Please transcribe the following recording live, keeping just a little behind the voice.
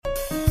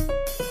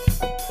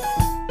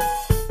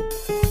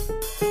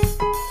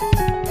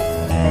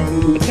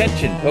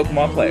Attention,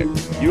 Pokemon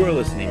players. You are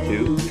listening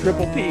to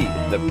Triple P,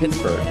 the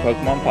Pittsburgh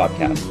Pokemon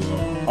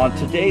Podcast. On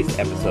today's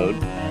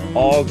episode,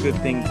 all good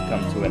things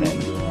come to an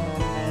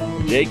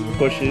end. Jake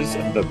pushes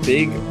the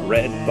big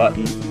red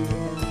button.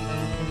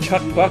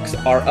 Chuck Bucks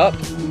are up.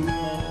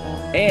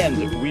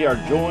 And we are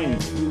joined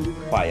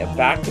by a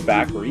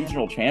back-to-back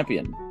regional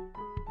champion.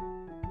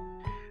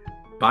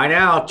 Bye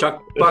now.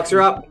 Chuck Bucks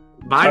are up.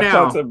 Bye Chuck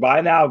now. Bucks are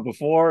bye now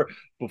before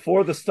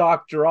the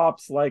stock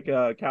drops like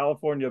a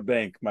California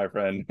bank, my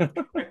friend.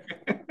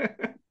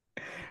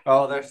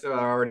 Oh, they're still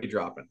already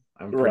dropping.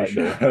 I'm pretty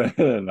Right.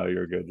 sure. No,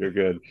 you're good. You're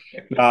good.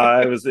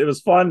 It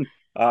was fun.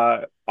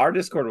 Our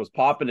Discord was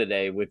popping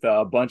today with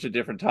a bunch of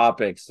different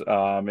topics.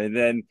 And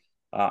then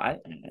I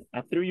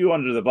threw you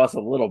under the bus a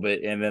little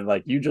bit, and then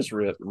like you just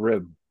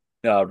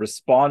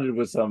responded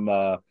with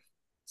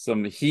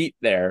some heat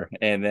there,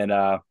 and then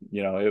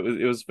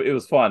it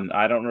was fun.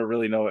 I don't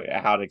really know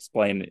how to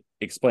explain it.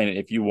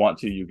 If you want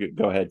to, you could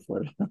go ahead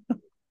for it.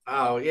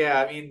 Oh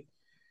yeah, it's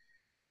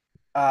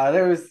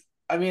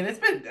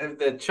been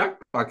the Chuck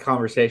Buck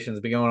conversation has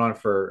been going on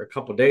for a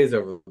couple days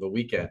over the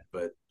weekend,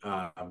 but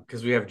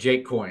because we have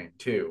Jake Coin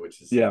too,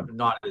 which is Yeah.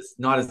 not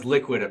as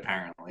liquid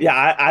apparently.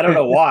 Yeah, I don't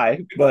know why,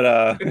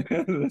 but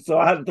so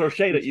I had to throw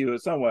shade at you in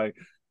some way,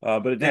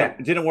 but it didn't Yeah.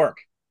 it didn't work.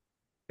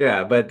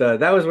 Yeah, but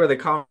that was where the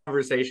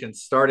conversation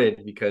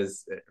started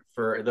because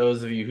for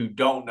those of you who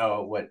don't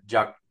know what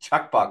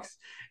Chuck Bucks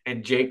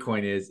and Jake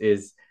Coin is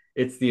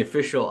it's the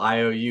official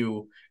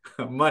IOU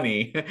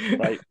money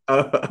Right,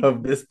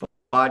 of this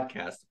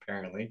podcast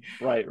apparently.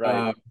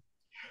 right.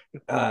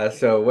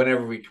 So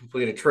whenever we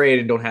complete a trade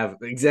and don't have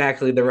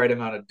exactly the right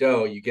amount of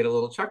dough, you get a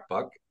little Chuck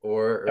Buck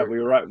Yeah, we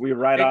write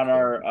Jake on Coin.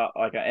 our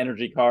like an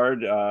energy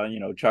card.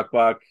 Chuck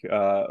Buck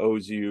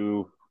owes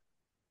you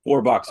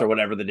 $4 or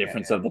whatever the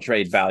difference Yeah. of the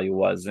trade value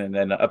was, and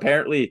then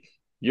apparently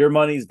your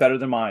money's better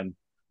than mine.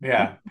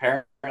 Yeah,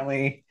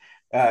 apparently,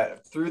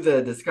 through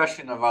the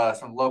discussion of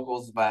some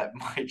locals, but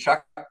my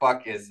Chuck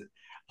Buck is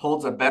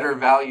holds a better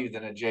value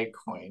than a J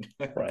coin.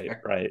 Right,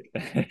 right.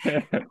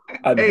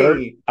 I'm hurt.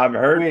 Hey, I'm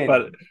hurt,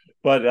 win.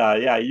 but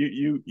yeah,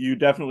 you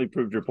definitely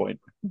proved your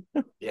point.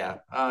 Yeah.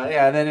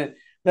 And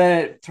then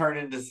it turned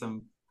into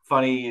some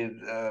funny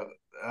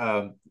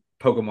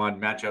Pokemon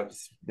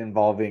matchups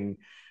involving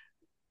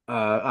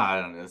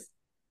I don't know,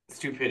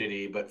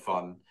 stupidity but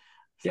fun.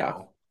 Yeah,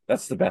 So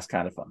that's the best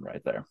kind of fun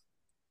right there.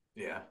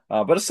 yeah.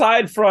 But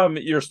aside from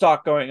your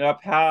stock going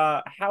up,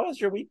 how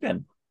has your week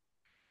been?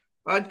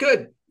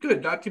 Good,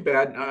 not too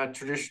bad.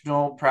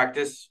 Traditional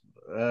practice.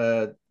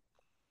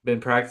 Been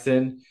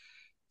practicing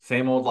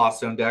same old Lost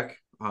Zone deck.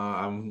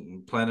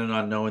 I'm planning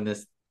on knowing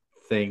this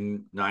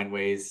thing 9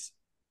 ways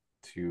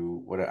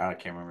to what I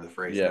can't remember the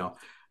phrase Yeah, now.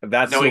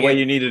 that's the Knowing way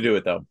you it, need to do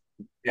it, though.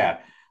 yeah,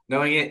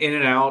 knowing it in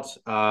and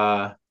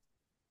out.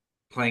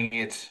 Playing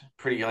it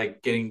pretty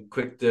like getting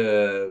quick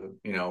to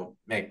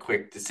make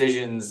quick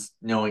decisions.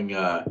 Knowing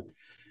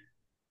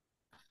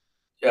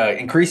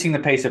increasing the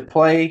pace of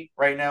play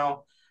right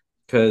now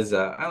because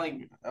I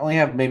only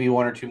have maybe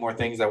one or two more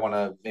things I want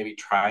to maybe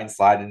try and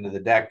slide into the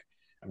deck.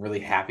 I'm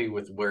really happy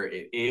with where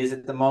it is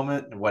at the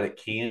moment and what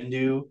it can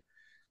do.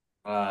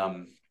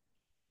 Um,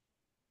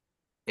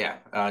 yeah,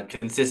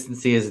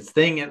 consistency is its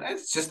thing, and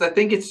I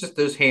think it's just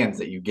those hands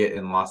that you get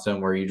in Lost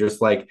Zone where you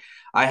just like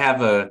I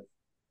have a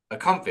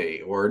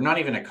comfy or not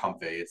even a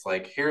comfy. It's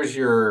like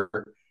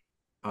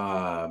um,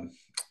 uh,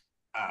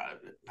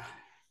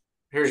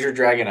 here's your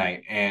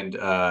Dragonite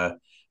and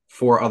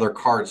four other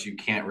cards you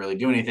can't really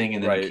do anything,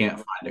 and then you Right. can't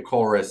find a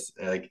chorus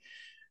like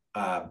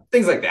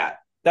things like that.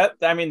 That's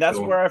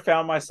So where I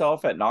found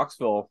myself at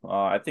Knoxville.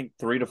 I think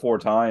 3 to 4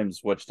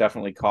 times, which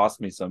definitely cost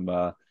me some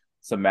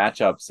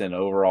matchups and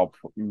overall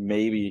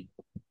maybe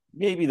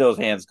those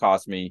hands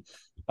cost me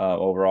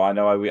overall. I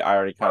know I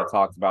already kind of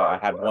talked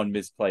about I had one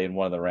misplay in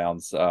one of the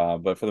rounds,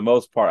 but for the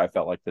most part, I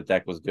felt like the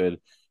deck was good.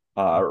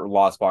 Or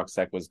Lost Box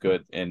deck was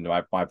good, and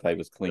my play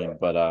was clean.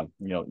 But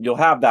you'll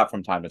have that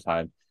from time to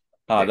time.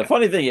 The yeah,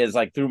 funny thing is,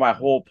 like through my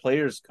whole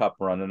Players Cup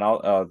run, and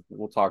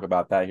we'll talk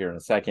about that here in a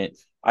second.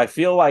 I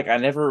feel like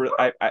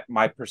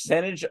my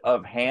percentage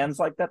of hands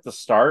like that to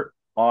start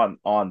on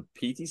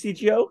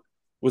PTCGO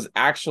was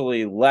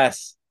actually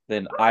less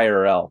than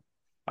IRL.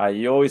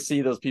 You always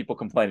see those people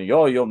complaining,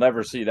 "Oh, you'll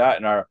never see that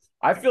in our."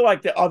 I feel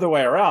like the other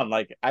way around.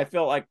 Like I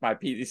feel like my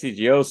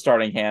PTCGO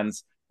starting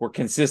hands were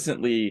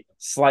consistently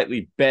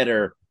slightly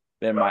better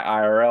than my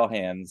IRL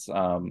hands.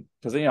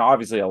 Because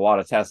obviously a lot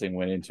of testing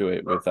went into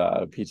it with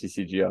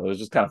PTCGO. It was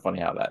just kind of funny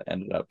how that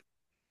ended up.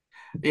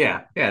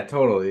 yeah,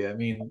 totally. I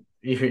mean,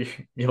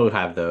 you'll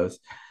have those.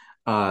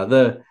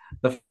 The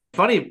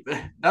funny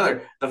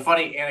the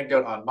funny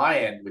anecdote on my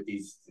end with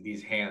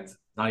these hands,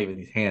 not even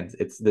these hands,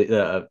 it's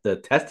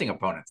the testing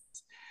opponents.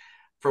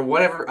 For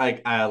whatever,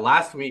 like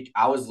last week,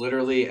 I was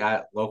literally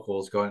at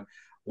locals going,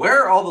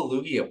 "Where are all the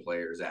Lugia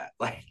players at?"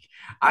 Like,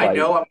 I Right.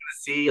 know I'm going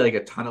to see like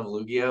a ton of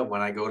Lugia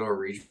when I go to a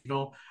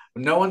regional.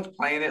 No one's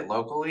playing it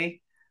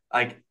locally.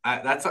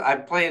 That's I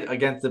played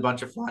against a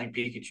bunch of flying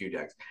Pikachu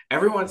decks.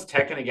 Everyone's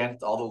teching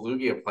against all the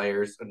Lugia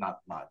players, not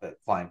the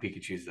flying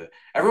Pikachu's.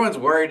 Everyone's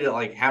worried that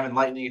like having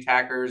lightning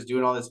attackers,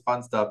 doing all this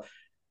fun stuff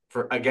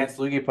for against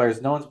Lugia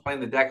players. No one's playing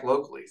the deck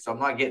locally, so I'm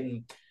not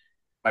getting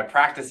my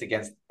practice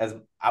against. As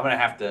I'm gonna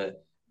have to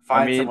I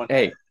find mean, someone.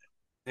 hey,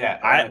 Yeah,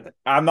 I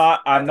I'm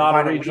have to not a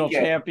find a regional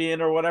weekend.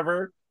 champion or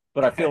whatever,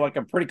 but I feel like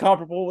I'm pretty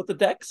comfortable with the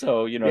deck.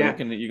 So Yeah,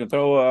 you can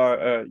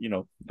throw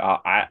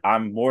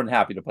I'm more than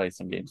happy to play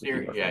some games with you,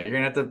 my friend. you're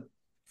gonna have to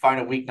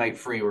find a weeknight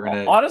free.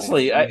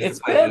 Honestly, You're gonna it's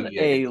play been Lugia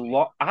a against me.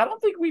 lot. I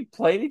don't think we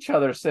played each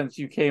other since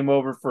you came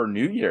over for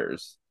New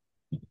Year's.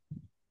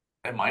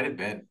 It might have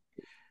been.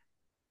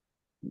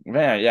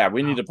 Man, yeah,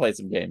 we need to play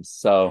some games.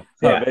 So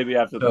Yeah. maybe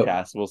after the So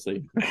cast, we'll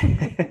see.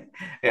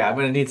 yeah, I'm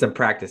gonna need some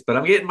practice, but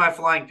I'm getting my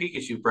flying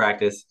Pikachu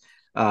practice.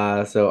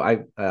 So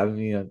I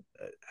mean,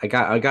 I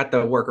got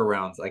the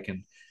workarounds. I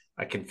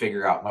can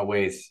figure out my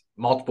ways,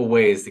 multiple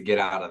ways to get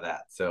out of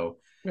that. So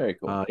Very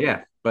cool.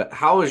 yeah. But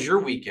how was your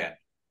weekend?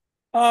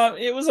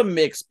 It was a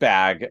mixed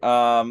bag.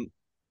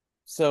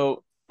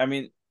 So I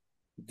mean,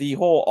 the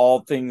whole all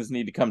things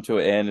need to come to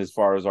an end as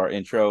far as our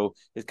intro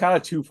is kind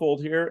of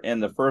twofold here.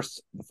 And the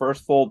first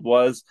fold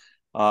was,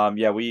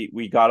 yeah,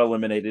 we got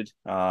eliminated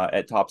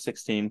at top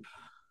 16.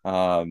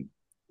 Um,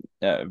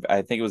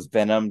 I think it was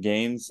Venom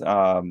Games.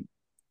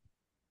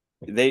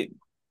 They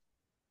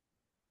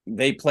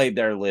they played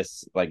their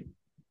lists like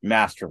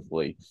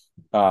masterfully.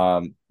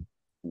 Um,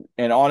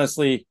 and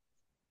honestly,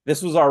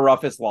 this was our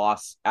roughest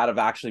loss out of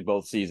actually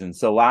both seasons.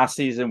 So last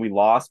season we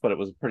lost, but it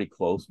was a pretty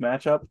close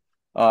matchup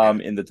Yeah,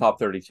 in the top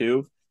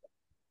 32.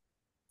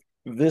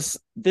 This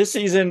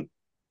season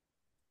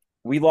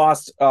we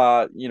lost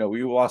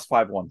we lost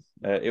 5-1.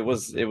 It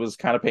was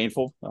kind of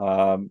painful.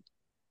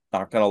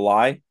 Not gonna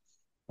lie.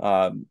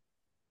 Um,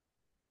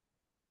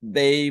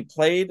 they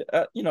played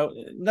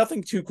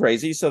nothing too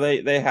crazy. So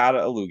they had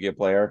a Lugia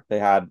player. They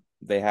had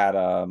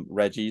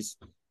Reggie's.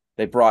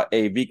 They brought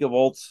a Vika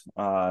Volt,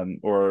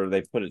 or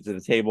they put it to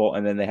the table,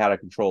 and then they had a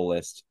control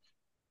list.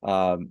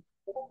 Um,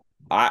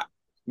 I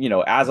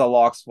as a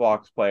Lox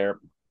Fox player,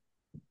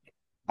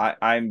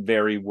 I'm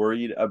very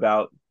worried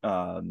about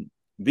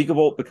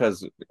Vikavolt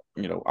because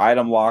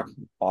item lock,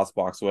 boss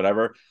box,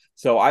 whatever.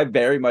 So I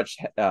very much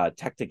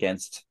teched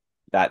against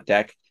that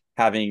deck,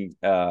 having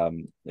a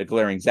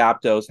glaring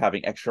Zapdos,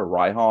 having extra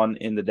Raihan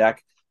in the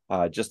deck,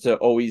 just to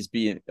always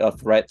be a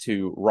threat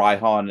to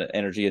Raihan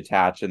energy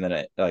attach and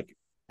then like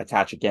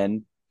attach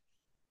again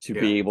to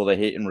yeah, be able to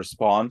hit and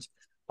respond.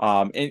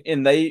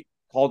 And they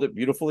called it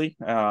beautifully,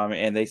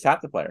 and they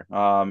sat the player.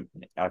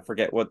 I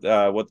forget what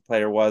the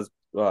player was,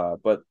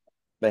 but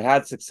they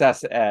had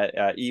success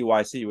at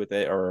EYC with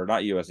it, or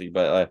not USC,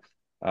 but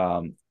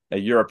a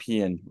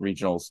European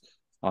regionals.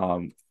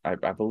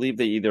 I believe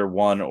they either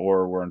won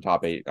or were in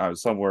top eight. I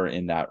was somewhere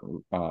in that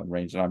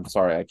range, and I'm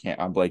sorry, I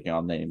can't. I'm blanking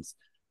on names.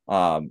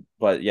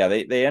 But yeah,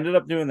 they ended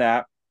up doing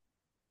that.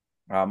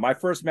 My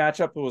first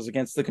matchup was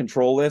against the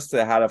control list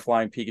that had a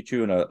flying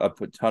Pikachu and a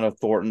ton of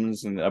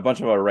Thorntons and a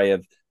bunch of array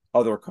of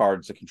other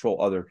cards to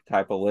control other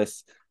type of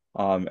lists.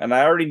 And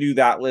I already knew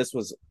that list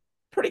was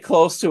pretty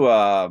close to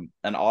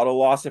an auto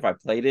loss if I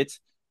played it.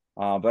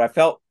 But I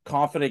felt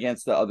confident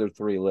against the other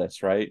three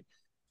lists, right?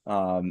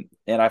 And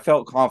I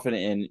felt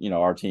confident in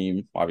our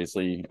team.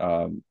 Obviously,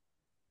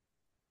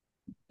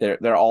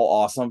 they're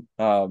all awesome.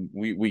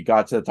 We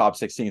got to the top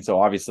 16,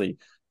 so obviously,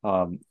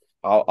 um,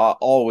 I'll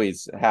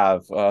always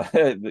have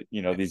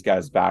these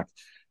guys back.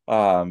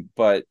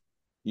 But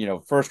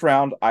first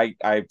round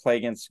I play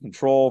against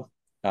control,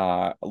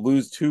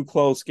 lose two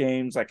close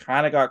games. I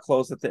kind of got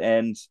close at the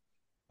end.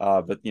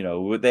 But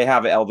they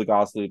have an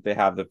Eldegoss loop, they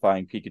have the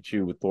flying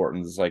Pikachu with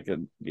Thornton's like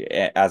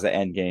as an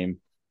end game.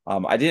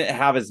 I didn't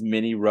have as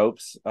many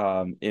ropes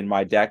in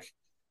my deck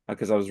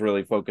because I was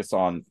really focused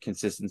on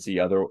consistency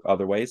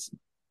other ways.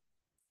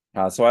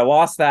 So I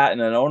lost that,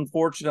 and then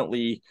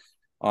unfortunately,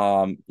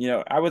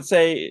 I would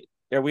say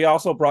yeah, we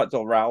also brought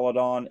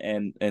Duraludon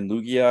and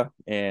Lugia,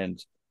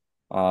 and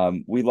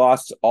we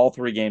lost all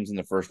three games in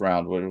the first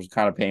round, which was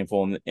kind of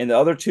painful. And the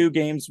other two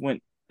games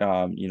went,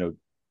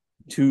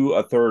 to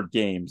a third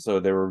game, so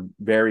they were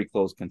very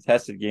close,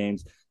 contested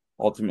games.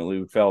 Ultimately,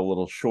 we fell a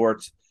little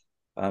short.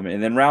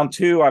 And then round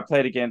two, I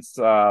played against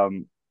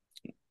the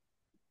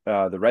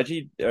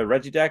Reggie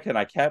deck, and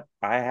I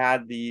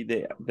had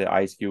the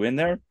Ice Cube in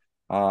there,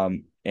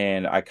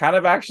 and I kind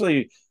of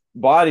actually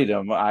bodied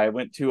him. I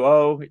went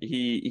 2-0.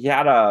 He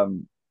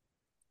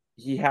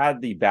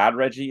had the bad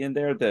Reggie in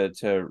there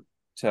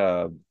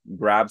to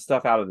grab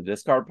stuff out of the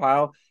discard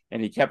pile,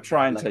 and he kept bad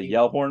trying to lucky.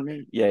 yell horn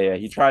me. Yeah,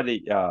 he tried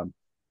to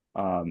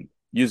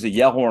use a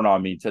yell horn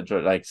on me to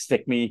like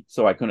stick me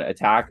so I couldn't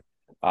attack.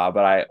 But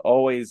I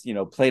always,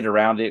 played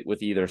around it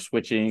with either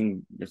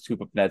switching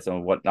scoop up nets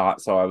and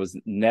whatnot. So I was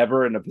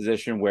never in a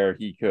position where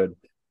he could,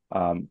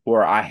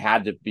 where I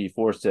had to be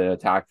forced to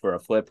attack for a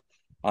flip.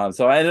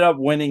 So I ended up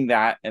winning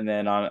that. And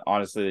then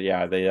honestly,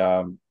 yeah, they,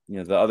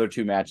 the other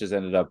two matches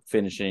ended up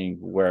finishing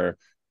where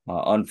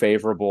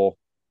unfavorable.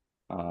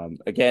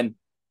 Again,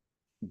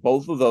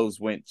 both of those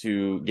went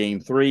to game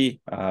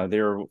three.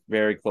 They were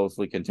very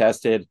closely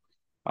contested.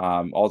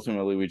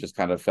 Ultimately, we just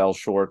kind of fell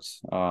short.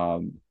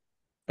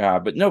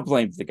 But no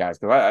blame to the guys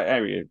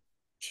because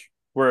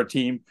we're a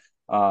team.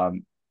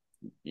 Um,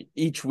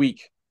 each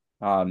week,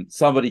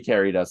 somebody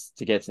carried us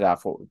to get to that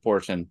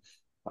portion.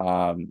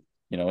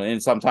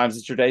 And sometimes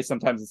it's your day,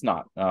 sometimes it's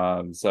not.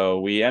 So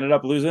we ended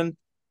up losing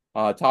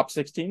top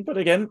 16, but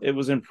again, it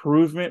was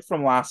improvement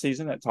from last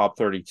season at top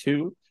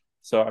 32.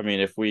 So, I mean,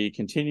 if we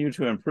continue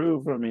to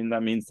improve, I mean,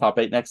 that means top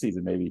eight next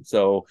season, maybe.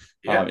 So,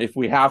 Yeah. if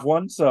we have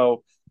one,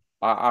 so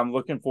I'm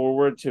looking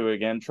forward to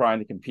again trying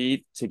to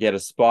compete to get a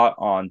spot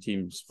on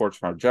Team Sports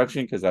Farm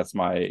Junction because that's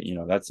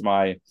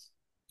my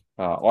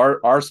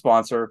our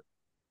sponsor,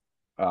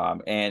 and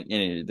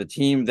the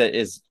team that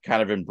is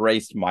kind of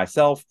embraced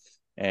myself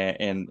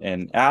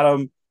and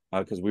Adam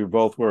because we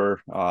both were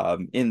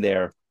in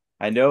there.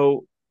 I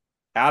know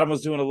Adam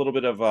was doing a little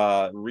bit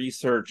of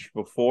research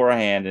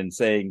beforehand and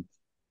saying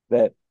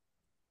that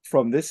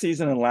from this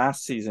season and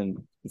last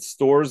season, the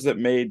stores that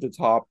made the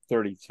top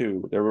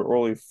 32, there were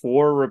only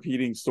 4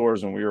 repeating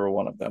stores, and we were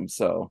one of them.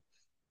 So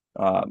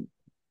um,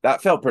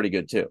 that felt pretty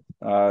good too.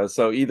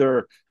 So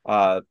either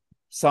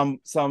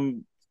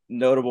some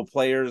notable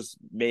players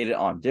made it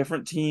on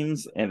different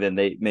teams, and then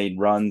they made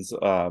runs,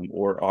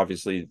 or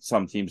obviously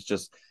some teams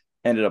just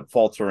ended up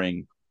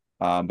faltering.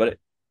 But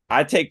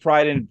I take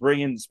pride in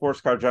bringing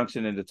Sports Car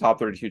Junction into top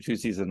 32 2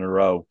 seasons in a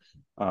row.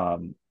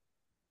 Um,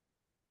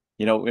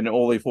 and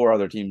only 4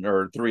 other teams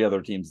or 3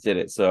 other teams did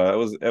it. So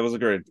it was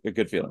a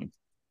good feeling.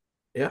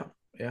 Yeah.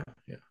 Yeah.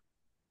 Yeah.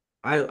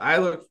 I I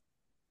look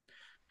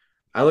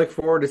I look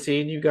forward to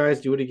seeing you guys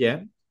do it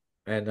again,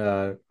 and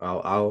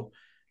I'll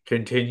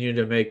continue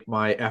to make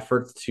my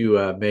efforts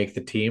to make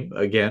the team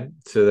again,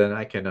 so then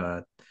I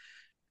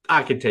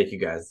can take you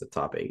guys to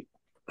top eight.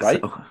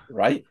 So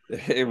Right,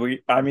 right.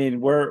 I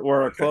mean,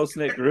 we're a close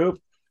knit group.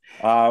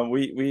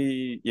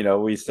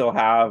 We still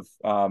have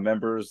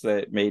members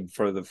that made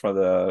for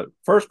the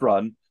first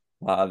run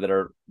that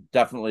are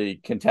definitely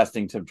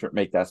contesting to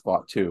make that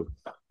spot too.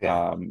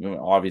 yeah,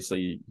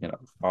 Obviously,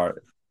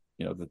 our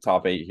the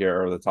top 8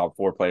 here or the top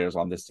 4 players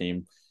on this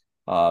team.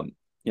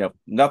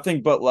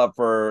 Nothing but love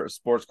for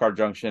Sports Car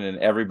Junction and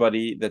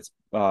everybody that's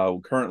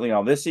currently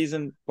on this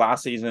season,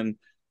 last season,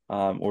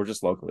 or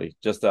just locally.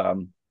 Just uh,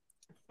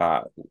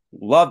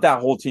 love that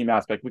whole team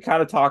aspect. We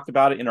kind of talked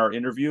about it in our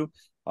interview,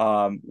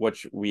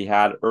 which we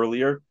had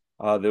earlier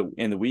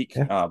in the week,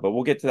 yeah. but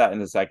we'll get to that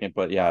in a second.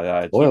 But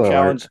yeah, team Spoiler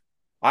challenge,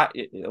 alert.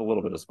 a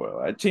little bit of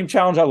spoiler. Team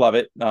challenge, I love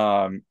it.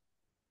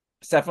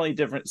 It's definitely a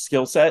different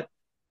skill set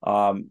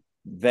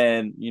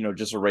than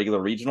just a regular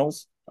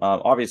regionals.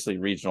 Obviously,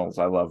 regionals,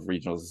 I love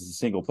regionals. It's a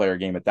single player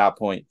game at that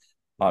point.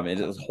 It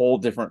is a whole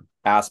different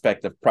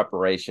aspect of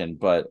preparation,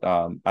 but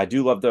I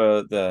do love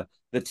the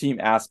team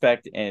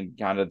aspect and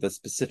kind of the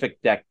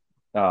specific deck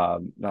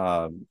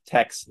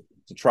techs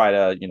to try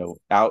to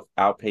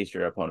outpace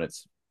your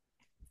opponents.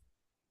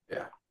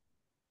 Yeah,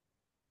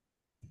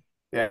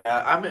 yeah.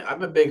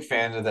 I'm a big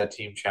fan of that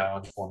team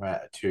challenge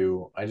format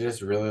too. I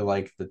just really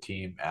like the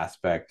team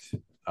aspect,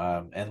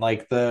 and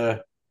like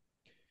the.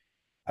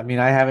 I mean,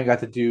 I haven't got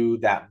to do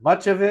that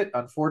much of it,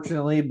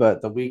 unfortunately,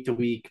 but the week to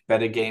week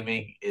beta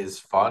gaming is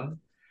fun.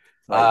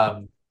 Right.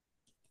 Um,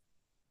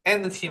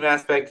 and the team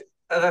aspect,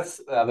 that's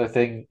the other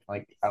thing.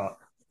 Like, I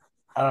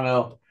don't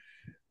know.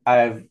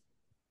 I've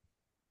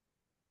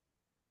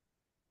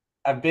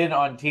I've been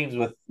on teams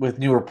with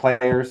newer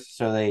players,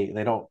 so they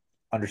don't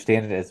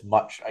understand it as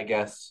much, I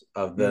guess,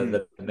 of Mm,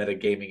 the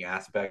metagaming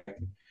aspect.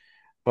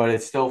 But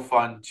it's still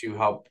fun to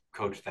help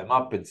coach them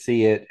up and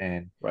see it,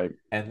 right.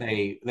 and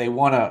they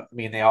want to. I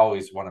mean, they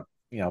always want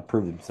to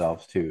prove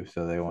themselves too,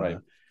 so they want Right.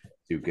 to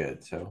do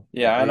good. So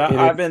Yeah, and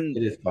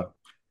it is fun.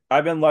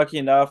 I've been lucky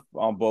enough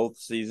on both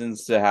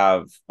seasons to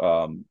have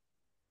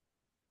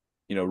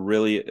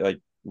really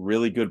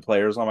really good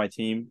players on my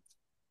team.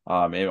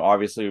 And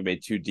obviously we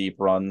made 2 deep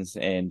runs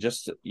and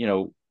just,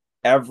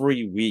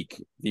 every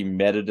week the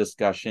meta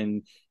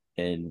discussion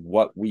and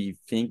what we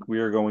think we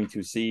are going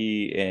to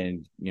see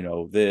and,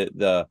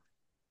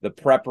 the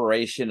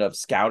preparation of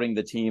scouting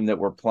the team that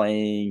we're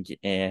playing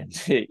and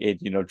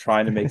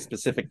trying to make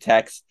specific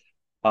techs.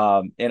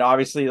 And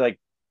obviously like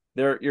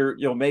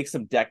you'll make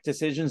some deck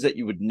decisions that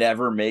you would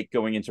never make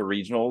going into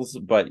regionals,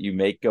 but you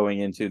make going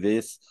into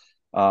this.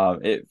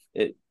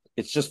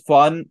 It's just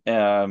fun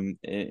and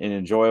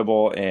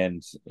enjoyable,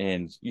 and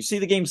you see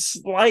the game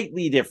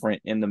slightly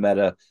different in the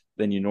meta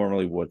than you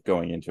normally would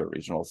going into a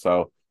regional.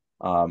 So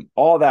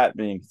all that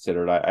being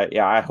considered,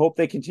 I hope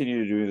they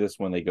continue to do this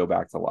when they go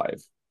back to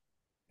live.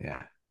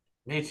 Yeah,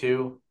 me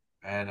too.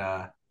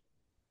 And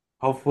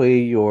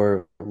hopefully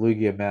your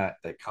Lugia mat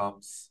that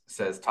comes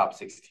says top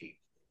 16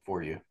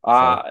 for you.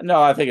 So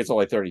No, I think it's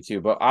only 32,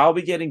 but I'll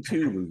be getting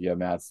 2 Lugia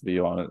mats to be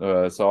on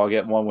it. So I'll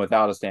get one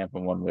without a stamp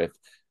and one with.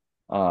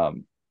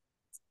 Um,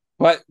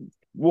 but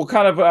we'll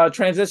kind of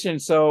transition.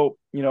 So,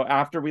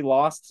 after we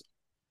lost,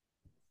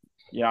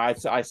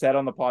 I said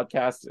on the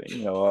podcast,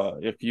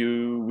 a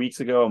few weeks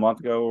ago, a month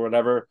ago, or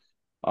whatever,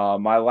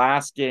 My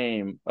last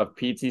game of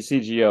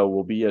PTCGO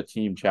will be a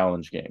team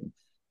challenge game,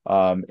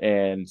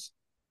 and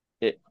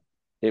it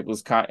it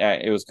was kind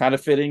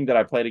of fitting that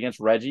I played against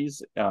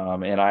Reggie's,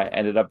 and I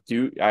ended up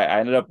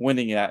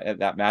winning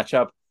that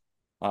matchup.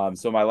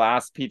 So my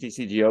last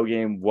PTCGO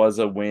game was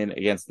a win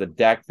against the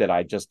deck that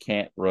I just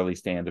can't really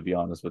stand, to be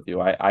honest with you.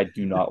 I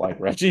do not like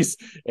Reggie's,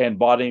 and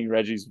botting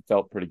Reggie's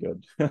felt pretty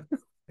good.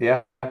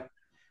 Yeah,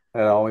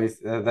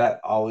 that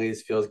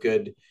always feels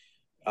good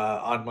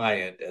on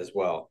my end as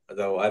well.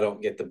 Though I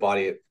don't get to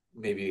body it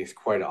maybe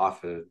quite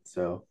often.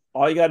 So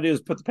All you got to do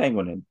is put the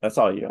penguin in. That's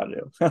all you got to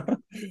do.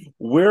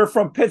 We're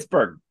from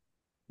Pittsburgh.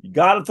 You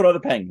got to throw the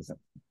penguins in.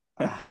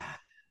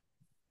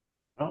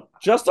 no,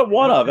 Just a I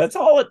one don't. of. That's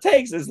all it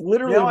takes. It's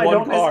literally No, I one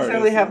don't card.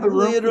 necessarily It's have the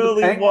room for the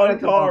literally penguin one at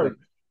the moment. card.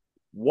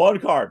 One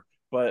card.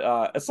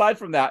 But aside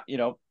from that,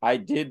 I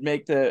did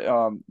make that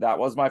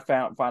was my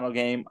final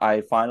game.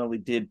 I finally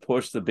did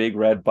push the big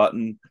red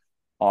button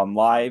on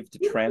live to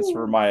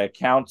transfer Woo. my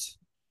account.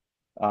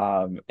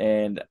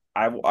 And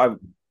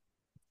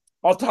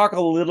I'll talk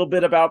a little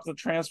bit about the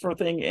transfer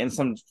thing and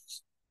some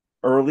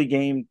early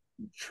game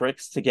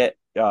tricks to get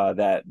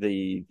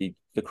the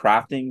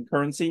crafting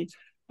currency,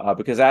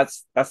 because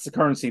that's the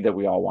currency that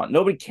we all want.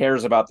 Nobody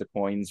cares about the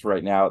coins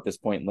right now at this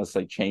point unless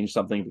they change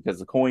something, because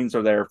the coins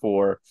are there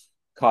for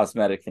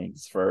cosmetic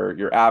things, for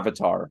your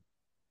avatar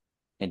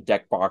and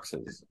deck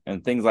boxes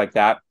and things like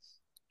that.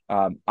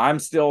 I'm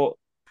still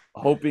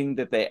hoping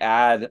that they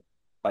add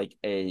like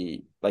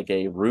a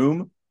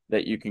room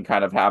that you can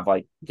kind of have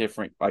like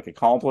different like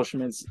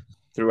accomplishments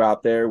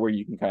throughout there where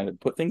you can kind of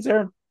put things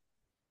there,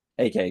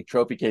 aka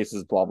trophy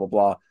cases, blah blah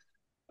blah.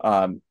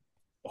 Um,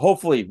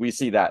 Hopefully we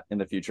see that in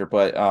the future.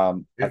 But I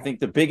Yeah. think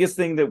the biggest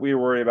thing that we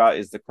worry about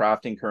is the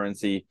crafting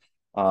currency,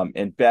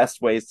 and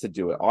best ways to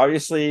do it.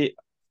 Obviously,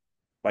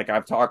 like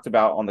I've talked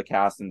about on the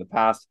cast in the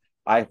past,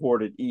 I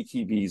hoarded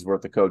ETBs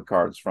worth of code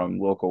cards from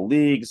local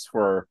leagues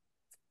for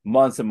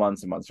months and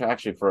months and months,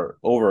 actually for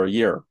over a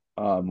year,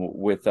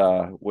 with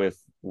uh,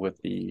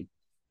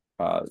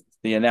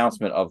 the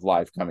announcement of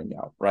live coming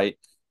out, right?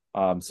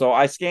 So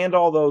I scanned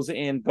all those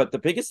in, but the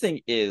biggest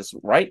thing is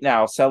right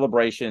now,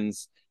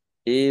 Celebrations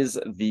is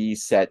the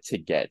set to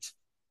get.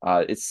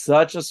 It's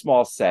such a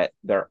small set.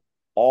 They're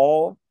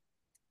all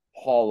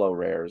holo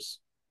rares.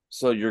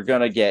 So you're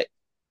going to get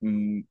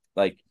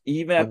like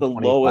even at the 125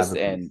 lowest a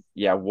piece. end,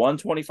 yeah,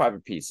 125 a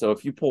piece. So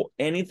if you pull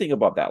anything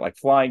above that, like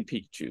Flying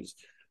Pikachu's,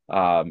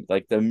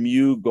 like the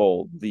Mew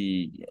Gold,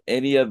 the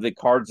any of the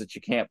cards that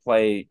you can't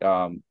play,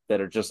 that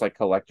are just like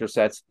collector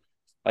sets,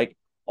 like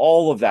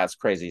all of that's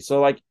crazy. So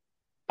like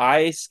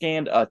I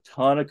scanned a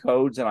ton of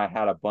codes and I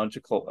had a bunch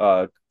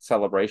of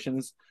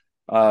celebrations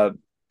uh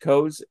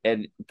codes,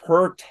 and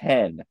per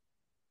 10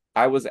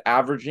 I was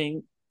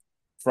averaging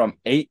from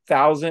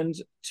 8,000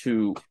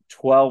 to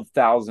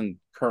 12,000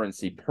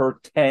 currency per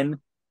 10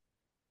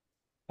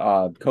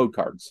 code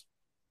cards.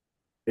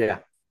 Yeah.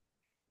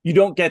 You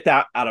don't get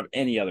that out of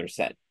any other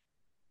set.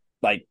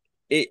 Like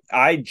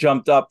I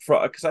jumped up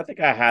from, because I think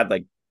I had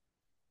like,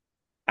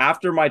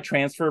 after my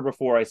transfer,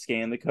 before I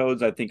scanned the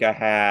codes, I think I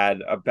had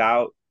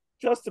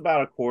just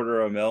about a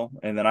quarter of a mil,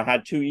 and then I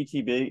had two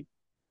ETBs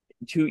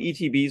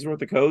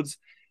worth of codes,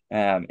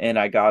 and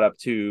I got up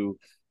to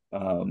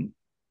um,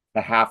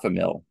 a half a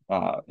mil,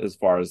 as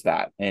far as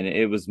that, and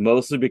it was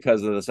mostly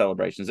because of the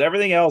celebrations.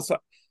 Everything else,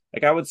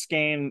 like I would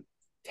scan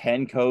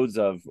 10 codes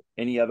of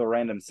any other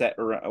random set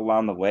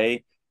along the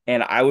way,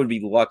 and I would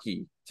be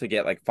lucky to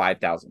get like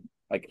 5,000,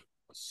 like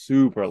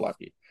super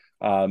lucky.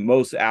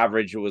 Most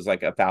average was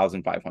like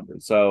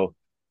 1,500. So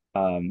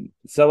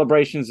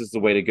celebrations is the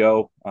way to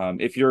go.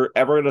 If you're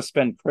ever going to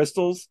spend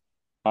crystals,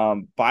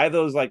 buy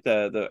those, like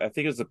the I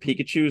think it's the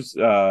Pikachu's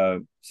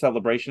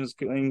celebrations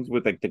things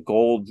with like the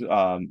gold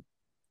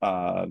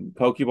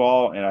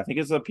Pokeball, and I think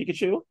it's a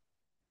Pikachu.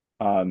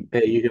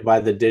 Hey, you can buy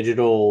the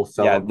digital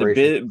Yeah, the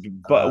celebration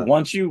bit, but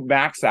once you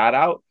max that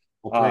out,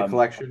 ultimate um,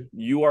 collection.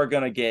 you are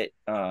gonna get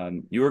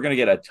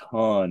a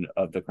ton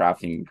of the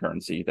crafting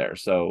currency there.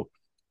 So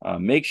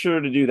make sure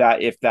to do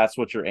that if that's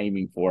what you're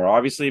aiming for.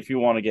 Obviously, if you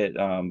want to get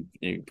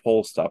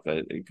pull stuff,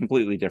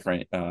 completely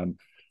different.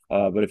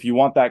 But if you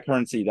want that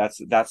currency, that's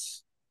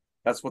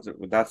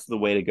the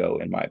way to go,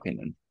 in my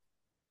opinion.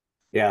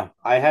 Yeah,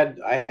 I had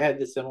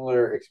the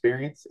similar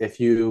experience. If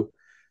you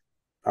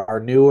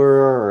are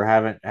newer or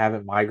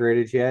haven't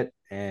migrated yet,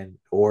 and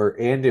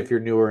if you're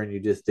newer and you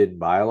just didn't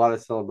buy a lot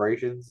of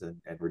celebrations and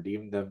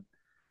redeem them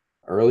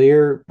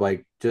earlier,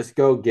 like just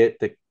go get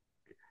the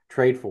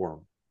trade for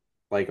them,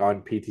 like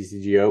on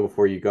PTCGO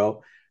before you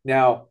go.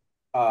 Now,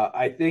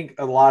 I think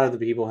a lot of the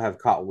people have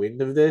caught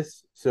wind of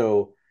this,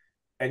 so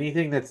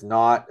anything that's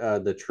not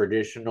the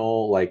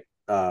traditional like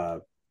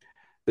Groudon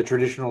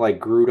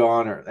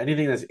or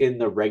anything that's in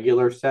the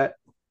regular set,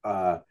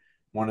 uh,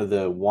 one of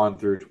the 1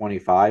 through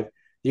 25,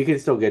 you can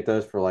still get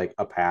those for like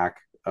a pack,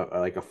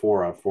 like a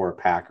 4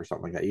 pack or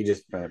something like that. You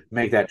just Right.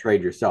 make that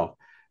trade yourself.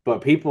 But I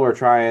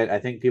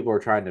think people are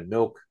trying to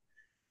milk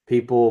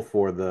people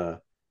for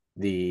the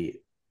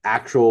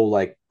actual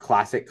like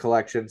classic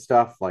collection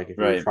stuff. Like if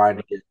you're Right. trying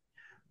to get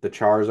the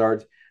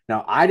Charizards,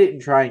 Now, I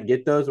didn't try and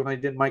get those when I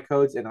did my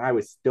codes, and I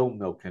was still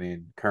milking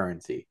in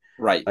currency.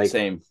 Right, Like,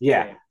 same.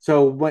 yeah.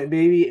 So, but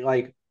maybe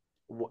like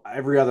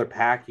every other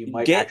pack, you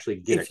might Get actually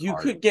get a if you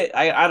card. could get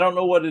I don't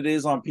know what it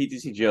is on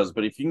PTC Geos,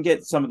 but if you can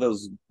get some of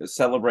those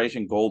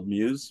celebration gold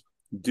Mews,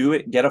 do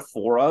it. Get a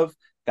four of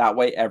that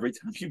way. Every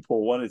time you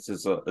pull one, it's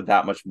just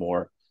that much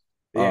more.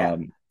 Yeah.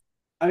 Um,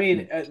 I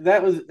mean,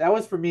 that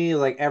was for me.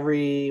 Like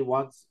every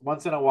once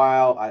in a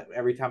while,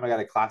 every time I got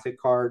a classic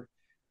card,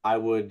 I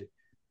would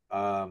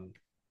um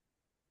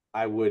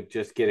I would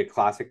just get a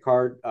classic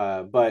card.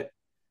 But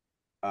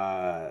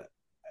uh,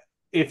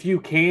 if you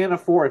can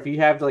afford, if you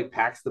have like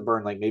packs to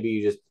burn, like maybe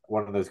you just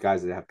one of those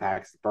guys that have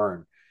packs to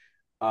burn,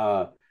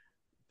 uh,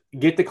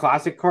 get the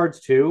classic cards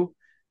too,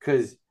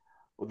 because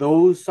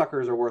those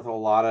suckers are worth a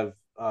lot of.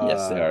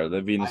 yes, they are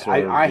the I Venusaur.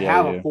 I Yeah,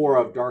 have a yeah, four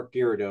of Dark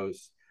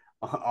Gyarados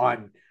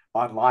on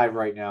on live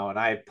right now, and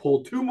I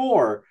pulled two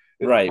more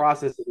in the right,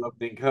 process of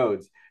opening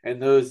codes,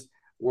 and those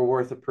were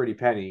worth a pretty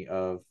penny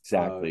of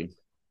exactly.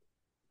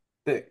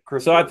 the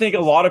So I crystals. think a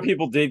lot of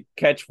people did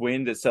catch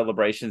wind that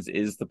Celebrations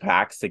is the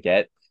packs to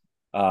get.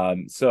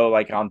 So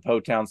like on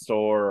Potown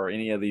Store or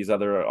any of these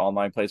other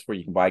online places where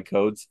you can buy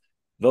codes,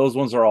 those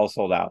ones are all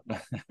sold out.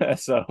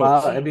 So,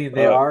 Well, I mean,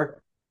 they uh,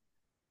 are.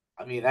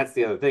 I mean, that's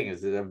the other thing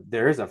is that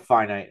there is a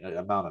finite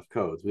amount of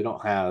codes. They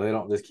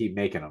don't just keep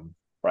making them.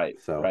 right,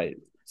 So, right.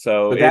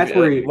 So but if that's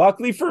where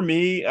luckily for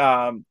me,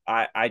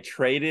 I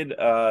traded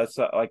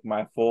like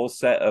my full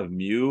set of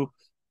Mew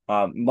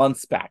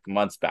months back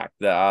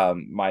the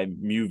my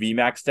Mew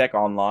VMAX deck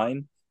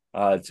online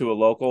to a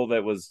local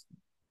that was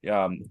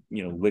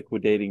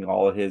liquidating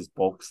all of his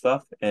bulk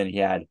stuff, and he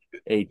had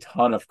a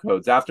ton of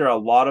codes. After a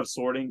lot of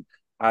sorting,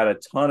 I had a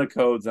ton of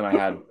codes, and I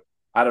had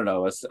I don't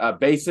know,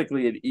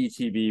 basically an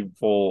ETB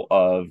full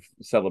of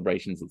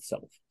celebrations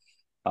itself.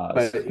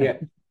 but yeah,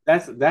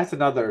 that's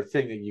another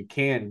thing that you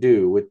can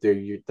do with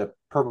the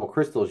purple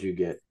crystals you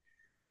get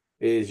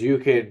is you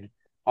can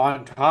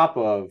on top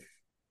of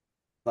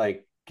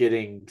like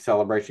getting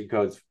celebration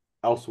codes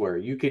elsewhere,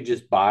 you can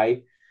just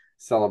buy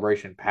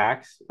celebration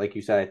packs. Like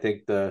you said, I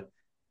think the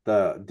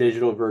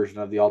digital version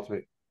of the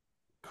ultimate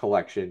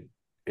collection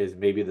is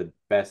maybe the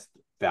best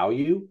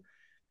value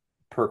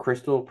per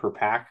crystal per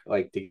pack,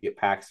 like to get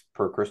packs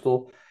per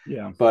crystal.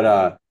 yeah,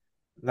 But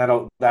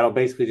that'll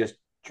basically just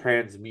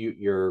transmute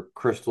your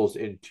crystals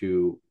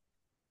into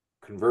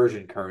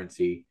conversion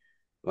currency,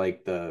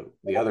 like the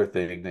other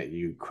thing that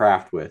you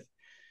craft with,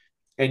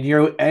 and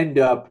you end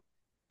up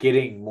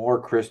getting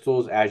more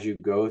crystals as you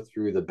go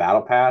through the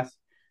battle pass,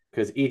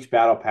 because each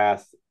battle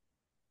pass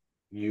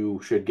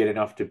you should get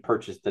enough to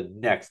purchase the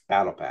next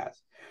battle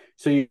pass.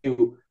 So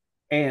you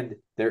and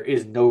there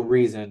is no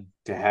reason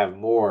to have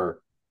more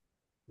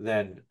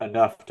than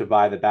enough to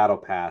buy the battle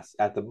pass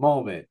at the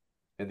moment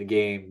in the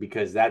game,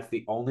 because that's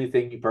the only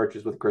thing you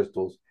purchase with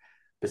crystals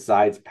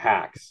besides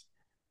packs.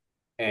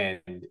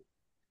 And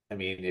I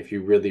mean, if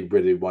you really,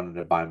 really wanted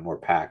to buy more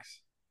packs,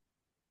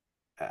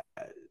 uh,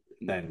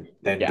 then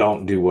yeah.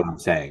 don't do what I'm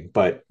saying.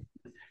 But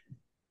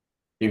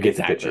you get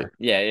the Exactly. picture.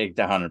 Yeah,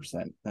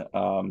 100%.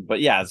 But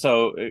yeah,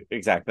 so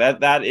exactly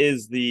that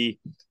is the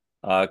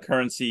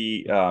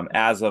currency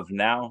as of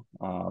now.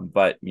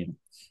 But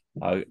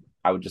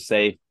I would just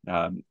say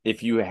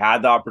if you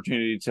had the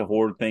opportunity to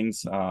hoard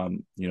things,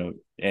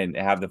 and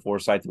have the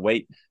foresight to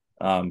wait,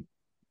 um,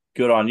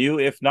 good on you.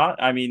 If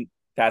not, I mean,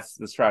 that's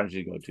the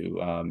strategy to go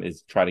to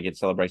is try to get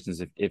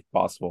celebrations if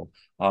possible.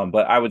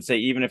 But I would say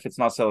even if it's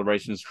not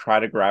celebrations, try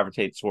to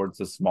gravitate towards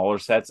the smaller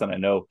sets. And I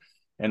know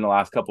in the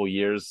last couple of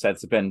years,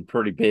 sets have been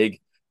pretty big,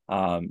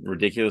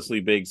 ridiculously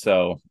big.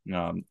 So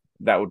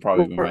that would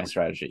probably be my Or,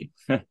 strategy.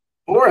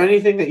 or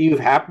anything that you've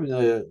happened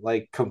to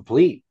like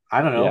complete.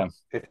 I don't Yeah.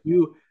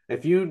 know.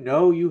 If you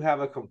know you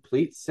have a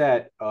complete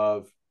set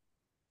of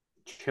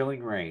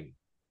Chilling Rain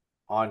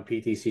on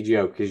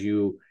PTCGO because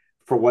you,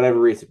 for whatever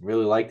reason,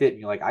 really liked it, and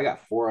you're like, I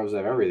got four of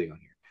everything on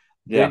here.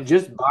 Yeah. Then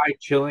just buy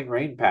Chilling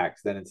Rain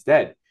packs. Then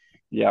instead,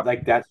 Yeah.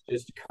 like that's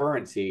just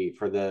currency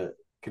for the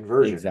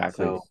conversion.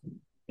 Exactly. So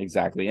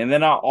Exactly. And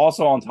then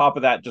also on top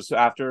of that, just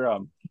after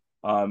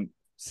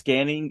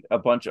scanning a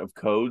bunch of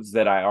codes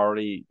that I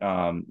already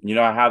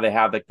how they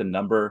have like the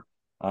number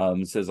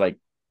says like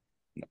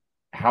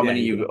how yeah,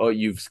 many you can.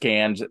 you've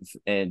scanned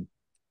and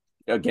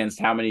against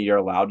how many you're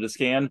allowed to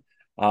scan.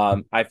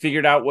 I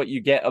figured out what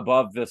you get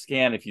above the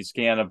scan if you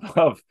scan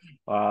above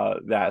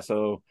that.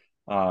 So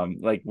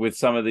like with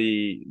some of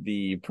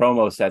the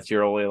promo sets,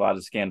 you're only allowed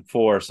to scan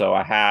four. So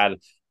I had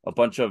a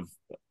bunch of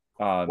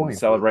Points.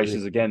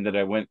 celebrations again that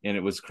I went and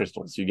it was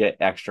crystals. You get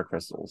extra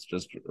crystals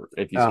just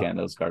if you Oh, scan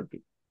those cards.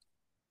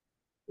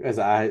 because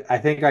I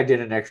think I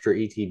did an extra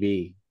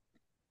ETB.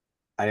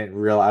 I didn't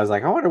realize. I was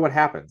like, I wonder what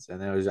happens, and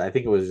then I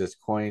think it was just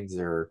coins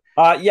or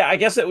Yeah, I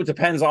guess it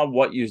depends on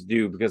what you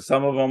do because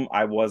some of them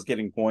I was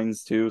getting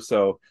coins too.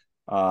 So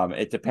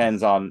it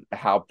depends on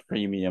how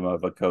premium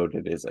of a code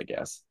it is, I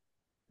guess.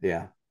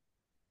 yeah.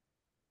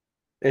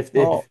 If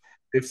Oh, if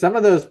if some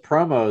of those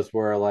promos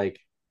were like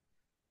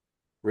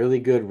really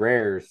good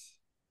rares,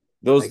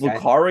 Those Like I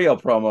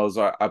Lucario promos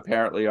are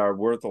apparently are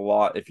worth a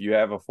lot. If you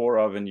have a 4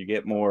 oven, you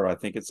get more. I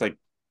think it's like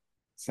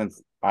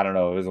since I don't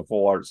know, it was a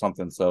full art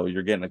something, so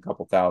you're getting a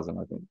couple thousand,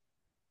 I think.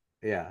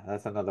 yeah,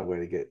 that's another way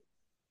to get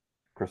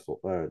crystal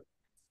All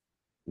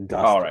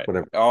dust, right.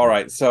 whatever. All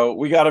right. So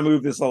we got to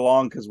move this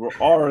along because we're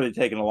already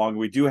taking along.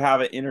 We do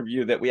have an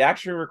interview that we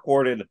actually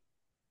recorded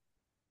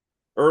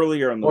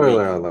earlier in the week.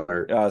 Spoiler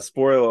alert.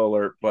 Spoiler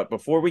alert. But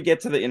before we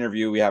get to the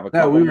interview, we have a No,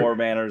 couple we were more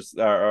manners,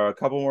 or a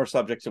couple more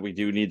subjects that we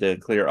do need to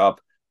clear up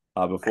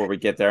before we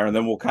get there. And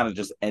then we'll kind of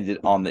just end it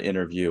on the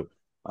interview.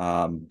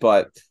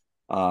 But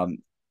um,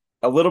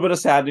 a little bit of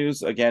sad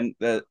news again,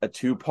 a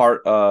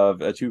twofold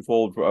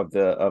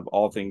of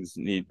all things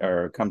need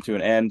or come to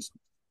an end.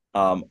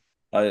 Um,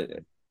 uh,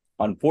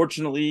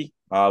 Unfortunately,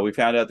 we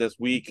found out this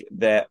week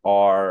that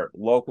our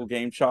local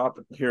game shop,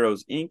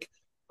 Heroes Inc.,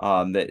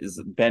 that has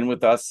been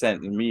with us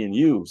since me and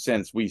you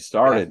since we yeah,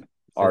 started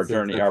our since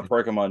journey, our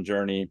inception. Pokemon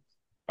journey,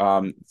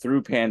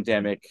 through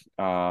pandemic,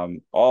 all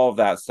of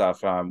that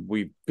stuff.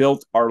 We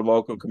built our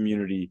local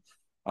community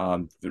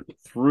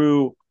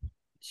through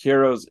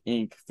Heroes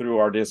Inc., through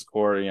our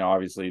Discord,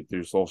 obviously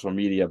through social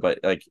media, but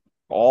like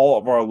all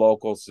of our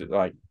locals,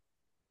 like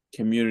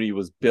community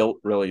was built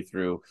really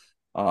through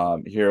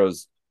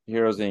Heroes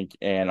Inc.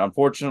 And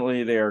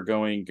unfortunately, they are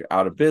going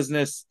out of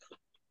business.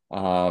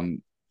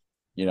 Um,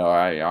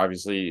 I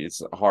obviously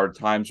it's hard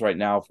times right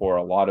now for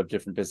a lot of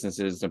different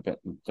businesses,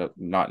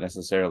 not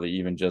necessarily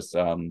even just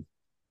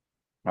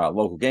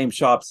local game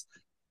shops.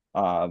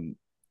 Um,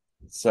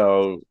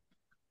 so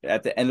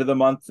at the end of the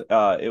month,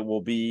 it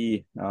will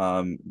be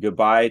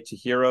goodbye to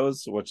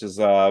Heroes, which is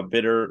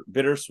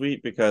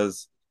bittersweet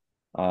because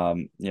I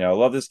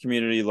love this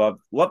community, love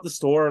the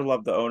store,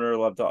 love the owner,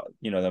 love the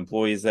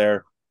employees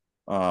there.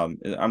 I'm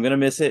gonna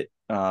miss it.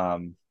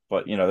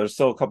 But there's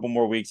still a couple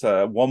more weeks,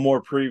 one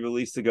more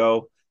pre-release to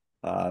go.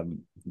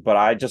 But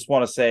I just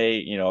want to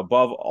say,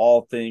 above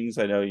all things,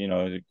 I know,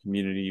 the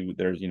community,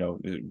 there's,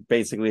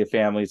 basically a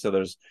family, so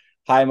there's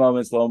high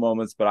moments, low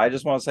moments, but I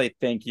just want to say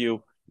thank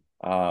you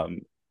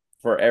um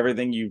for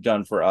everything you've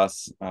done for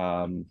us.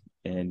 And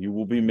you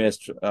will be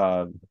missed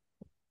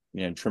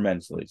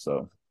tremendously.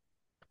 So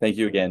thank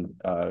you again,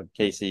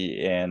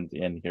 Casey and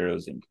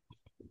Heroes Inc.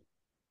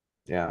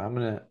 Yeah, I'm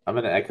gonna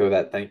echo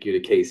that. Thank you to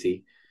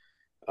Casey.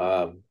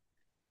 Um,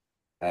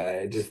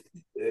 just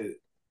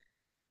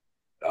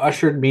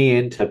ushered me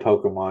into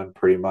Pokemon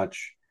pretty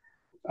much,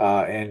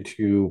 and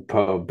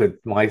but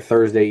my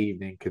Thursday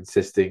evening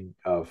consisting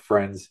of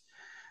friends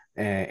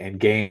and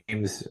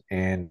games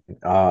and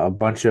a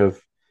bunch of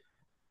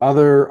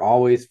other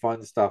always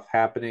fun stuff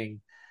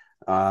happening.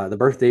 The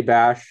birthday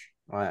bash.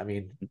 I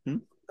mean,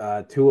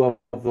 Mm-hmm. two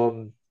of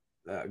them,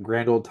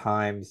 grand old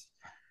times.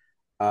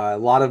 A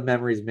lot of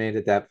memories made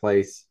at that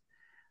place.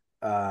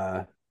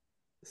 Uh,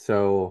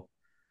 so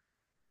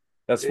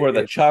That's where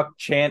the it, Chuck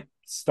chant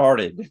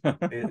started.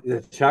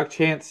 the Chuck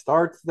chant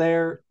starts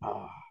there.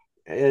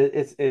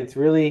 It's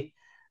really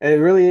it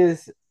really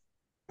is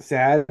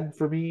sad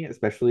for me,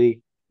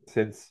 especially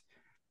since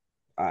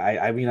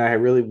I mean I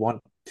really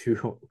want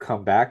to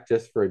come back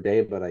just for a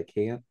day, but I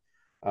can't.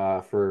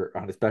 For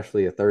on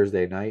especially a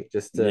Thursday night,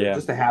 Yeah,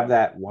 just to have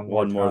that one more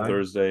one more time.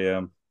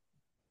 Thursday.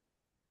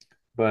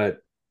 But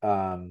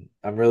I'm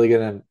really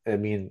gonna. I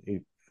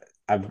mean,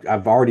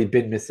 I've already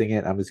been missing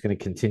it. I'm just gonna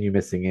continue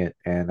missing it,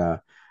 and I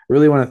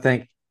really want to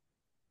thank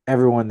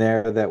everyone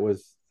there that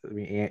was. I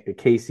mean,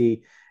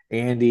 Casey,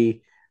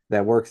 Andy,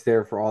 that works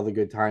there for all the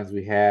good times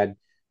we had,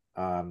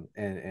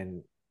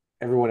 and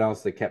everyone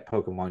else that kept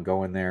Pokemon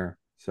going there.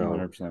 So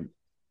 100%.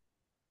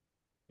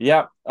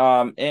 Yeah.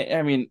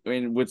 I mean,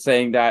 with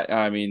saying that,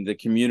 I mean, the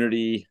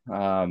community,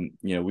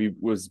 we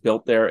was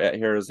built there at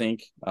Heroes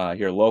Inc.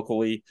 Here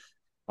locally.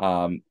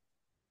 Um,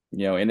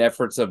 in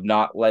efforts of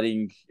not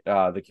letting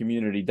the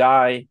community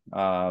die,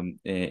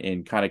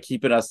 and kind of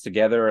keeping us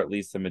together, at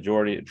least the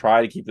majority,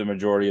 try to keep the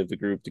majority of the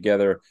group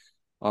together.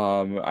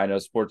 I know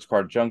Sports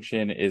Card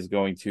Junction is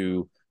going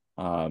to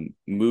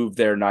move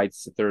their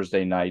nights to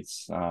Thursday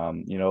nights. A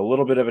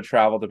little bit of a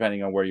travel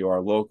depending on where you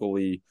are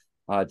locally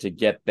to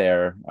get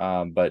there,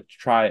 but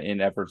try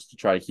in efforts to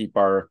try to keep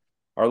our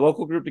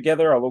local group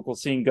together, our local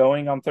scene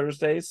going on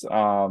Thursdays.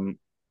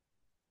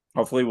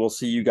 Hopefully we'll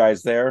see you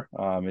guys there.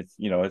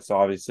 It's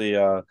obviously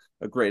a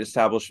great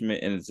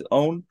establishment in its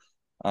own.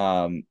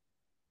 Um,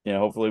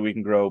 hopefully we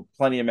can grow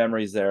plenty of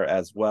memories there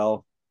as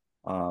well.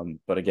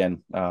 But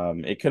again,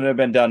 it couldn't have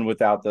been done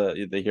without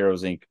the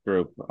Heroes Inc.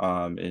 group.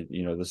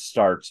 The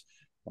start,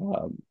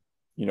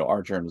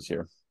 our journeys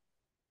here.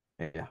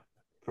 yeah,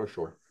 for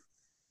sure.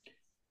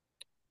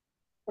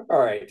 All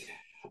right.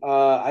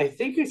 I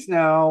think it's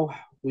now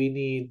we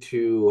need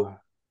to.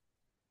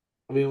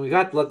 I mean, we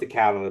got to let the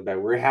cat out of the bag.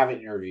 We're having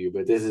an interview,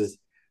 but this is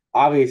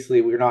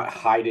obviously we're not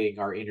hiding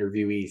our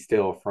interviewee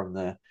still from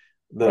the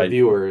Right.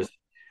 viewers.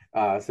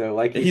 So,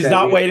 like you He's said,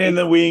 not we got waiting in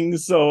the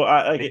wings. So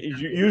Casey.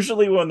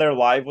 usually when they're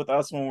live with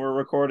us when we're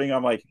recording,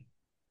 I'm like,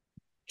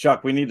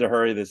 Chuck, we need to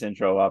hurry this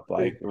intro up.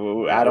 Like,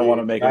 Yeah, I don't want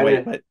to we make him try wait,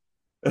 to but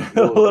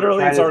we'll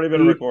literally try it's to already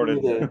been speed through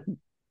recorded. the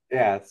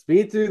yeah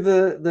speed through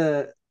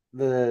the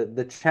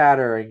the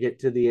chatter and get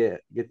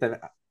them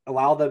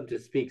allow them to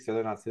speak so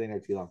they're not sitting there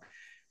too long.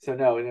 So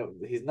no,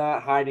 he's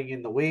not hiding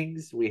in the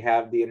wings. We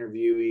have the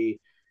interviewee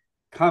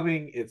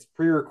coming. It's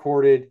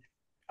pre-recorded.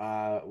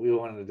 We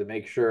wanted to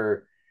make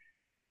sure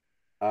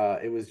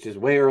it was just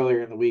way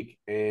earlier in the week,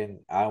 and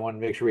I wanted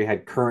to make sure we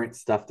had current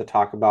stuff to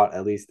talk about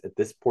at least at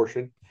this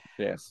portion.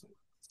 Yes.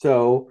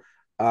 So,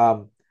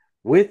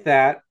 with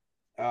that,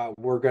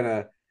 we're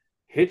gonna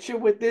hit you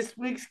with this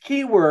week's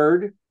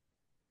keyword.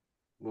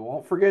 We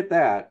won't forget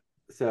that.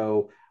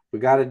 So we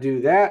got to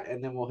do that,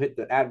 and then we'll hit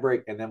the ad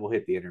break, and then we'll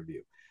hit the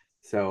interview.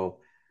 So,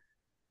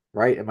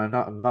 right? I'm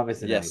not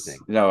missing anything. Yes.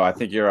 No, I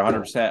think you're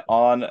 100%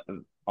 on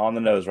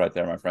the nose right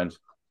there, my friend.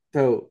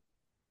 So,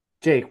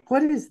 Jake,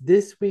 what is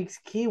this week's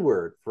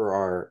keyword for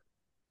our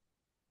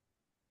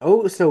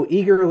oh so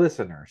eager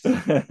listeners?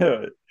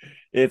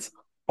 It's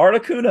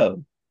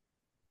Articuno.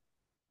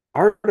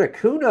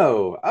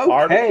 Articuno. Okay,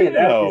 that is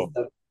Articuno.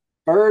 the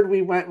bird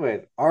we went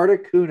with.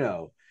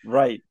 Articuno.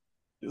 Right.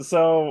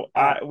 So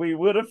Uh, we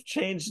would have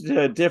changed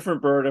to a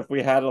different bird if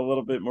we had a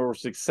little bit more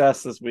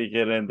success this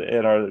weekend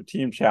in our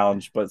team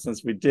challenge. But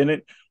since we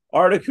didn't,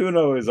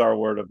 Articuno is our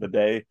word of the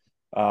day.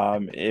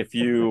 If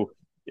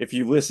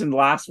you listened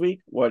last week,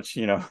 which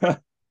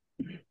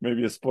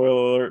maybe a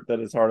spoiler alert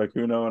that it's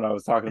Articuno, and I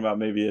was talking about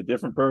maybe a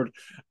different bird.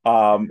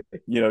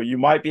 You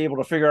might be able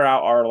to figure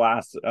out our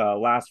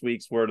last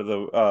week's word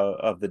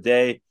of the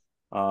day.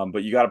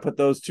 But you got to put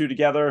those two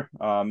together.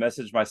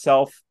 Message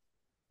myself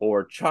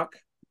or Chuck,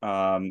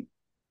 yep.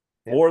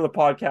 or the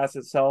podcast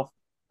itself,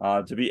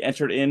 to be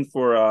entered in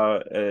for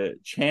a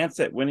chance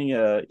at winning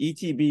a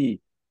ETB,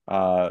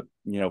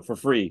 for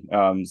free,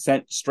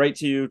 sent straight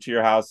to you to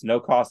your house, no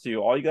cost to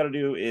you. All you got to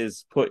do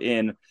is put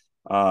in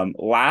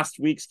last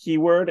week's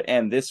keyword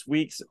and this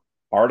week's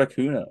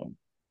Articuno.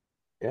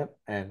 Yep.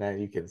 And then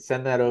you can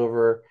send that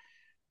over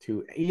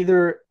to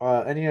either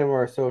any of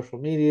our social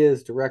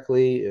medias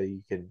directly.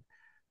 You can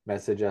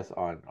message us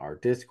on our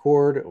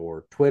Discord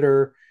or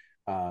Twitter.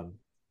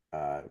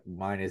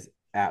 Mine is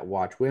at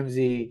Watch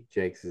Whimsy.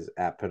 Jake's is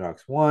at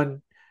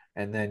Pinox1.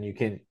 And then you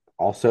can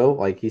also,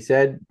 like he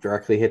said,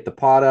 directly hit the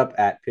pod up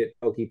at Pit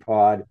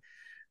Pokepod.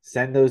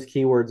 Send those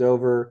keywords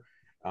over.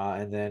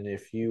 And then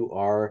if you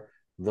are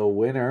the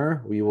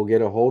winner, we will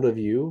get a hold of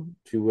you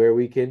to where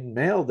we can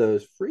mail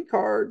those free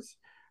cards.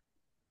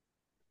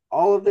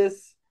 All of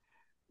this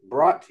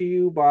brought to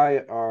you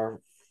by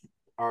our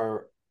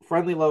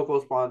friendly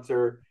local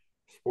sponsor,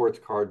 Sports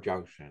Card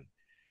Junction.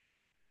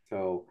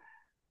 So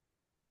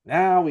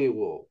now we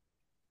will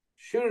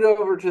shoot it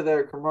over to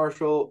their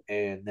commercial,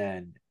 and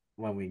then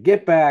when we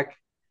get back,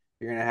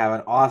 you're going to have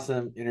an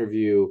awesome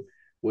interview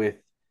with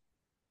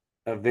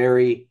a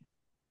very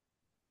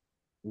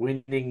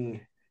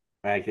winning.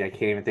 I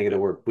can't even think of the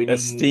word. Winning,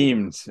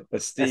 Esteemed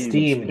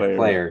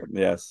player.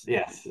 Yes.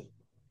 Yes,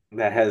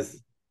 that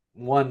has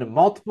won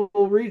multiple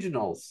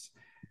regionals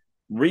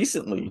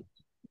Recently.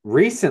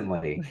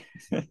 recently.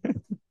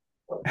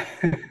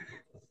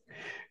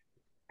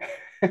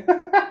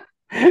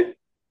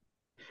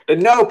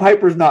 No,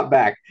 Piper's not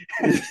back.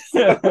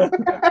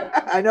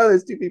 I know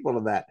there's two people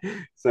to that.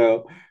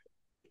 So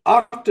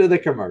off to the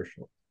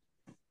commercial.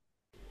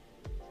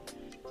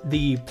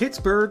 The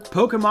Pittsburgh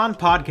Pokemon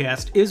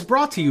Podcast is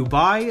brought to you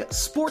by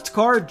Sports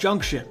Card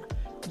Junction.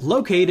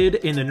 Located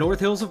in the North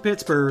Hills of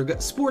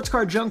Pittsburgh, Sports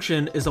Card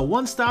Junction is a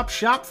one-stop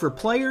shop for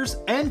players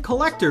and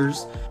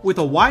collectors with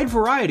a wide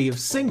variety of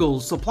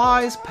singles,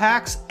 supplies,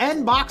 packs,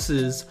 and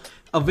boxes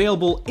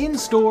available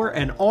in-store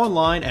and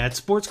online at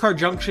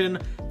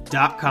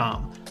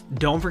sportscardjunction.com.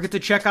 Don't forget to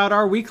check out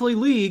our weekly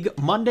league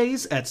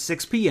Mondays at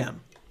 6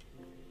 p.m.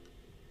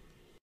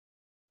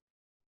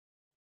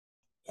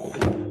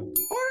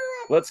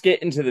 Let's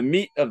get into the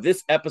meat of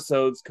this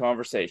episode's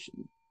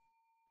conversation.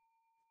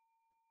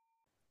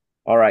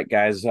 All right,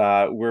 guys,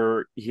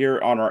 we're here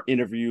on our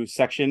interview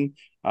section,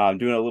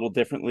 doing a little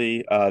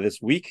differently this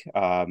week.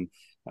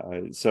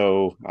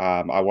 So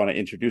I want to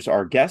introduce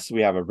our guests.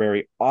 We have a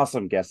very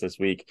awesome guest this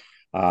week.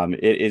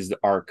 It is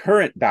our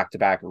current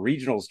back-to-back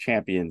regionals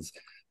champions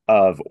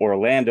of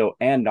Orlando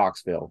and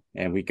Knoxville,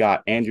 and we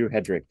got Andrew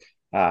Hedrick.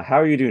 How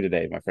are you doing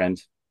today, my friend?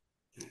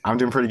 I'm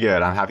doing pretty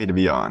good. I'm happy to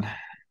be on.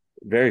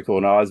 Very cool.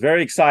 No, I was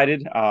very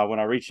excited when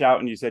I reached out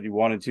and you said you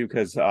wanted to,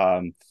 because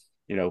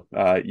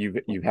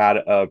you've had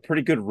a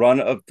pretty good run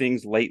of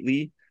things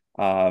lately.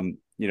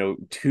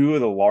 Two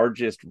of the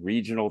largest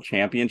regional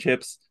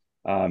championships,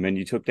 and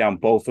you took down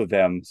both of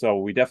them. So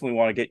we definitely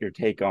want to get your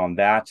take on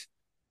that.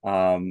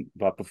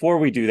 But before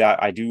we do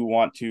that, I do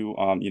want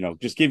to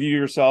just give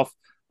yourself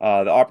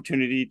the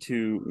opportunity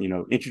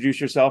to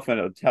introduce yourself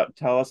and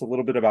tell us a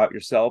little bit about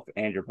yourself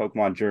and your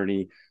Pokemon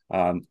journey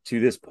to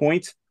this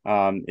point.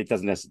 It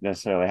doesn't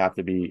necessarily have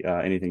to be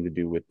anything to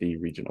do with the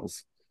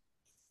regionals.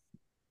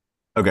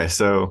 Okay,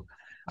 so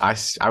I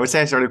would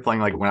say I started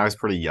playing like when I was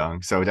pretty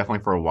young, so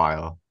definitely for a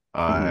while.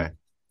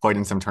 Played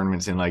in some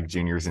tournaments in like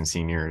juniors and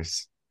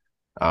seniors.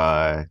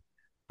 I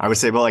would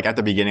say, but like at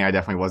the beginning, I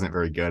definitely wasn't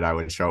very good. I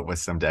would show up with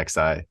some decks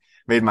I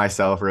made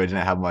myself, or I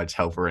didn't have much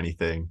help or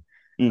anything.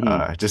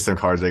 Just some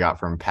cards I got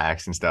from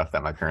packs and stuff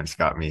that my parents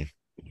got me.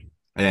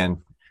 And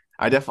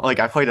I definitely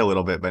I played a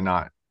little bit, but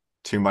not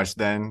too much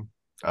then.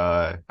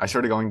 I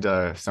started going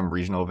to some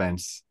regional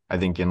events, I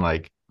think in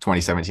like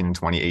 2017 and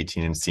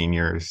 2018 in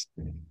seniors.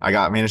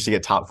 I managed to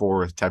get top 4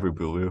 with Tepu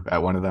Bulu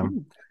at one of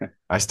them.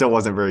 I still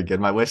wasn't very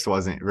good. My list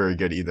wasn't very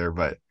good either,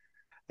 but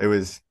I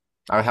was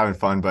having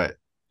fun. But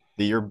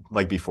the year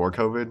like before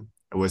COVID,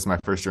 it was my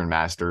first year in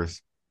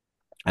Masters,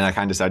 and I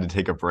kind of decided to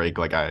take a break.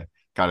 Like I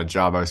got a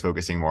job. I was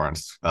focusing more on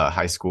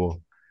high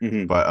school,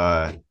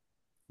 but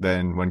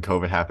then when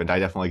COVID happened, I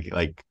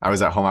definitely I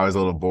was at home. I was a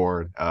little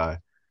bored. Some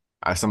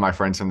of my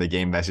friends from the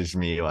game messaged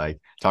me like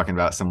talking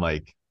about some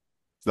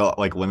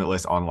the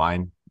limitless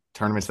online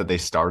tournaments that they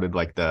started,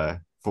 like the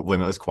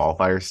limitless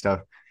qualifier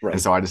stuff. Right.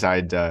 And so I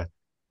decided to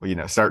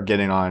start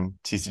getting on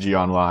TCG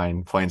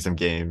online, playing some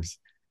games,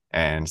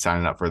 and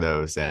signing up for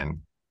those.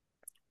 And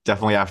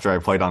definitely after I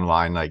played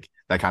online, like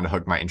that kind of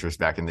hooked my interest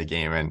back in the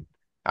game, and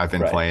I've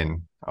been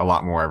playing a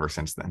lot more ever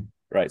since then.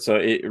 Right. So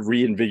it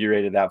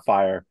reinvigorated that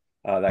fire.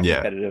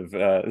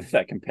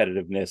 That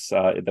competitiveness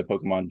the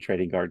Pokemon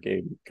trading card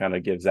game kind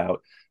of gives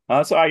out.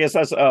 So I guess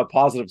that's a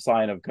positive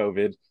sign of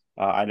COVID.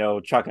 I know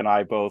Chuck and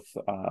I both,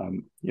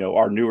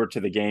 are newer to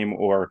the game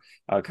or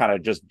kind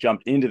of just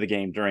jumped into the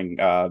game during,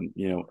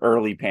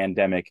 early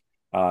pandemic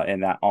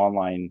and that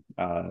online,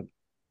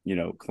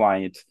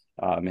 client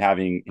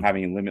having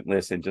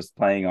Limitless and just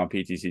playing on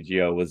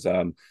PTCGO was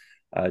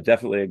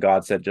definitely a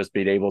godsend, just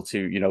being able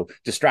to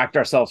distract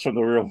ourselves from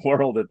the real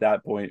world at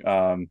that point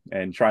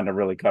and trying to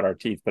really cut our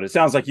teeth. But it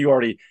sounds like you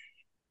already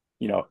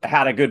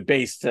had a good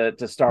base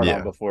to start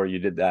on before you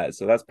did that,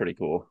 so that's pretty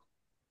cool.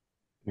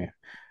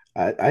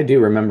 I do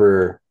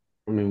remember.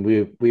 I mean,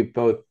 we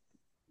both,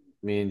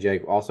 me and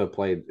Jake, also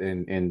played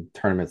in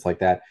tournaments like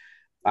that.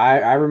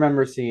 I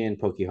remember seeing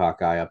Pokey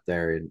Hawkeye up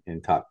there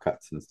in top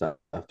cuts and stuff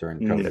during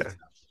COVID.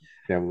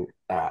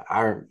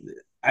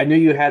 I knew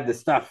you had the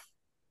stuff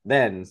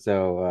then,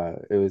 so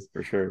it was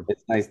for sure.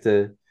 It's nice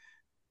to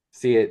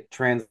see it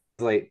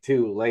translate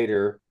to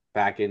later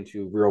back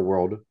into real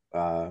world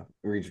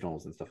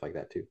regionals and stuff like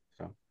that too.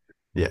 So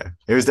yeah,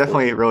 it was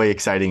definitely really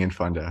exciting and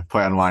fun to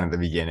play online at the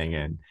beginning,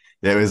 and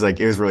it was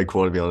really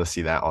cool to be able to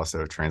see that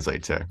also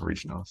translate to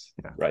regionals.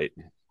 Yeah, right.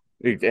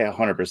 Yeah,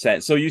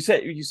 100%. So you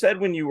said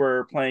when you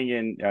were playing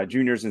in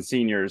juniors and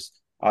seniors,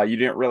 you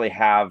didn't really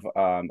have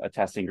a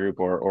testing group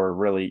or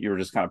really you were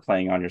just kind of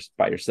playing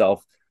by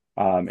yourself.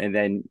 And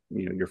then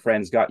your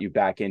friends got you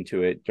back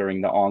into it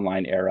during the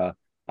online era.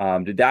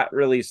 Did that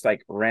really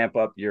ramp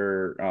up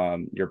your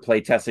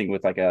play testing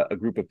with a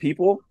group of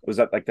people? Was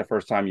that the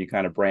first time you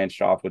kind of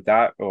branched off with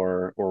that,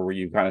 or were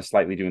you kind of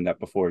slightly doing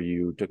that before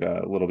you took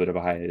a little bit of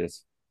a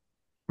hiatus?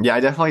 Yeah, I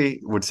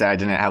definitely would say I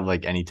didn't have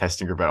any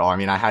testing group at all. I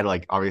mean, I had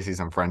obviously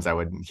some friends I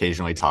would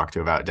occasionally talk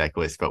to about deck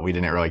lists, but we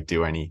didn't really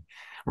do any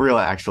real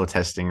actual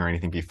testing or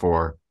anything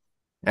before.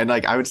 And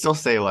I would still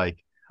say I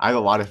have a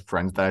lot of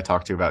friends that I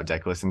talk to about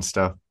deck lists and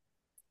stuff,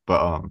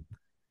 but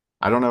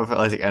I don't know if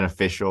an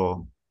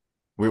official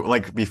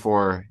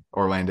before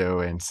Orlando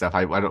and stuff.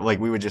 I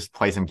don't we would just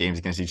play some games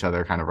against each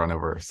other, kind of run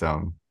over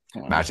some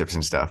matchups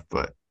and stuff.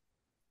 But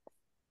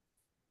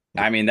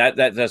I mean that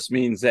just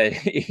means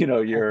that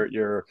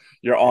your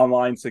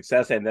online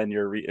success and then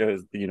your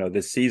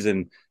this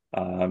season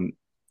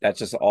that's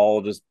just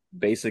all just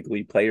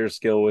basically player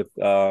skill with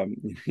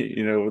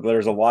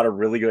there's a lot of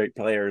really great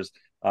players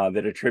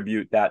that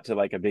attribute that to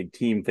a big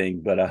team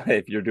thing, but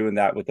if you're doing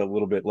that with a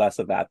little bit less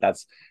of that,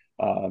 that's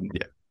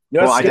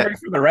scary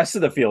for the rest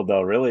of the field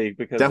though, really,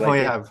 because definitely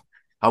have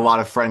a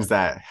lot of friends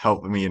that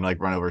help me and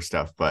run over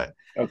stuff, but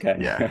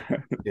yeah.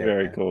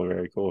 Very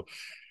cool.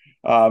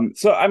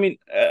 So I mean,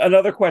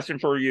 another question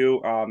for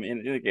you,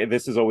 and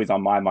this is always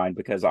on my mind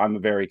because I'm a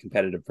very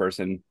competitive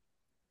person,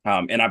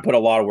 and I put a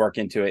lot of work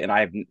into it, and I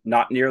have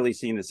not nearly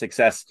seen the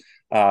success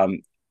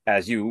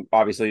as you.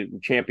 Obviously,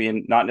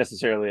 champion, not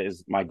necessarily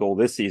as my goal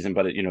this season,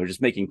 but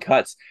just making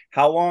cuts.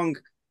 How long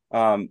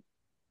how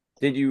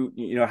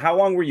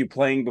long were you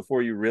playing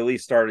before you really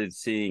started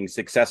seeing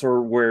success, or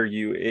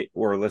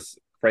or let's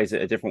phrase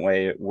it a different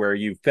way, where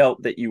you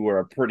felt that you were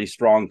a pretty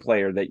strong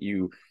player that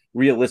you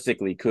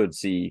realistically could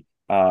see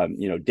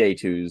day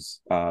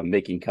twos,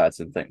 making cuts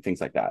and things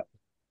like that?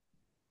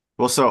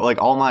 Well, so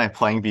all my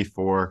playing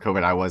before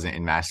COVID, I wasn't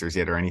in Masters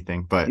yet or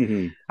anything, but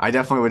I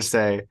definitely would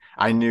say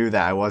I knew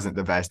that I wasn't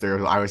the best.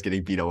 I was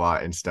getting beat a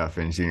lot and stuff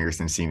in juniors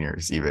and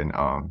seniors even.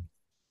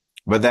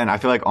 But then I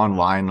feel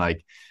online, I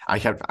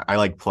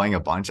playing a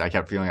bunch. I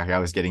kept feeling like I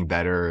was getting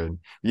better. And,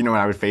 when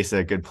I would face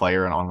a good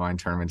player in online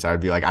tournaments, I would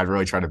be I'd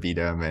really try to beat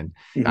him. And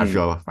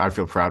I'd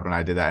feel proud when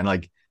I did that.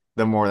 And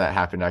the more that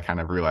happened, I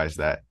kind of realized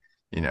that,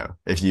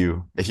 if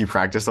you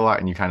practice a lot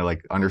and you kind of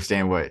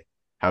understand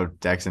how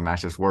decks and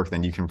matchups work,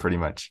 then you can pretty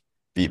much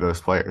beat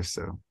most players.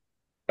 So.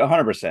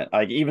 100%.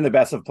 Like even the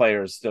best of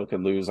players still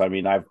can lose. I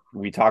mean,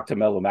 we talked to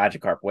Melo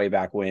Magikarp way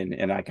back when,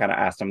 and I kind of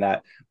asked him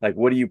that, like,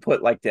 what do you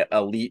put like the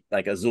elite,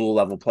 like Azul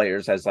level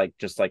players as like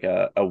just like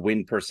a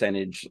win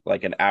percentage,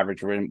 like an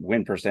average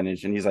win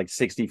percentage, and he's like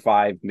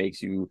 65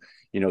 makes you,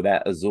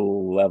 that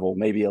Azul level,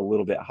 maybe a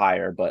little bit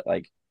higher, but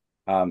like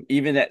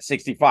even at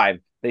 65,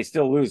 they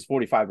still lose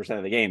 45%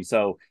 of the game.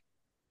 So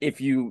if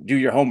you do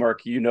your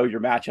homework, your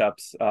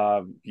matchups,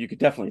 you could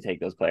definitely take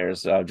those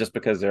players. Just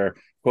because they're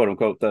quote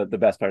unquote the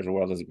best players in the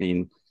world doesn't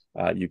mean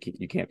you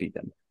can't beat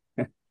them.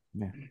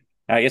 Yeah.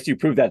 I guess you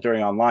proved that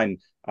during online,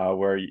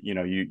 where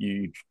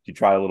you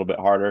try a little bit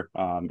harder,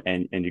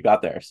 and you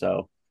got there.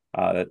 So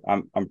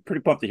I'm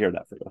pretty pumped to hear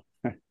that for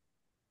you.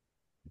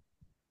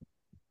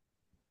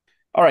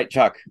 All right,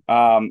 Chuck.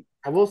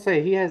 I will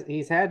say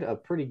he's had a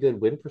pretty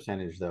good win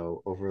percentage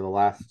though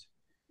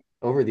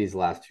over these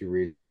last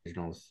two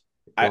regionals.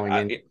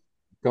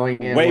 Going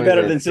in way was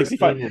better it than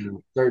 65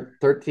 and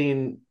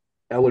 13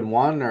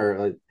 0-1, or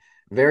like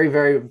very,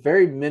 very,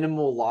 very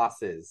minimal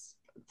losses.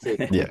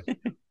 Yeah.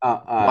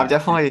 Well, I'm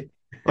definitely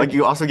like,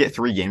 you also get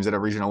 3 games at a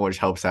regional, which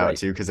helps out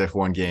too. Because if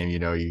one game, you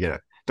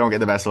don't get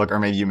the best look, or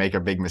maybe you make a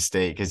big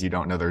mistake because you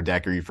don't know their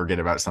deck or you forget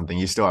about something,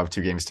 you still have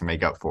 2 games to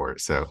make up for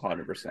it. So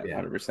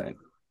 100%.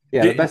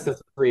 Yeah, the best of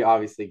 3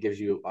 obviously gives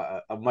you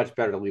a much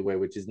better leeway,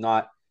 which is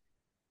not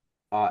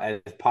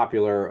as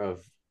popular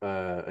of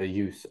a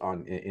use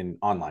in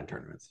online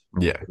tournaments.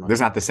 Yeah,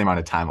 there's not the same amount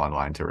of time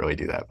online to really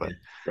do that, but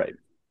right.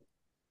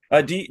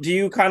 Do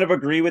you kind of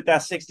agree with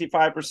that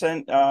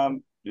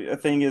 65%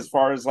 thing as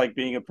far as like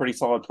being a pretty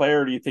solid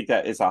player? Or do you think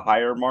that is a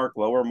higher mark,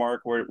 lower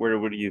mark? What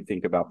do you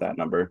think about that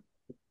number?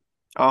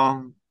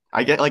 I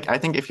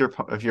think if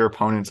your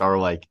opponents are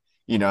like,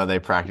 they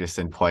practice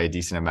and play a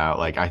decent amount,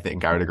 like I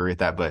think I would agree with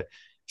that. But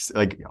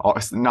like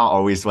not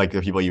always, like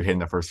the people you hit in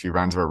the first few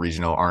rounds of a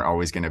regional aren't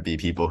always going to be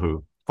people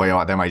who play a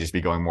lot. They might just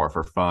be going more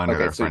for fun, or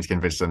their friends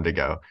convince them to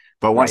go.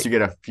 But once you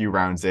get a few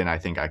rounds in, I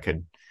think I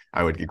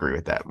would agree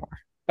with that more.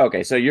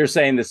 Okay, so you're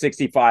saying the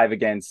 65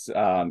 against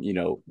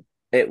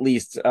at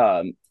least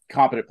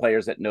competent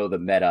players that know the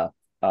meta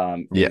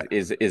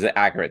is an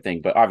accurate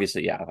thing. But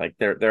obviously, yeah, like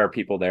there are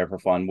people there for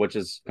fun, which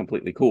is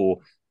completely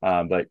cool.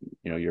 But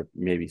you're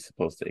maybe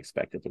supposed to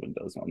expect it to win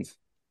those ones.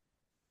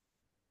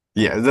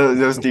 Yeah,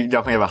 those do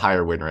definitely have a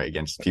higher win rate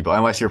against people,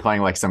 unless you're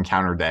playing like some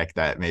counter deck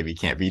that maybe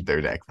can't beat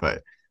their deck.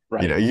 But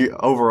you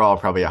overall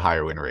probably a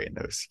higher win rate in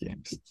those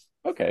games.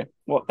 Okay,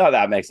 well,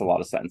 that makes a lot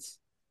of sense.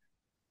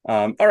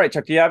 All right,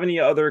 Chuck, do you have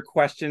any other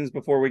questions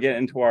before we get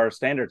into our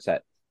standard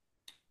set?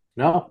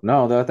 No,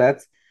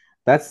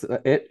 that's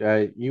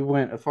it. You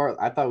went as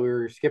far. I thought we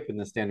were skipping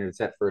the standard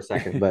set for a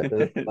second, but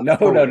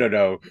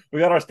no. We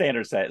got our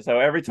standard set.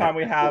 So every time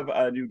we have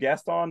a new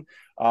guest on,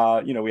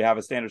 we have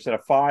a standard set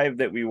of 5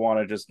 that we want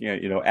to just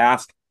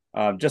ask,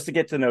 just to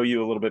get to know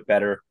you a little bit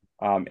better,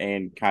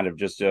 and kind of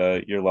just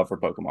your love for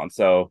Pokemon.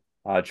 So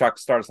Chuck,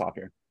 start us off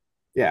here.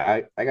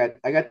 Yeah, I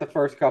got the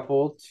first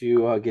couple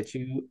to get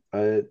you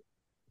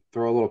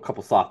throw a little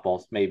couple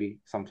softballs. Maybe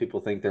some people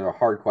think they're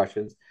hard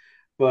questions,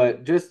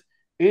 but just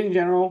in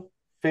general,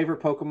 favorite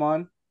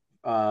Pokemon.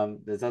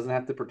 This doesn't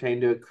have to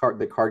pertain to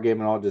the card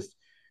game at all. Just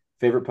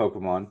favorite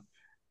Pokemon.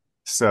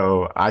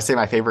 So I say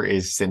my favorite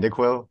is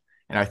Cyndaquil,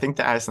 and I think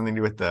that has something to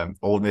do with the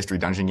old Mystery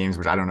Dungeon games,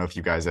 which I don't know if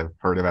you guys have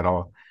heard of at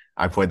all.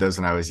 I played those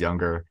when I was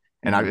younger,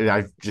 and I've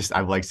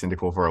liked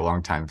Cyndaquil for a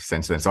long time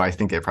since then. So I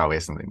think it probably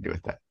has something to do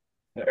with that.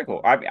 Very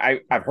cool.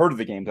 I've heard of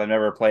the games. I've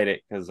never played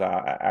it because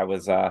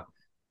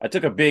I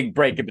took a big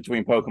break in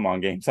between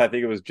Pokemon games. I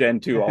think it was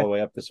Gen 2 all the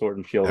way up to Sword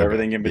and Shield. Okay.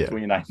 Everything in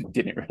between, I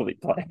didn't really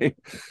play.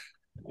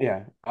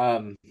 Yeah.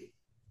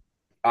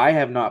 I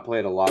have not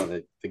played a lot of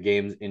the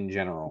games in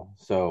general.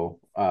 So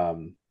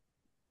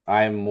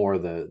I'm more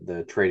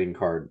the trading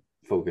card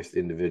focused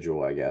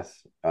individual, I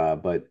guess.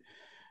 But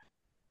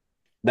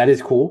that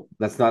is cool.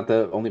 That's not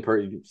the only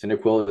part.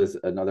 Cyndaquil is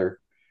another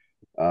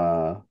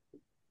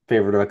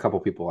favorite of a couple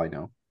people I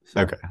know.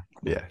 So, okay.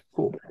 Yeah.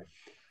 Cool.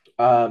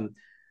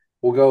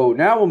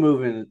 We'll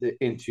move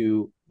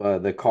into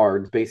the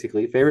cards,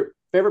 basically. Favorite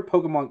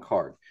Pokemon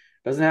card.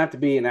 Doesn't have to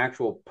be an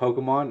actual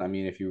Pokemon. I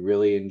mean, if you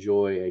really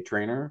enjoy a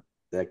trainer,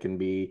 that can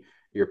be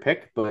your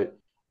pick. But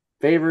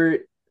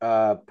favorite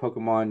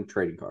Pokemon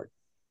trading card.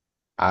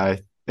 I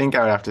think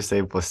I would have to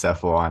say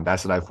Blacephalon.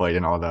 That's what I played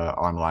in all the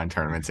online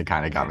tournaments. It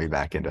kind of got me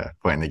back into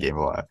playing the game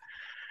a lot.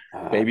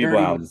 Baby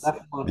Browns.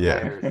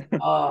 Yeah.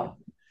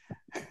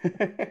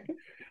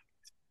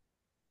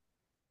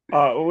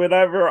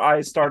 Whenever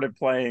I started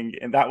playing,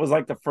 and that was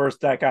like the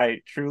first deck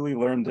I truly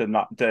learned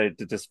to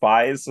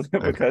despise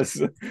because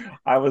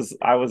I was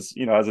as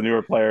a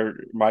newer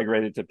player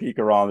migrated to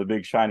Pikarom, the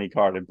big shiny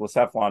card, and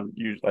Blacephalon,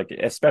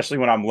 especially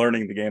when I'm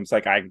learning the game, it's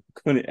like I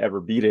couldn't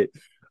ever beat it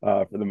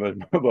for the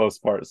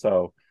most part.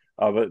 So,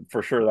 but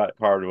for sure that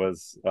card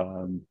was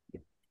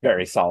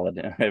very solid,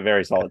 a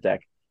very solid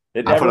deck.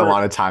 I put a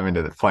lot of time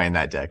into playing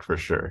that deck for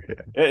sure. Yeah.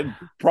 It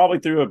probably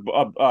threw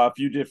a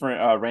few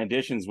different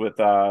renditions with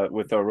a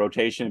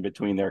rotation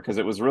between there because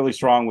it was really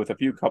strong with a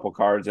couple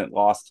cards and it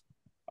lost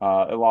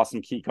It lost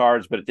some key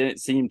cards, but it didn't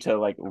seem to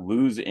like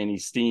lose any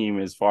steam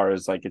as far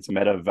as like its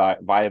meta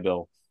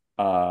viable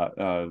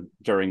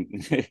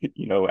during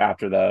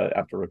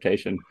after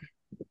rotation.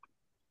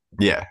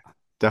 Yeah,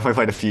 definitely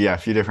played a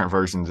few different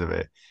versions of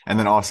it, and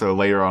then also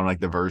later on like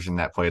the version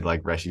that played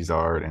like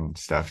Reshizard and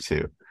stuff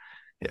too.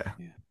 Yeah.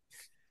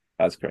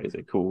 That's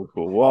crazy. Cool.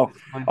 Well,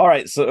 all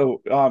right.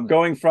 So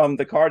going from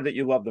the card that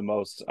you love the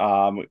most,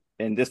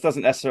 and this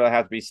doesn't necessarily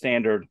have to be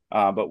standard,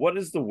 but what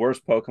is the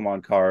worst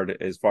Pokemon card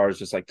as far as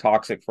just like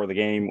toxic for the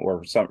game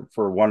or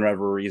for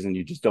whatever reason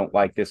you just don't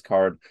like this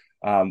card?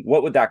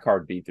 What would that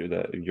card be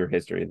through your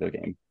history of the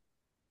game?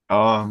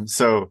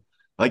 So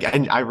like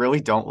I really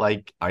don't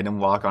like item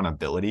lock on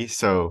ability.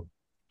 So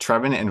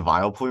Trevenant and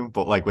Vileplume,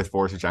 but like with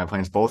Forest of Giant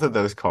Plants, both of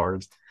those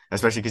cards,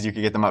 especially because you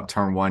could get them up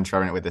turn one,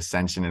 Trevenant with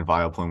Ascension and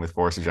Vileplume with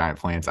Forest of Giant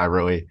Plants.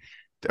 Or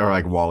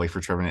like Wally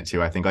for Trevenant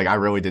too. I think like I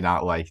really did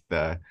not like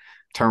the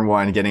turn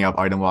one getting up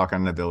item lock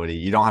on an ability.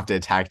 You don't have to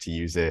attack to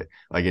use it.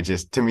 Like it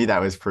just to me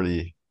that was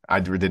pretty. I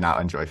did not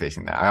enjoy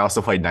facing that. I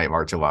also played Night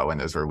March a lot when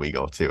those were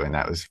legal too, and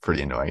that was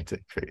pretty annoying to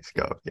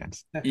go up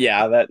against.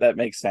 Yeah, that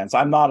makes sense.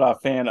 I'm not a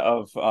fan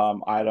of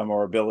item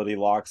or ability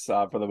locks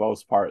for the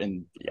most part,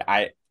 and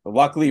I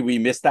luckily we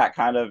missed that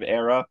kind of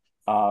era.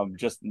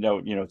 Just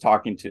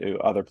talking to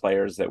other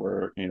players that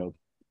were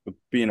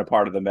being a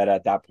part of the meta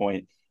at that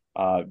point,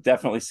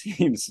 definitely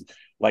seems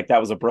like that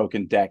was a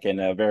broken deck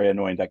and a very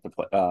annoying deck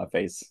to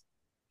face.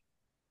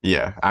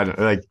 Yeah, I don't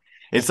like.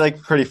 It's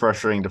like pretty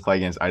frustrating to play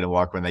against item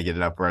lock when they get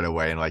it up right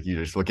away, and like you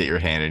just look at your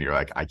hand and you're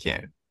like, I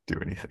can't do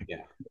anything.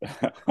 Yeah.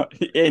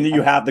 And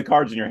you have the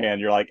cards in your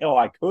hand. You're like, oh,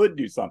 I could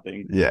do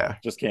something. Yeah.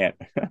 Just can't.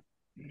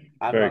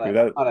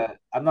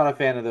 I'm not a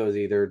fan of those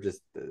either.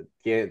 Just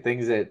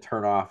things that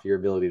turn off your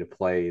ability to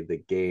play the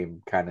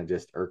game kind of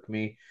just irk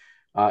me.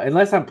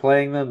 Unless I'm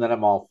playing them, then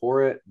I'm all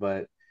for it.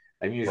 But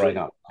I'm usually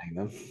not playing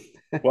them.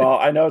 Well,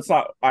 I know it's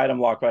not item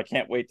lock, but I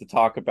can't wait to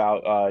talk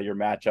about your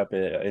matchup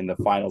in the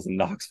finals in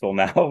Knoxville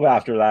now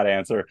after that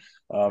answer.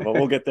 But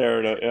we'll get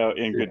there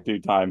in good due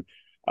time.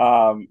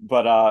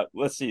 But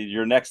let's see.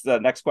 Your next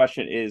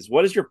question is: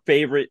 what is your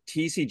favorite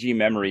TCG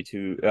memory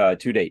to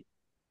date?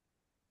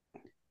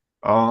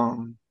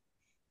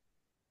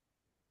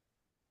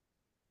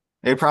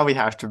 It probably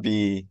have to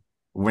be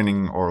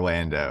winning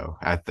Orlando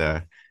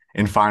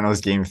in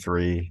finals game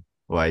 3.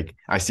 Like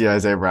I see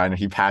Isaiah Brad and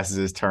he passes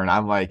his turn.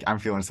 I'm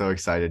feeling so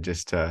excited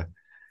just to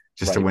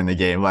win the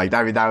game. Like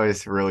I mean that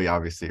was really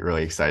obviously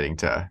really exciting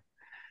to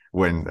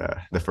win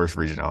the first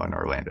regional in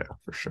Orlando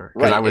for sure.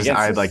 Because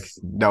I had like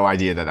no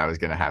idea that was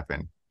going to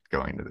happen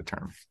going into the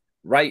tournament.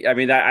 Right. I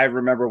mean, I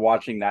remember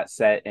watching that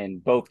set,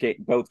 and both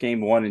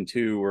game 1 and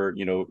 2 were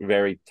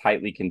very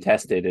tightly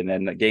contested, and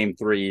then game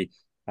 3,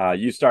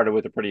 you started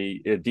with a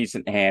pretty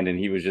decent hand, and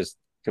he was just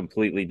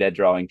completely dead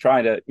drawing,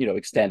 trying to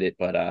extend it.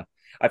 But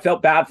I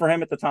felt bad for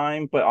him at the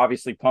time, but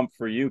obviously pumped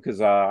for you because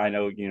I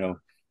know you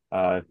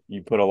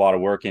put a lot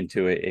of work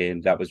into it,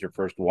 and that was your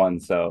first one.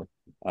 So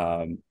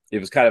it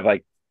was kind of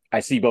like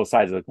I see both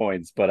sides of the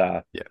coins,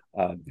 but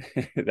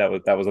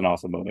that was an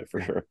awesome moment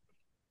for sure.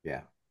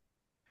 Yeah.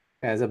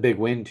 As a big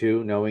win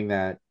too, knowing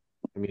that,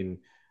 I mean,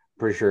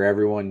 pretty sure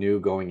everyone knew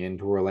going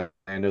into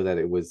Orlando that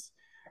it was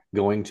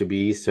going to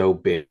be so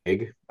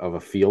big of a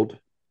field.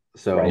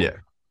 So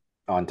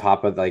on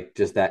top of like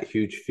just that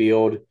huge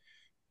field,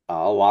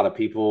 a lot of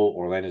people,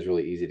 Orlando is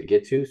really easy to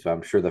get to. So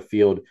I'm sure the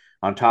field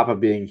on top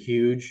of being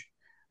huge,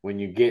 when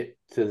you get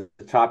to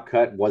the top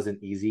cut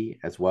wasn't easy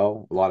as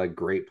well. A lot of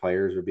great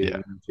players were beating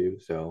them too.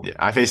 So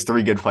I faced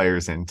 3 good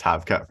players in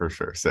top cut for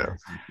sure. So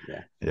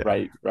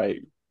right.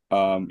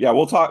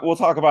 We'll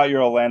talk about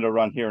your Orlando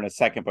run here in a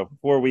second, but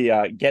before we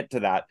get to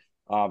that,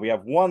 we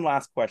have one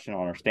last question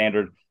on our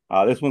standard.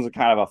 This one's a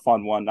kind of a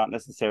fun one, not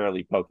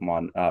necessarily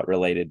Pokemon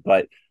related,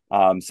 but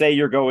say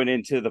you're going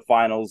into the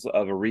finals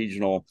of a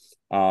regional,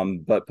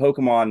 but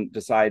Pokemon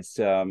decides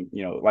to,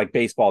 like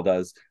baseball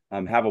does,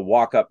 have a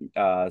walk-up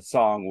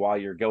song while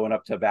you're going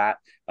up to bat,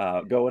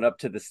 going up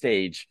to the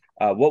stage.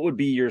 What would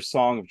be your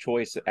song of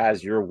choice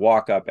as your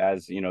walk-up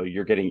as,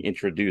 you're getting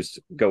introduced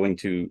going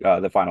to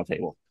the final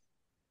table?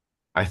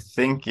 I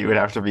think it would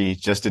have to be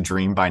Just a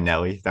Dream by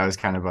Nelly. That was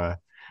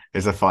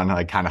it's a fun,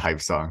 like kind of hype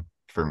song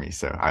for me.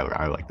 So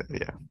I like that.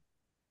 Yeah.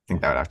 I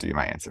think that would have to be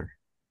my answer.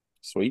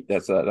 Sweet.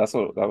 That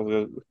was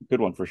a good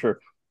one for sure.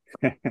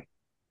 So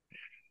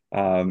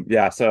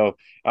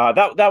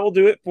that will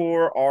do it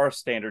for our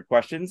standard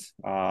questions.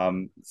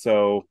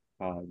 So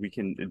we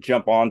can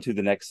jump on to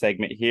the next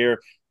segment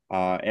here.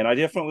 And I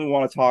definitely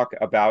want to talk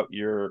about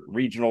your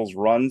regionals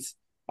runs.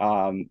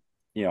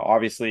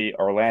 Obviously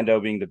Orlando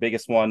being the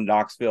biggest one,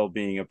 Knoxville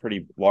being a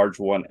pretty large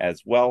one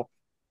as well.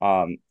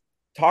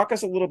 Talk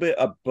us a little bit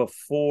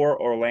before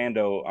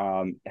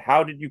Orlando.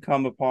 How did you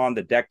come upon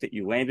the deck that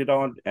you landed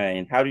on,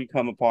 and how do you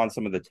come upon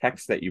some of the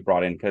text that you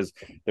brought in? Because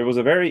there was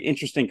a very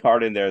interesting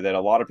card in there that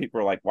a lot of people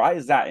are like, why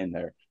is that in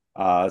there?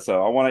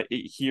 So I want to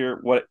hear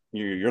what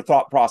your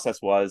thought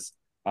process was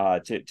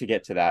to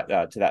get to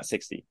that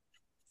 60.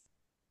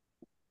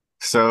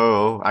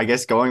 So I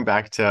guess going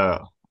back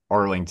to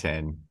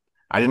Arlington,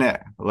 I didn't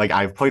like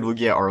I've played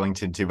Lugia at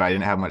Arlington too, but I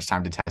didn't have much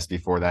time to test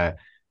before that.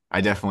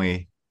 I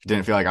definitely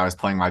didn't feel like I was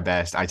playing my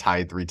best. I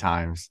tied 3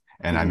 times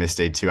and I Mhm. missed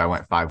day two. I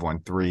went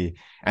 5-1-3.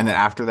 And then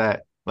after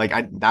that, like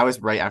I that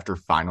was right after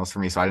finals for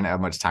me, so I didn't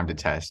have much time to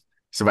test.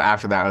 So but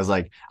after that, I was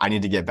like, I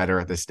need to get better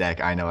at this deck.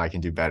 I know I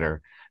can do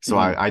better. So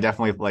Mhm. I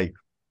definitely like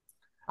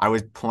I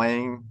was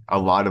playing a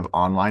lot of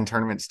online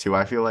tournaments too,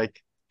 I feel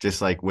like,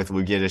 just like with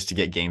Lugia, just to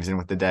get games in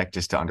with the deck,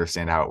 just to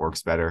understand how it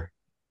works better.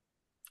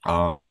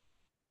 Um,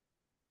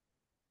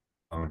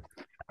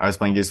 I was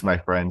playing games with my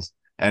friends,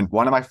 and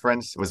one of my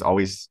friends was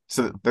always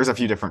so there's a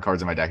few different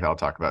cards in my deck that I'll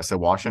talk about. So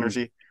Wash Mhm.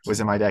 Energy was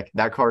in my deck.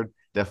 That card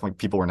definitely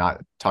people were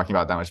not talking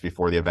about that much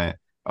before the event.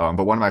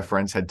 But one of my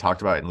friends had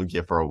talked about it in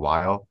Lugia for a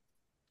while,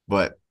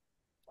 but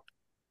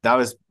that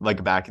was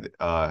like back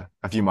a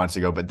few months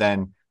ago. But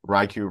then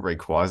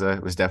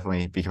Rayquaza was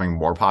definitely becoming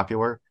more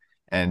popular,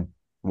 and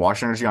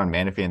Wash Energy on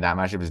Manaphy in that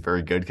matchup is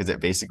very good because it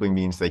basically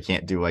means they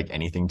can't do like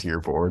anything to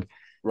your board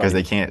because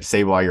Right. they can't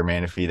Sableye your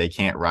Manaphy, they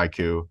can't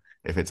Raikou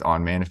if it's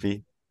on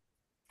Manaphy.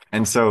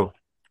 And so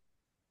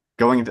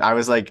I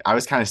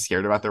was kind of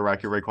scared about the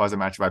Rayquaza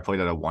matchup. I played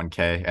at a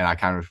 1K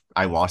and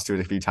I lost to it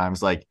a few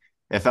times. Like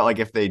it felt like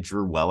if they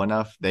drew well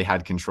enough, they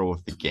had control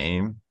of the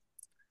game,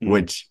 Mhm.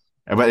 which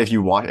but if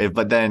you watch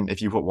but then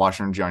if you put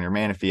Wash Energy on your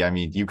Manaphy, I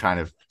mean you kind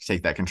of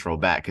take that control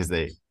back because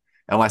they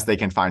unless they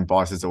can find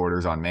bosses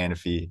orders on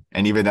Manaphy,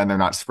 and even then they're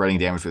not spreading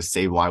damage with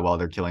Sableye while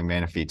they're killing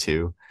Manaphy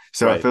too.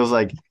 So it Right. feels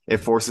like it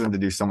forces them to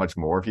do so much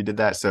more if you did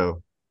that.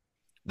 So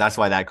that's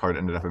why that card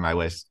ended up in my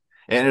list.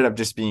 It ended up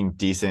just being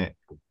decent.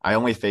 I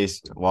only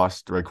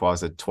lost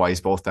Rayquaza twice.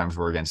 Both times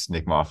were against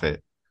Nick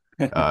Moffat.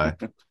 Uh,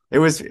 it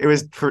was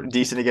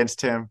decent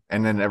against him,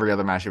 and then every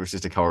other match it was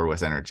just a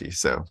colorless energy.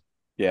 So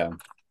Yeah.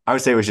 I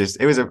would say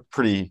it was a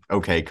pretty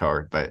okay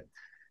card, but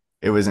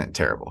it wasn't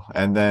terrible.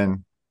 And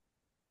then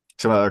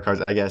some other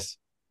cards, I guess.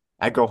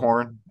 Echo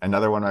Horn,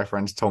 another one of my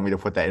friends told me to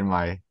put that in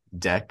my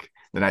deck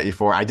the night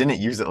before. I didn't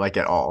use it like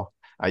at all.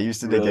 I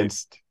used it Really.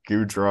 against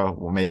Gudra,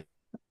 well, maybe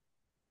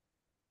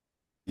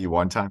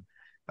one time.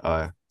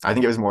 I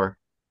think it was more.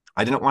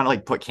 I didn't want to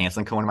like put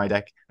Canceling Cone in my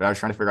deck, but I was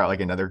trying to figure out like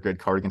another good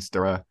card against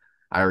Dura.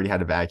 I already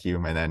had a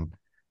vacuum, and then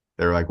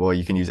they were like, "Well,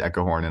 you can use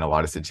Echo Horn in a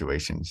lot of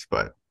situations,"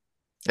 but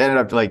it ended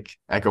up like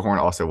Echo Horn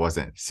also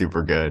wasn't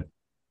super good.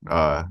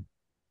 Uh,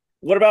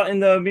 What about in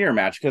the mirror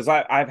match? Because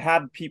I've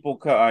had people,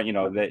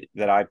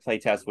 that I play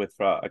test with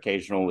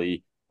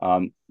occasionally,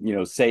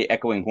 say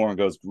Echoing Horn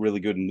goes really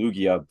good in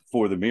Lugia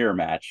for the mirror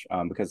match,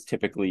 because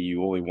typically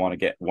you only want to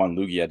get one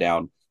Lugia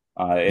down,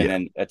 and yeah,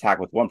 then attack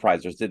with one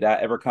prizers. Did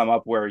that ever come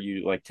up where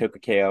you like took a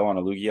KO on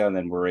a Lugia and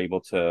then were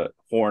able to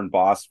horn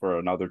boss for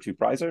another two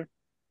prizer?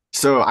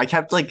 so I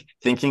kept like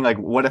thinking like,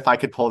 what if I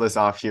could pull this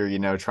off here?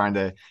 Trying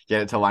to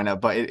get it to line up,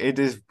 but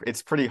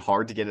it's pretty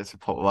hard to get it to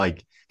pull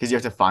like because you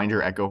have to find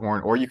your Echo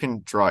Horn, or you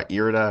can draw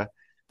Irida,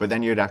 but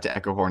then you'd have to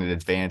Echo Horn in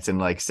advance, and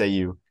like say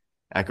you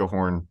Echo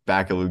Horn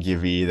back a Lugia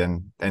V,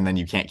 then and then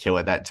you can't kill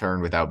it that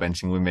turn without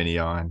benching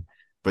Lumineon.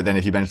 But then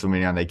if you bench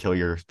Lumineon, they kill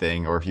your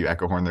thing, or if you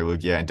Echo Horn their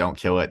Lugia and don't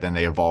kill it, then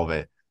they evolve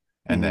it,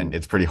 and Mm-hmm. then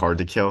it's pretty hard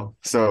to kill.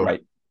 So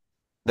Right.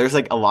 there's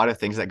like a lot of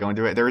things that go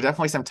into it. There were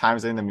definitely some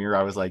times in the mirror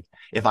I was like,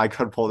 if I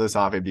could pull this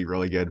off, it'd be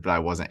really good, but I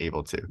wasn't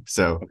able to.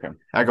 So Okay.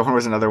 Agahorn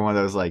was another one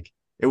of those like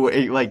it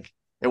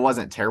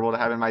wasn't terrible to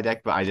have in my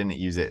deck, but I didn't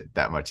use it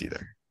that much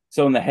either.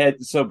 So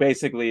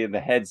basically in the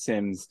head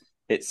sims,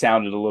 it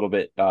sounded a little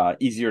bit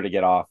easier to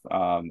get off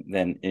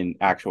than in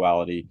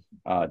actuality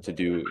to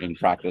do in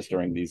practice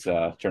during these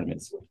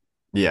tournaments.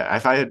 Yeah,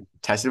 if I had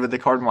tested with the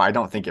card more, I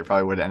don't think it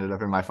probably would have ended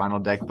up in my final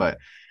deck, but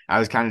I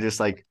was kind of just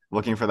like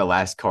looking for the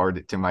last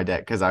card to my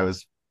deck because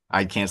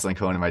I'd canceling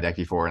Cohen in my deck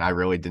before, and I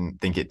really didn't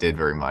think it did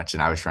very much,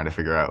 and I was trying to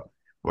figure out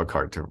what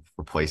card to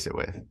replace it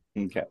with,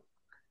 Okay.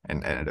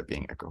 and it ended up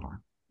being Echo Horn.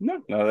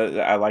 No,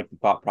 I like the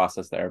thought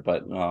process there,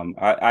 but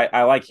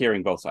I like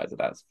hearing both sides of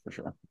that for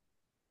sure.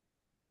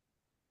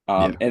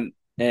 Yeah, And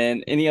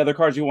any other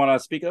cards you want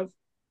to speak of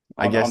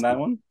I on guess that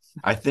one?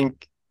 I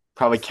think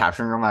probably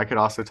Capturing Room I could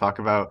also talk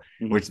about,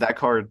 Mm-hmm. which that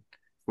card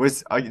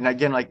was and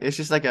again like it's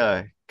just like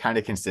a kind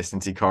of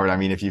consistency card. I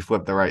mean, if you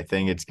flip the right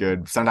thing, it's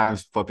good.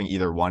 Sometimes flipping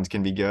either ones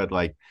can be good.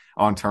 Like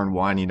on turn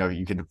one,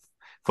 you could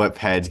flip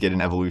heads, get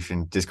an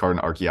evolution, discard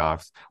an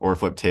Archeops, or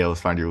flip tails,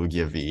 find your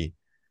Lugia V.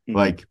 Mm-hmm.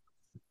 Like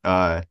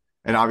uh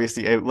and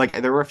obviously like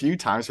there were a few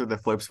times where the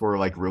flips were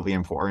like really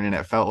important, and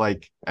it felt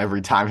like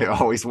every time it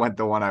always went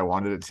the one I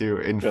wanted it to.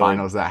 In Really?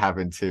 finals that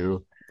happened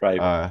too. Right.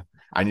 uh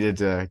I needed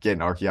to get an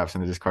Archeops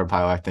in the discard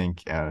pile. I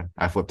think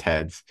I flipped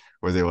heads,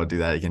 was able to do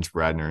that against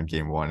Bradner in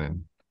game one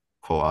and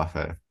pull off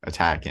a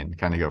attack and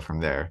kind of go from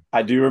there.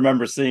 I do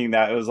remember seeing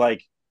that. It was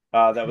like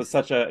that was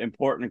such an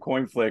important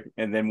coin flick,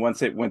 and then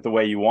once it went the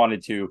way you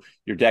wanted to,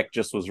 your deck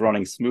just was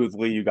running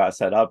smoothly. You got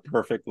set up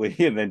perfectly,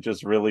 and then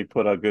just really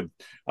put a good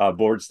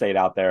board state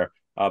out there.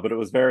 But it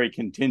was very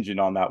contingent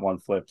on that one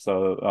flip.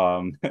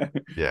 So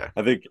Yeah.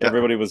 I think De-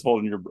 everybody was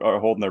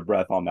holding their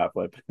breath on that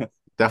flip.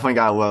 Definitely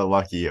got a little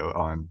lucky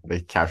on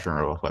the capture and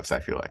roll flips, I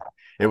feel like.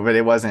 But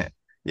it wasn't,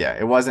 yeah,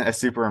 it wasn't a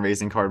super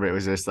amazing card, but it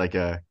was just like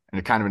a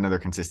kind of another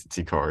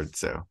consistency card.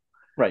 So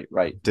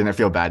Right. Didn't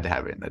feel bad to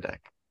have it in the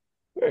deck.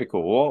 Very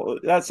cool. Well,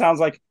 that sounds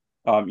like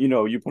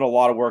you put a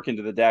lot of work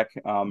into the deck.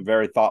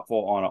 Very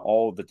thoughtful on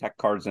all of the tech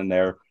cards in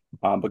there.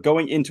 But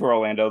going into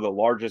Orlando, the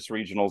largest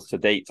regionals to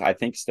date, I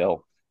think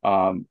still.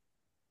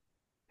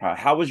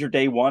 How was your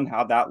day one?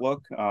 How'd that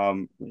look?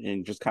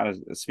 And just kind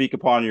of speak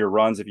upon your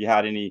runs if you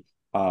had any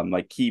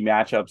like key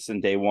matchups in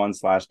day one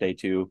 / day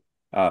two.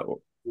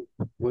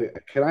 Wait,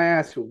 can I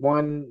ask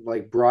one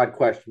like broad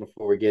question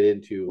before we get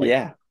into like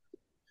Yeah.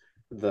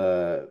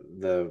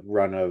 the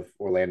run of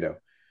Orlando?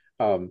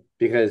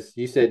 Because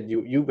you said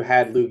you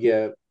had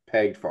Lugia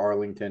pegged for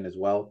Arlington as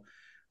well.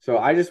 So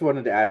I just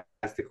wanted to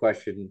ask the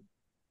question,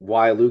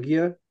 why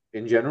Lugia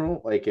in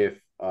general? Like if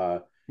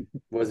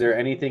was there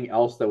anything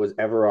else that was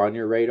ever on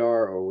your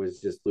radar, or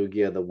was just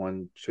Lugia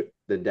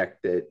the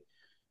deck that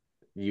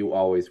you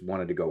always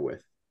wanted to go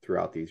with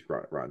throughout these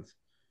runs?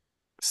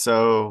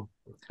 So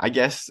I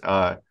guess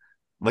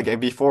like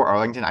before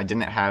Arlington, I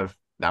didn't have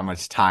that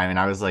much time, and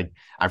I was like,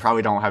 I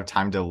probably don't have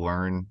time to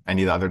learn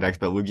any of the other decks,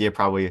 but Lugia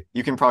probably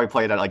you can probably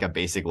play it at like a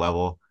basic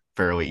level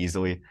fairly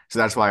easily. So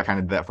that's why I kind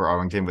of did that for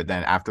Arlington. But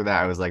then after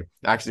that, I was like,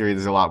 actually,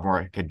 there's a lot more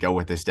I could go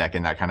with this deck,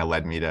 and that kind of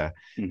led me to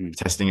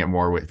testing it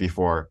more with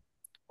before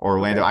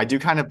Orlando. Okay. I do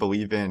kind of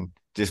believe in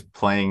just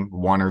playing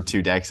one or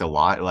two decks a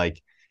lot, like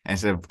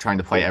instead of trying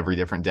to play every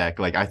different deck.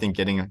 Like I think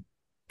getting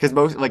because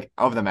most like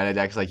of the meta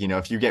decks, like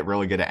if you get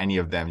really good at any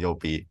of them, you'll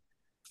be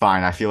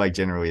fine. I feel like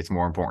generally it's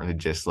more important to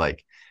just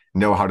like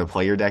know how to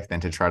play your deck than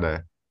to try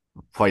to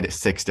play to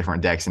 6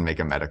 different decks and make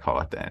a meta call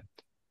at the end.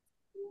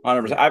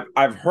 100%.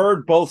 I've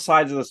heard both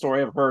sides of the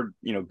story. I've heard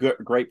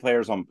great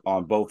players on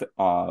both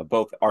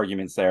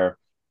arguments there,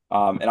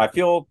 and I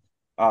feel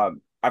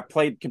I've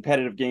played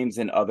competitive games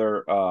in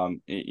other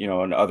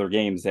in other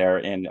games there,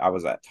 and I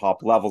was at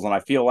top levels, and I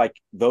feel like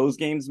those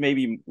games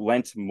maybe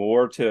lent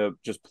more to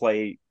just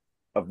play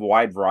a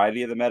wide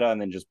variety of the meta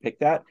and then just pick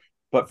that.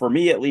 But for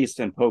me, at least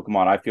in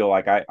Pokemon, I feel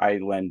like I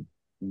lend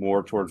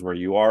more towards where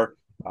you are.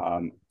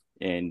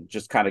 And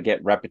just kind of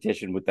get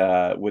repetition with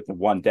the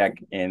one deck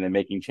and then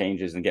making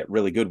changes and get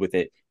really good with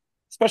it,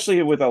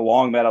 especially with a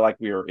long meta like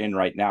we are in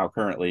right now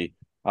currently.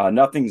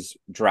 Nothing's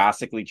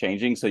drastically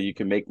changing, so you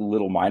can make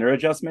little minor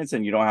adjustments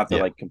and you don't have to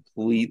like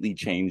completely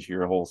change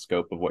your whole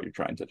scope of what you're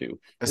trying to do.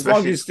 As long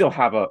as you still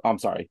have I'm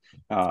sorry.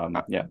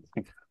 Yeah.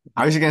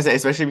 I was just gonna say,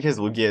 especially because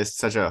Lugia is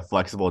such a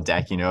flexible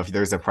deck, if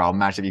there's a problem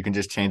matchup, you can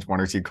just change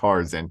 1 or 2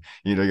 cards and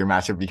your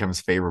matchup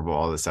becomes favorable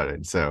all of a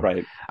sudden. So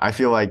I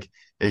feel like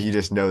if you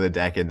just know the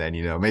deck and then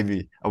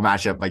maybe a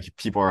matchup like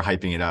people are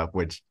hyping it up,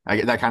 which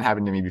that kind of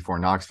happened to me before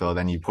Knoxville,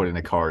 then you put in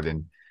a card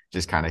and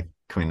just kind of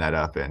clean that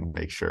up and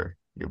make sure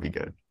you'll be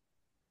good.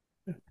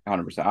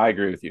 100%. I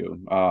agree with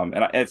you.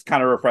 And it's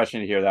kind of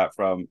refreshing to hear that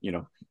from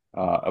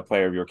a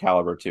player of your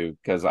caliber too,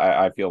 because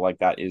I feel like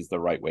that is the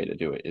right way to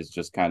do it. Is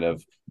just kind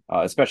of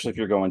especially if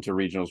you're going to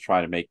regionals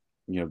trying to make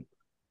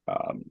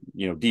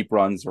deep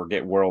runs or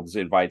get worlds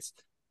invites.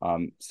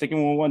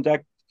 Sticking with one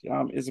deck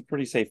is a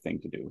pretty safe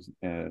thing to do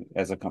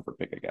as a comfort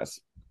pick, I guess.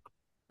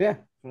 Yeah,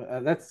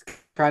 that's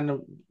kind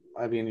of.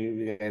 I mean,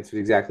 you answered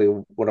exactly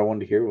what I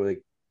wanted to hear,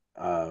 like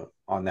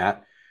on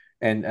that.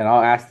 And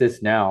I'll ask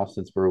this now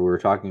since we're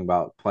talking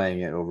about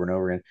playing it over and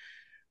over again.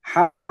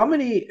 How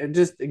many?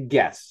 Just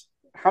guess.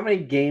 How many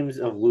games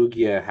of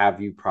Lugia have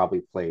you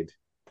probably played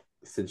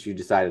since you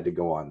decided to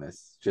go on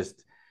this?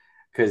 Just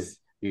because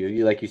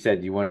you like you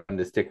said you wanted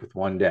to stick with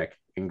one deck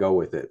and go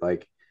with it.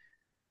 Like,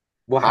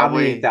 well, how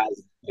many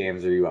thousand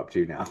games are you up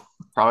to now?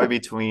 Probably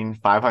between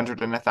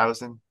 500 and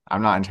 1,000.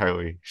 I'm not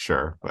entirely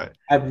sure, but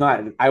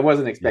I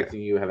wasn't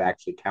expecting you to have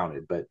actually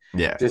counted, but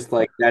just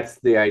like that's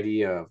the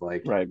idea of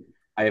like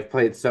I have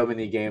played so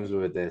many games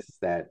with this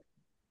that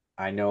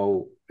I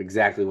know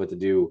exactly what to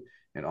do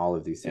in all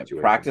of these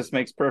situations. Practice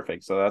makes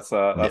perfect, so that's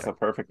a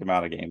perfect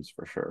amount of games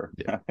for sure.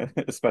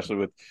 Especially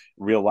with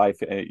real life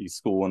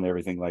school and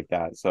everything like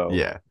that. So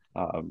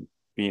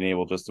being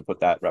able just to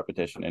put that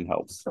repetition in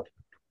helps.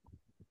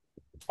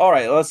 All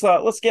right,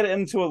 let's get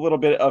into a little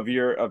bit of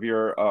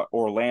your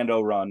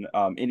Orlando run.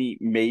 Any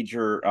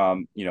major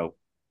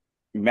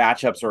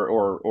matchups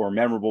or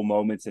memorable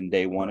moments in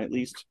day one at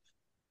least?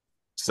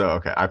 So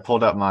okay, I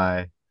pulled up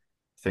my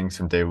things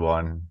from day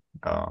one.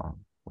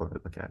 What did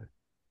I look at?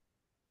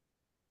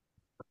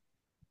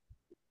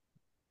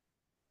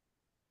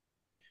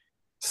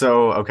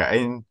 So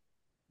okay, in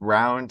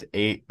round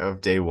 8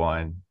 of day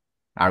one,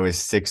 I was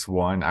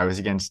 6-1. I was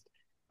against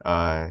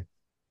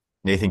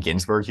Nathan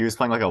Ginsburg. He was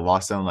playing like a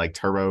Lost Zone like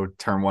turbo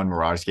turn 1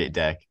 Mirage Gate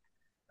deck.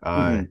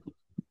 I'm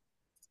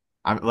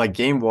like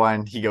game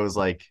 1, he goes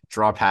like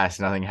draw pass,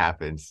 nothing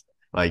happens.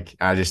 Like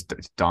I just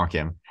donk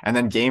him. And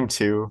then game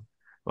 2,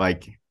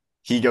 like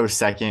he goes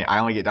second. I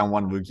only get down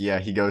 1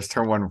 Lugia. He goes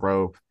turn 1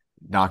 rope,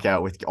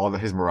 knockout with all of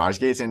his Mirage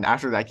Gates. And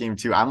after that game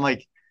 2,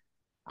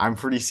 I'm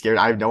pretty scared.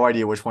 I have no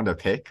idea which one to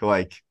pick.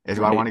 Like, if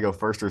I want to go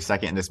first or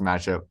second in this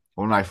matchup.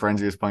 One of my friends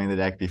who was playing the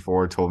deck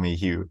before told me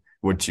he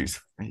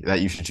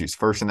you should choose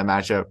first in the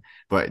matchup,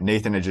 but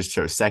Nathan had just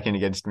chose second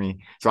against me,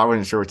 so I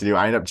wasn't sure what to do.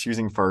 I ended up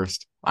choosing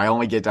first. I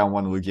only get down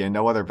one Lugia,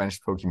 no other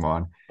benched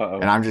Pokemon, Uh-oh.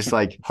 and I'm just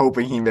like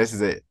hoping he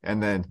misses it,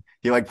 and then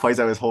he like plays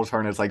out his whole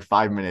turn. It's like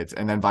 5 minutes,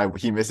 and then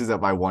he misses it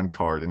by one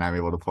card, and I'm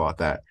able to pull out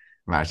that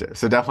matchup.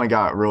 So definitely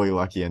got really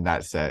lucky in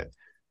that set.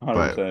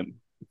 But 100%.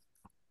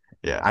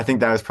 yeah, I think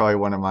that was probably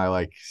one of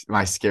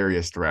my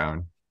scariest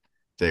round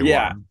day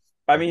Yeah. one.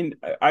 I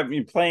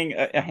mean, playing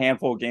a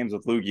handful of games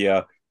with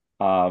Lugia,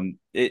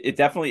 it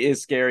definitely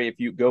is scary if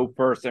you go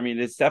first. I mean,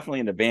 it's definitely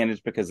an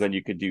advantage because then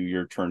you could do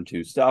your turn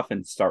two stuff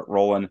and start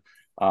rolling.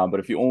 But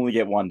if you only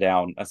get one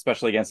down,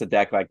 especially against a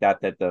deck like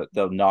that, that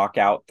the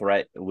knockout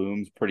threat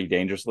looms pretty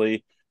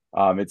dangerously,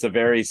 it's a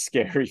very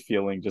scary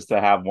feeling just to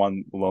have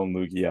one lone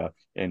Lugia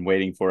and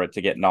waiting for it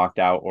to get knocked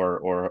out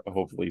or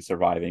hopefully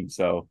surviving.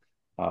 So,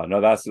 no,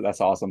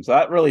 that's awesome. So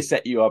that really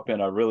set you up in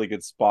a really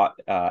good spot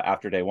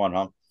after day one,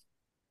 huh?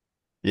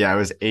 Yeah, I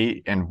was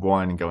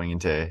 8-1 going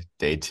into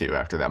day two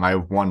after that. My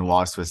one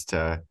loss was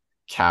to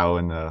Cal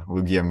in the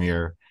Lugia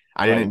Mirror.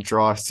 I Right. didn't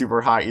draw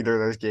super high either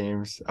of those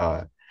games.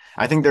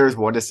 I think there was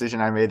one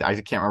decision I made. I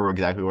can't remember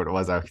exactly what it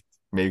was. I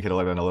maybe could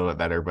have done a little bit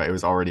better, but it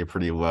was already a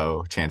pretty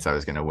low chance I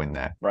was going to win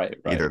that Right,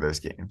 either right. of those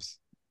games.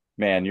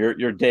 Man,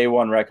 your day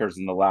one records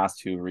in the last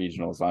two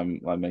regionals, I'm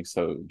like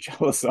so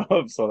jealous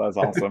of. So that's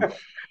awesome.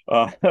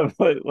 Uh,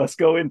 but let's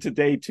go into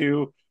day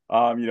two.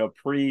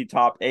 Pre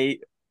top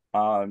eight.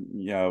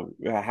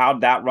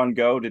 How'd that run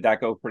go? Did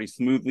that go pretty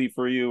smoothly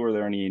for you? Were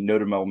there any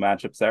notable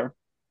matchups there?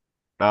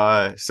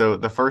 So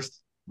the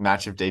first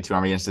match of day two,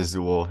 I'm against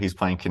Azul. He's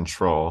playing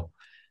Control.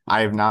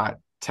 I have not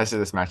tested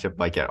this matchup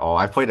like at all.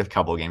 I've played a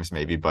couple games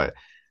maybe, but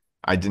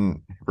I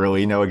didn't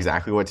really know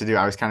exactly what to do.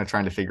 I was kind of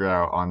trying to figure it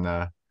out on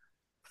the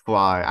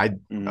fly.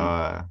 Mhm.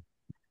 Uh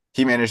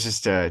he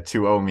manages to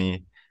 2-0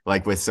 me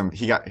like with some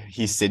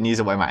he Sydney's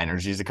away my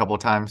energies a couple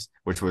of times,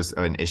 which was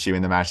an issue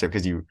in the matchup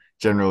because you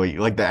generally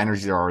like the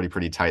energies are already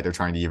pretty tight. They're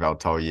trying to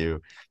tell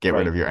you, get rid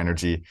Right. of your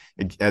energy.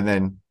 And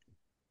then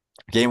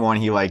game one,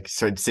 he like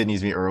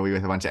Sydney's me early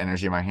with a bunch of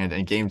energy in my hand.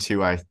 And game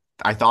two, I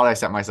thought I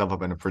set myself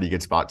up in a pretty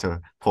good spot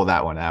to pull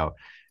that one out.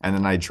 And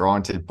then I draw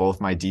into both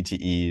my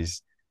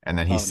DTEs, and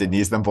then he Oh no.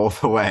 Sydney's them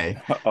both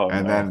away. Oh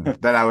And no.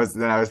 then I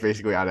was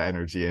basically out of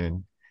energy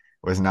and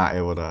was not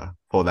able to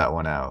pull that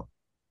one out.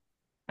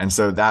 And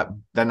so that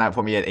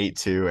put me at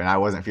 8-2, and I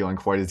wasn't feeling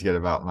quite as good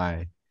about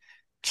my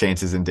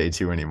chances in day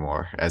two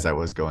anymore as I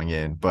was going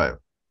in. But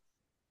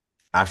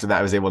after that,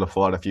 I was able to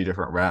pull out a few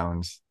different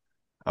rounds.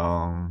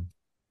 Um,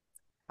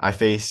 I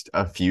faced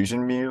a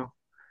Fusion Mew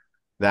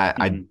that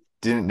I Mhm.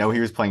 didn't know he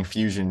was playing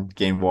Fusion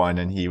game one,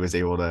 and he was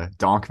able to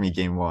donk me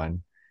game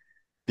one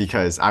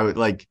because I would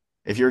like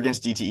if you're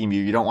against DTE Mew,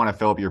 you don't want to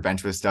fill up your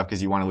bench with stuff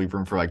because you want to leave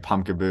room for like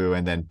Pumpkaboo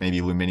and then maybe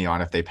Luminion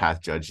if they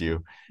path judge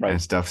you Right.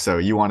 and stuff. So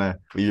you want to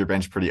leave your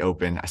bench pretty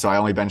open. So I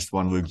only benched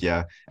one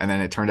Lugia, and then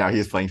it turned out he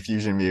was playing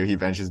Fusion Mew. He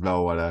benches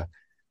Melwada,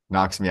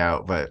 knocks me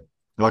out, but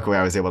luckily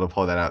I was able to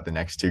pull that out the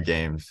next two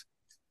games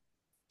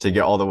to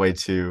get all the way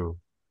to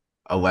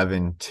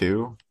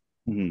 11-2.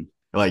 Mhm.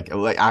 Like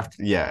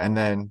after and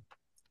then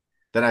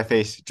I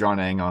face John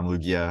Ang on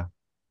Lugia.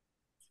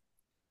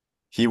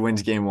 He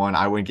wins game one.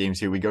 I win game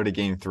two. We go to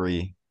game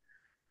three.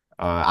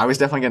 I was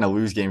definitely going to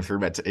lose game three,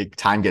 but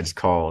time gets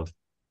called.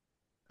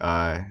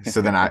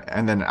 So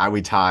then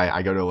we tie.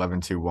 I go to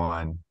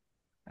 11-2-1.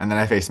 And then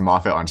I face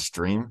Moffat on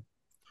stream.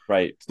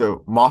 Right.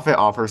 So Moffat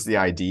offers the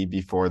ID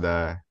before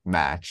the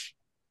match.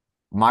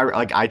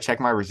 I check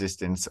my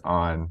resistance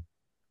on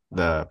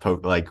the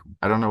poke, like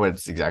I don't know what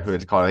it's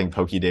called. I think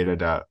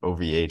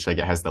pokedata.ovh, like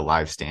it has the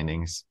live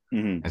standings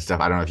Mhm. and stuff.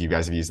 I don't know if you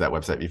guys have used that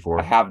website I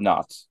before. have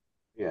not.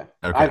 Yeah,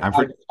 Okay, I've, I'm I've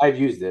pretty I've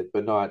used it,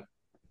 but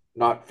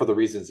not for the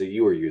reasons that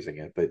you were using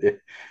it. But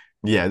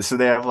yeah. So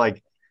they have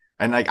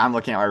and like I'm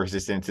looking at my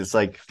resistance, it's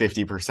like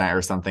 50%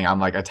 or something. I'm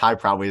like a tie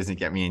probably doesn't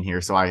get me in here,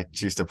 so I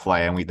choose to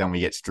play, and we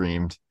get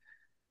streamed.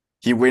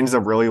 He wins a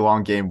really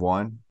long game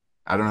one.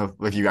 I don't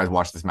know if you guys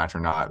watched this match or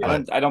not, I yeah, but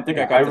don't I don't think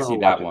I yeah, I got to remember see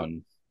that watching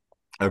it.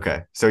 one.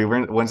 okay. So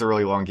wins a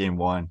really long game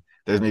one.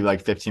 There's maybe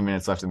like 15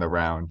 minutes left in the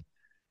round,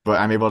 but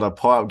I'm able to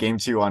pull out game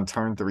two on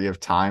turn three of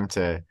time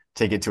to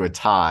take it to a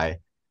tie.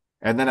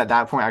 And then at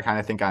that point, I kind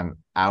of think I'm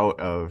out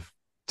of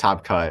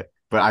top cut,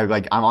 but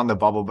I'm on the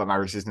bubble, but my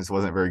resistance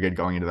wasn't very good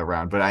going into the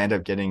round. But I end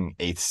up getting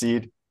eighth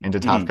seed into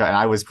top Mhm. cut, and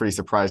I was pretty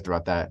surprised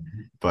about that.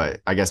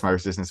 But I guess my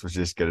resistance was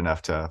just good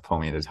enough to pull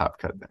me into top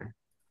cut there.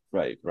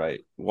 Right,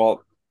 right.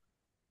 Well,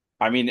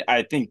 I mean,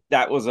 I think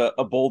that was a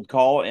bold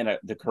call and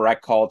the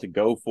correct call to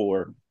go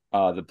for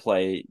the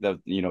play,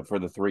 for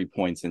the 3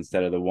 points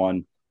instead of the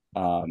one.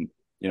 Um,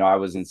 I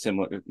was in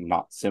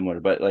not similar,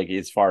 but like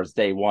as far as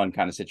day one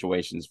kind of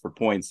situations for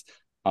points.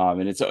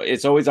 And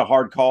it's always a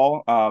hard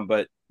call,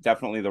 but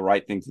definitely the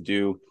right thing to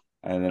do.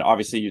 And then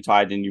obviously you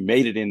tied and you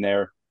made it in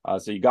there.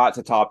 So you got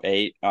to top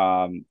eight.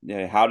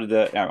 Yeah, how did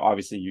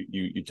obviously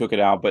you took it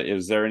out, but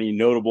is there any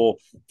notable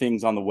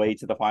things on the way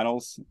to the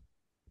finals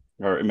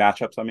or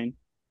matchups? I mean.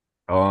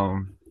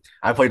 Um,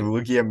 I played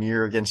Lugia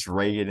Mir against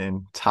Reagan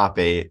in top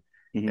eight,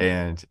 Mhm.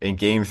 and in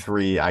game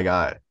three, I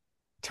got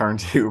turned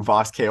to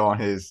Boss KO on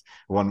his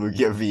one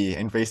Lugia V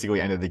and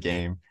basically ended the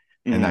game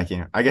in Mhm. that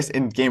game. I guess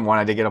in game one,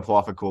 I did get to pull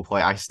off a cool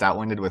play. I stat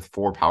winded with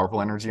 4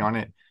 powerful energy on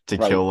it to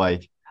Right. kill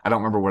like I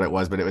don't remember what it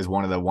was, but it was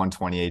one of the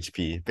 120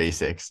 HP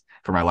basics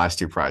for my last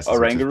 2 prizes,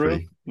 which is Oranguru?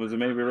 pretty. Was it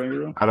maybe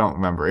Oranguru? I don't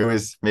remember. It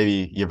was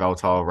maybe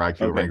Yveltal,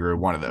 Raikou, Okay. Ranguru,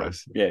 one of Right.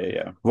 those.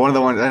 Yeah. One of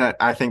the ones, and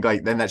I think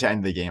like then that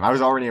ended the game. I was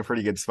already in a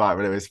pretty good spot,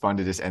 but it was fun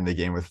to just end the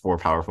game with 4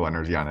 powerful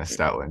energy on a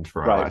Stoutland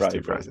for my last two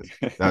Right. prizes.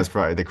 That was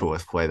probably the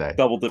coolest play that I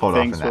Double dip pulled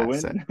off in things for a that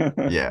set.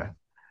 win. Yeah.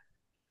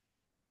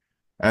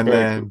 And Very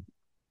cool. then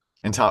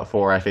in top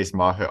four, I faced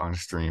Moffitt on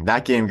stream.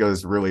 That game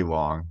goes really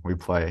long. We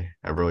play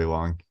a really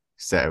long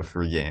set of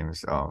 3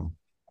 games.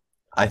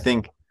 I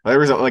think there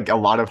was like a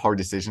lot of hard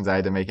decisions I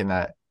had to make in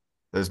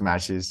those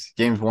matches.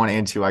 Games 1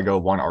 and 2, I go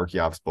 1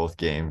 Archeops both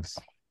games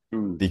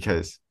Ooh.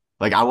 because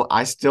like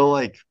I still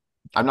like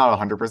I'm not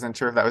 100%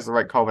 sure if that was the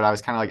right call, but I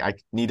was kind of like I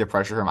need to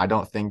pressure him. I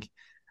don't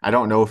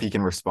know if he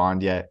can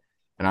respond yet.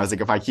 And I was like,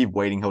 if I keep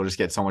waiting, he'll just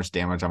get so much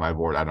damage on my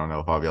board. I don't know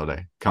if I'll be able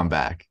to come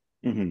back.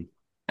 Mhm.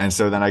 And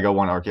so then I go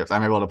 1 Archeops.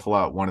 I'm able to pull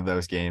out one of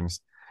those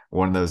games.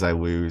 One of those I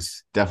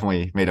lose.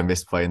 Definitely made a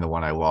misplay in the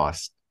one I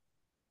lost.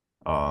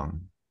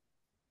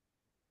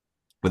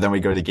 But then we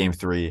go to game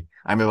 3.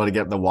 I'm able to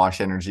get the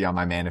wash energy on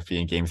my Manaphy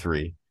in game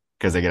 3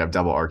 because I get up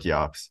double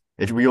Archeops.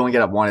 If we only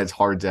get up one, it's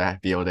hard to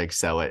be able to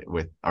excel it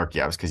with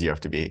Archeops because you have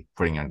to be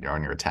putting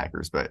on your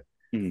attackers. But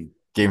game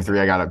 3,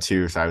 I got up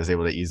 2, so I was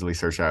able to easily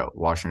search out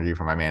wash energy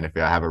for my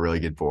Manaphy. I have a really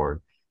good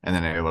board. And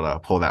then I'm able to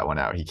pull that one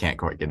out. He can't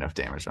quite get enough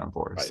damage on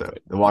board. Right, so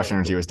right. the wash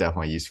energy was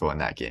definitely useful in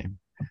that game.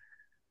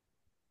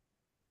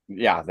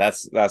 Yeah,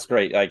 that's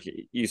great. Like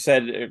you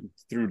said,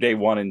 through day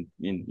one and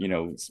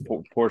in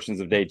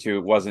portions of day two,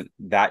 it wasn't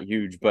that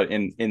huge, but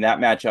in that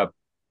matchup,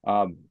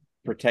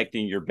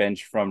 protecting your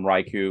bench from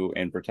Raikou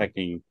and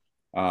protecting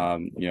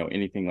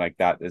anything like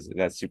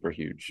that's super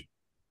huge.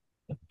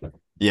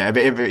 Yeah,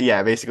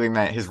 it basically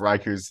meant his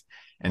Raikous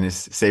and his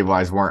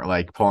Sableyes weren't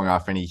like pulling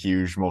off any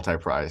huge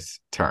multi-prize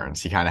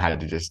turns. He kind of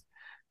had to just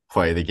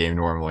play the game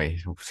normally,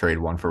 trade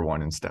 1 for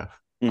 1 and stuff.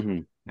 Mm-hmm.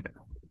 Yeah.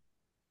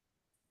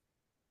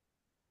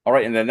 All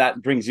right, and then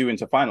that brings you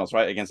into finals,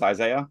 right, against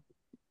Isaiah?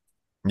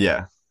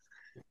 Yeah.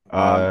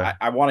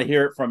 I want to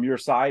hear it from your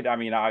side. I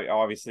mean, I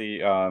obviously,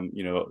 a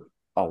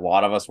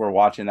lot of us were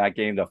watching that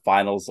game, the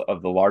finals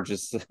of the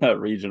largest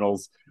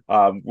regionals.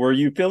 Were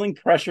you feeling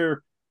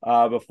pressure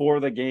before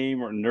the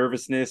game or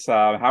nervousness?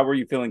 How were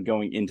you feeling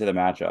going into the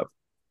matchup?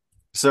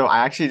 So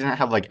I actually didn't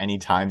have like any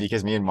time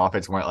because me and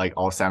Muppets went like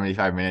all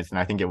 75 minutes, and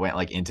I think it went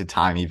like into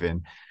time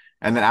even.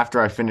 And then after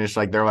I finished,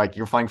 like they're like,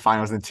 you're playing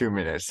finals in 2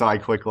 minutes. So I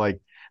quick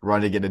like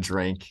run to get a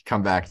drink,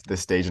 come back to the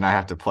stage, and I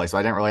have to play. So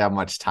I didn't really have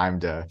much time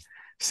to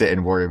sit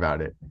and worry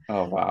about it.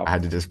 Oh wow. I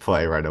had to just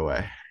play right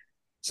away.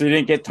 So you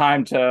didn't get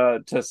time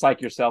to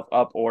psych yourself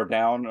up or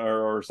down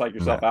or psych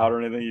yourself out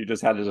or anything. You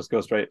just had to just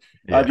go straight.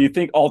 Yeah. Do you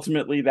think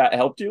ultimately that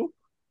helped you?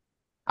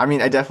 I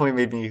mean, it definitely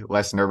made me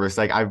less nervous.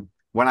 Like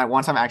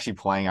once I'm actually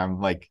playing, I'm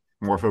like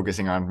more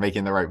focusing on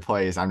making the right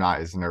plays. I'm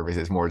not as nervous.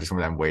 It's more just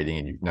when I'm waiting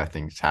and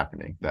nothing's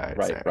happening that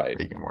right.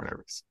 making more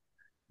nervous.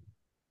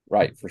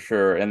 Right, for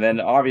sure. And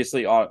then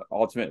obviously,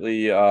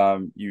 ultimately,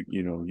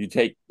 you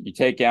take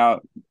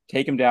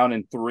him down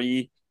in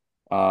 3,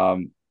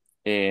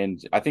 and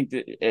I think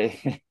that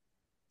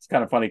it's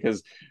kind of funny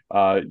because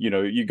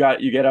you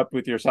get up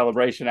with your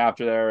celebration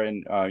after there,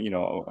 and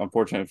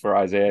unfortunate for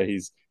Isaiah,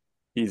 he's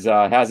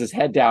has his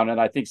head down, and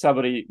I think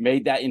somebody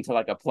made that into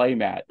like a play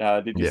mat.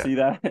 Did you see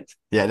that?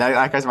 Yeah,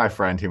 that guy's my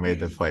friend who made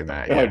the play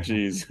mat. Yeah. Oh,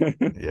 geez.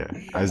 Yeah,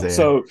 Isaiah.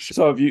 So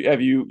have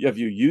you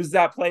used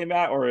that play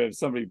mat, or have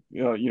somebody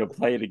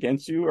played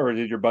against you, or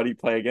did your buddy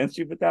play against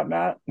you with that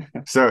mat?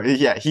 So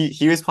yeah,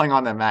 he was playing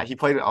on the mat. He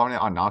played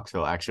on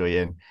Knoxville actually,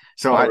 and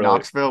so at really?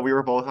 Knoxville we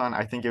were both on.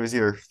 I think it was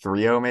either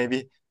 3-0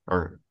 maybe,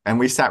 and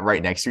we sat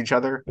right next to each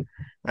other.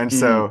 And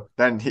so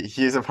then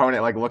his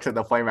opponent like looks at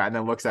the playmat and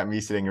then looks at me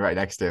sitting right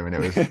next to him, and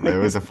it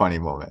was a funny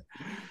moment.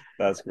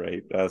 That's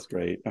great.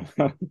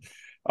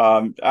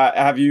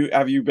 Have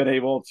you been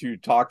able to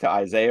talk to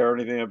Isaiah or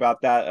anything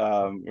about that?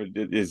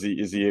 Is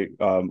he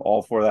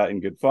all for that in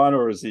good fun,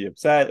 or is he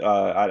upset?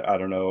 I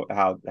don't know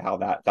how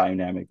that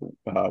dynamic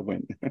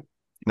went.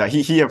 No,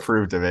 he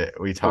approved of it.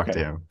 We talked to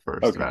him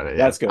first about it.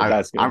 Yeah. That's good.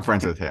 I'm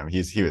friends with him.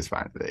 He was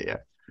fine with it. Yeah,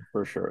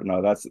 for sure.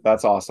 No,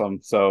 that's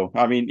awesome. So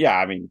I mean,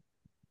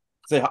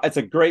 it's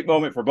a great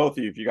moment for both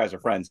of you if you guys are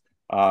friends.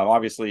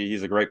 Obviously,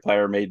 he's a great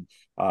player, made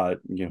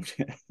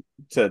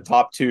to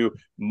top 2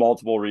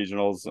 multiple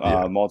regionals,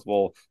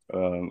 multiple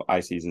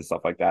ICs and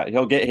stuff like that.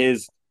 He'll get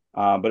his,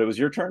 but it was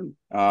your turn.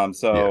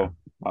 That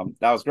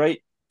was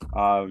great.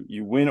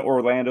 You win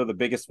Orlando, the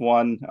biggest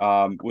one.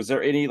 Was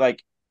there any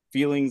like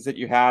feelings that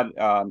you had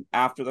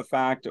after the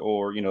fact,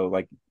 or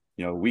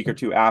a week or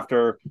two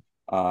after,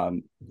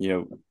 upon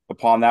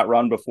that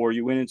run before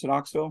you went into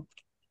Knoxville?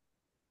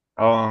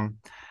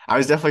 I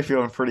was definitely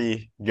feeling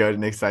pretty good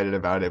and excited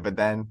about it, but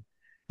then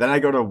I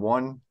go to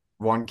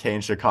 1K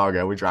in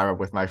Chicago. We drive up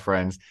with my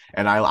friends,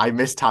 and I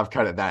missed Top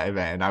Cut at that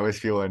event, and I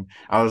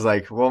was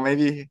like, well,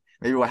 maybe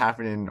maybe what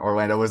happened in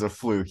Orlando was a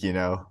fluke, you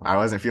know. I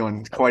wasn't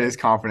feeling quite as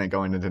confident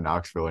going into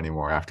Knoxville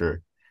anymore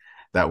after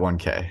that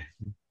 1K.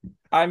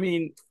 I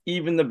mean,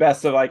 even the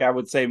best of, like, I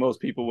would say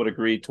most people would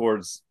agree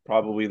towards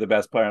probably the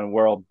best player in the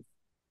world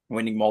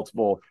winning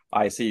multiple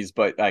ICs,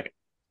 but like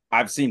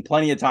I've seen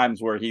plenty of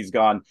times where he's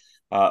gone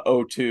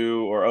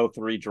 0-2 or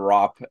 0-3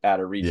 drop at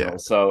a regional. Yeah.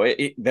 So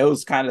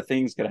those kind of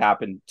things could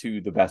happen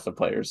to the best of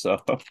players. So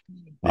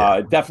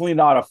Yeah. definitely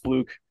not a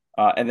fluke.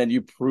 And then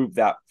you proved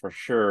that for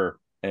sure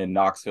in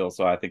Knoxville.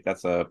 So I think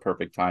that's a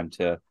perfect time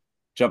to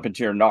jump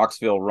into your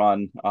Knoxville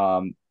run.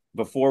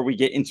 Before we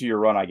get into your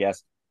run, I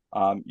guess,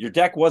 your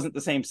deck wasn't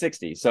the same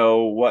 60.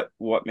 So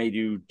what made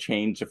you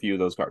change a few of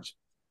those cards?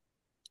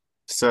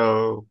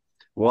 So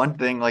one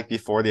thing, like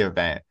before the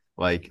event,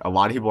 like a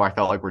lot of people I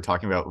felt like were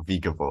talking about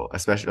Vikavolt,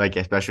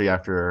 especially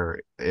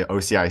after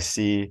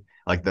OCIC,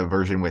 like the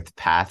version with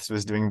Paths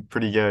was doing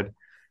pretty good.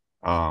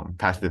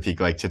 Path to the Peak,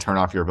 like to turn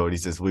off your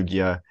abilities as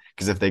Lugia,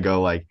 because if they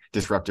go like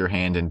disrupt your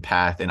hand and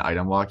Path and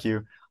item lock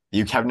you,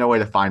 you have no way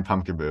to find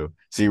Pumpkaboo.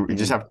 So you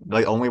just have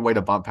like only way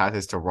to bump Path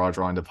is to raw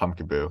draw into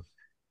Pumpkaboo,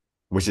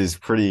 which is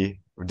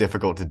pretty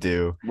difficult to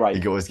do. Right.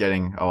 It was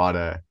getting a lot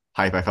of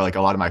hype. I felt like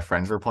a lot of my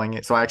friends were playing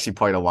it. So I actually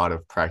played a lot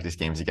of practice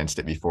games against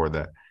it before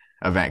the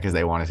event because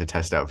they wanted to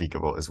test out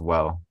Vikavolt as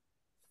well.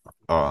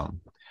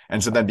 Um,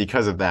 and so then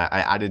because of that,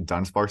 I added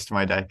Dunsparce to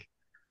my deck.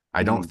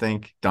 I don't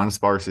think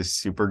Dunsparce is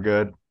super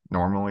good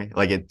normally.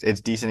 Like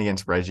it's decent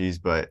against Reggie's,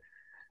 but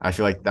I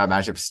feel like that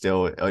matchup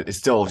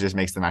still just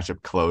makes the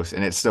matchup close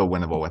and it's still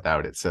winnable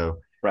without it. So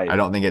Right. I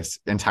don't think it's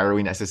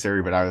entirely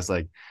necessary, but I was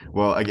like,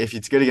 well, like if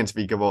it's good against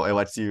Vikavolt, it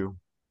lets you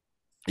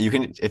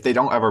can if they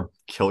don't ever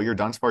kill your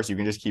Dunsparce, you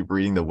can just keep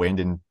reading the wind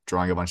and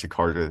drawing a bunch of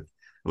cards with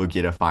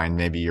Lugia to find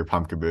maybe your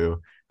Pumpkaboo,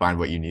 find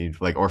what you need,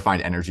 like or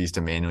find energies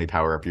to manually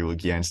power up your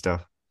Lugia and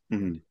stuff.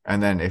 Mm-hmm.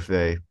 And then if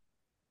they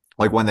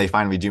like when they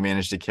finally do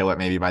manage to kill it,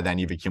 maybe by then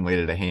you've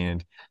accumulated a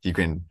hand, you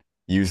can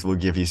use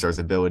Lugia V-Star's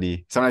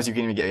ability. Sometimes you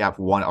can even get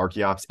one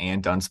Archeops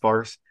and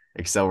Dunsparce,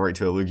 accelerate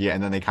to a Lugia,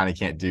 and then they kind of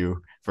can't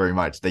do very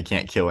much. They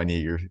can't kill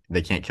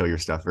your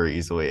stuff very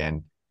easily.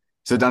 And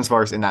so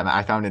Dunsparce in that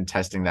I found in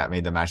testing that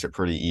made the matchup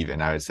pretty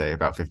even, I would say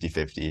about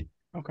 50-50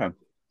 Okay.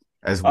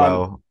 as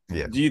well.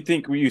 Yeah. Do you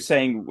think, were you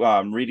saying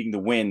reading the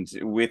wind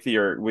with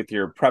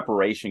your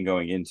preparation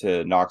going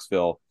into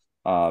Knoxville,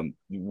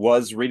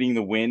 was reading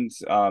the wind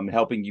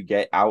helping you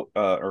get out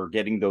or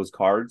getting those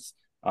cards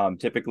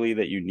typically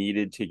that you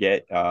needed to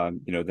get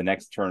the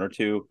next turn or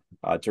two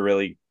to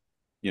really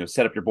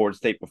set up your board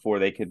state before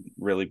they could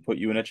really put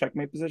you in a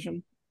checkmate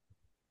position?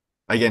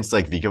 Against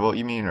like Vikavolt,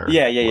 you mean, or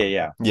Yeah,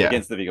 Yeah.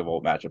 against the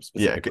Vigavolt matchup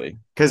Yeah, specifically.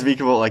 because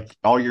Vikavolt, like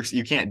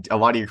you can't a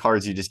lot of your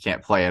cards you just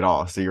can't play at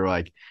all. So you're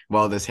like,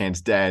 well, this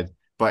hand's dead.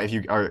 But if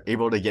you are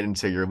able to get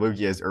into your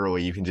Lugias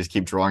early, you can just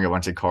keep drawing a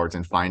bunch of cards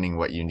and finding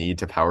what you need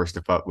to power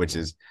stuff up,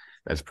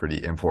 that's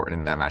pretty important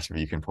in that matchup.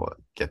 You can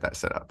get that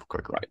set up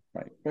quickly.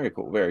 Right. Very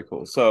cool. Very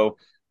cool. So,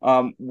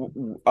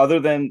 other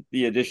than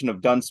the addition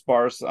of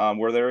Dunsparce,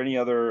 were there any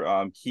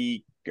other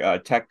key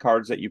tech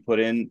cards that you put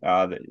in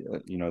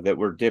that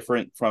were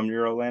different from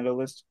your Orlando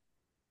list?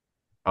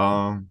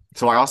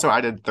 So I also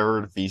added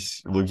third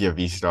Lugia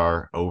V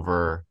Star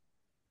over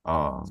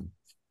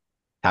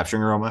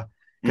Capturing Aroma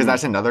because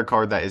that's another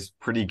card that is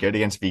pretty good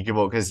against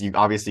Vikavolt because you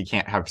obviously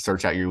can't have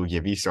search out your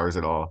Lugia V Stars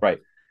at all. Right.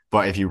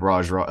 But if you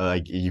draw,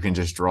 like you can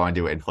just draw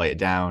into it and play it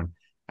down,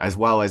 as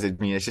well as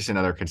it's just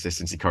another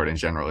consistency card in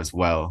general as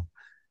well.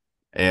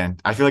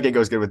 And I feel like it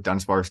goes good with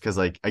Dunsparce because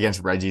like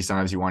against Reggie,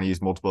 sometimes you want to use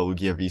multiple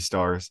Lugia V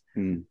Stars.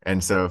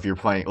 And so if you're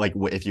playing like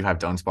if you have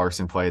Dunsparce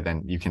in play,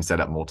 then you can set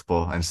up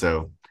multiple. And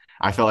so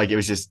I felt like it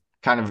was just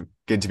kind of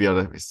good to be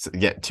able to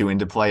get two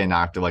into play and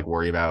not have to like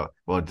worry about,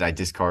 well, did I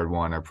discard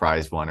one or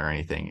prize one or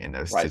anything in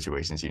those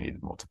situations you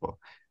needed multiple.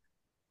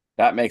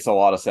 That makes a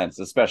lot of sense,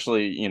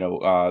 especially,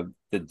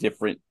 the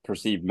different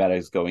perceived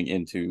metas going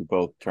into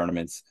both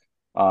tournaments.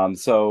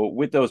 So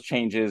with those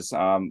changes,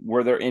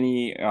 were there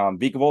any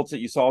Vikavolts that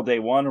you saw day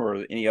one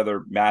or any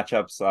other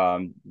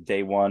matchups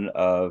day one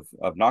of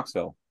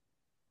Knoxville?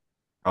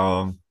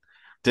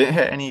 Didn't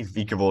hit any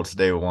Vikavolts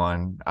day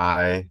one.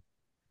 I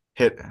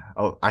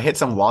hit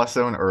some Lost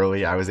Zone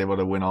early. I was able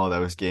to win all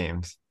those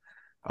games.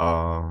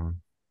 Then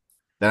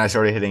I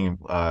started hitting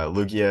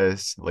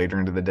Lugias later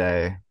into the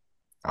day.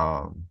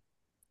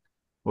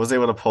 Was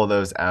able to pull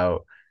those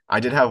out. I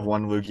did have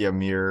one Lugia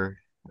mirror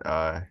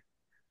that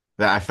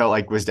I felt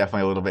like was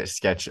definitely a little bit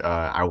sketch.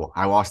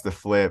 I lost the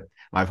flip.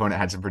 My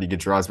opponent had some pretty good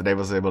draws, but I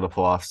was able to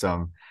pull off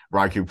some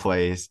Raikou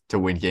plays to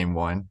win game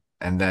one.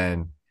 And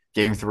then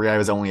game three, I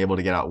was only able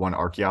to get out one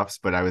Archeops,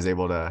 but I was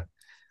able to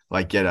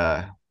like get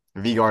a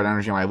V-Guard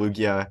energy on my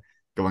Lugia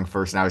going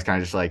first. And I was kind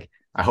of just like,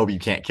 I hope you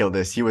can't kill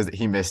this.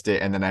 He missed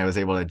it. And then I was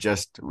able to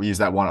just use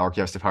that one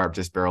Archeops to power up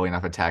just barely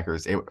enough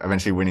attackers,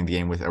 eventually winning the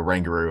game with a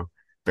Rangaroo,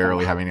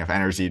 barely having enough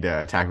energy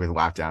to attack with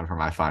Lap Down for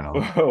my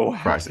final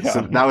prizes.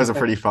 So that was a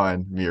pretty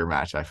fun mirror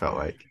match, I felt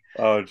like.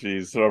 Oh,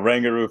 geez. So a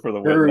Rangaroo for the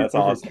win. That's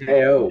awesome.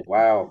 KO.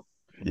 Wow.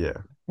 Yeah.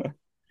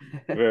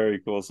 Very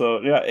cool.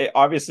 So, yeah,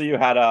 obviously you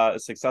had a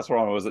successful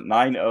one. Was it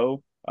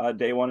 9-0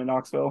 day one in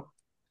Knoxville?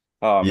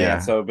 Oh man, Yeah.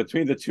 so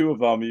between the two of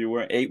them, you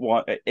were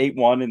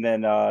 8-1, and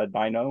then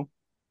 9-0.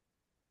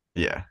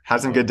 Yeah.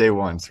 Had some Oh good day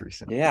ones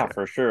recently. yeah, Yeah.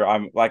 for sure.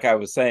 I'm like I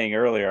was saying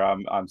earlier,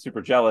 I'm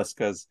super jealous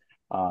because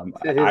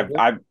His win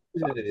I've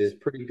percentage is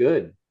pretty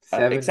good.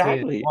 17 and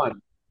exactly.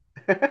 1.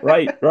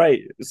 Right,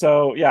 right.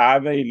 So yeah, I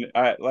mean,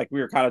 like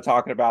we were kind of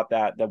talking about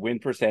that, the win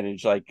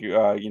percentage, like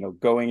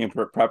going in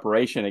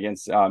preparation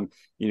against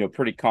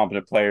pretty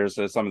competent players,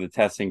 some of the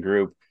testing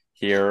group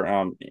here,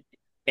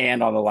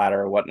 and on the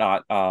ladder or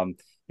whatnot.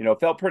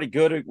 Felt pretty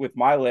good with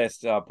my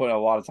list, putting a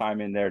lot of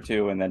time in there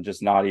too, and then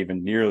just not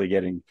even nearly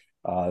getting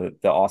the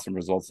awesome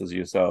results as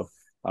you. So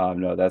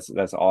no, that's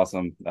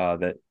awesome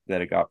that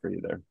it got for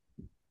you there.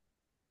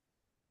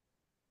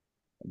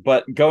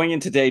 But going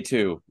into day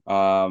two,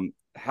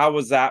 how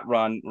was that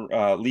run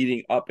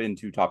leading up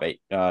into top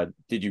eight?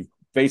 Did you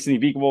face any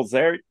beatables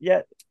there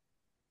yet?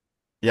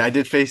 Yeah, I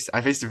faced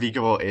a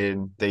Vikable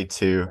in day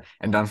two,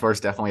 and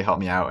Dunsparce definitely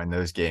helped me out in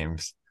those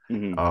games.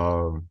 Mm-hmm.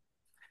 Um,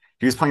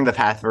 he was playing the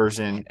path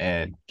version,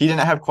 and he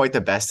didn't have quite the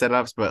best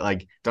setups, but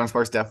like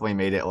Dunsparce definitely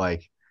made it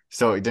like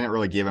so it didn't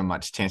really give him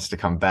much chance to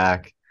come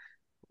back.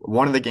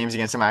 One of the games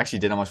against him, I actually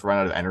did almost run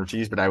out of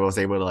energies, but I was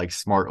able to like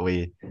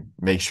smartly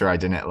make sure I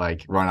didn't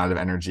like run out of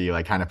energy,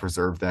 like kind of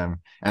preserve them.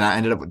 And I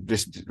ended up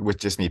with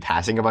just me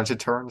passing a bunch of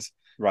turns.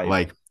 Right,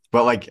 Like,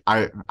 but like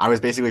I was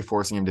basically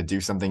forcing him to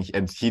do something,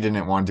 and he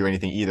didn't want to do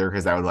anything either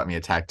because that would let me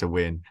attack to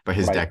win. But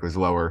his right, deck was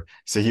lower,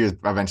 so he was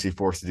eventually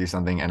forced to do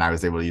something, and I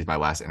was able to use my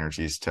last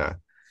energies to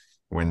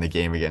win the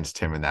game against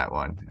him in that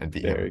one and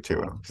beat him very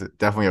too. cool. So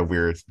definitely a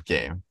weird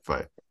game,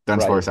 but Right,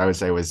 Dunsparce I would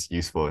say was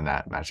useful in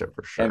that matchup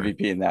for sure.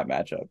 MVP in that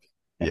matchup.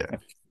 Yeah.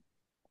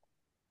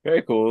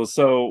 Very cool.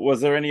 So,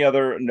 was there any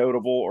other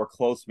notable or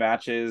close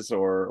matches,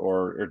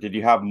 or did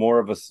you have more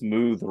of a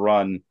smooth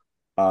run,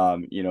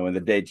 in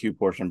the day two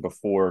portion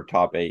before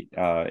top eight,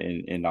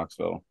 in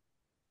Knoxville?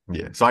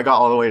 Yeah. So I got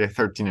all the way to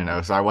 13 and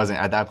 0. So I wasn't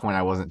at that point,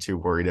 I wasn't too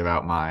worried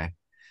about my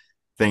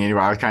thing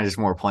anymore. I was kind of just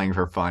more playing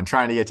for fun,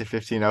 trying to get to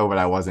 15-0, but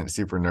I wasn't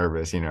super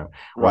nervous, Right.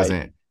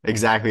 wasn't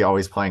exactly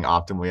always playing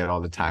optimally at all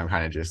the time,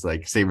 kind of just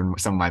like saving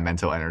some of my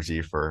mental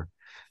energy for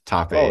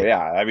top Oh eight. yeah,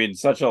 I mean,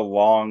 such a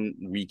long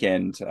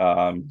weekend.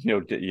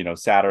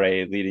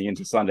 Saturday leading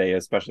into Sunday,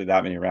 especially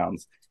that many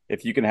rounds.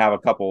 If you can have a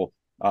couple,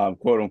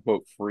 quote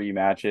unquote, free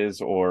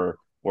matches or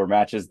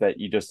matches that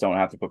you just don't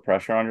have to put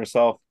pressure on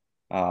yourself,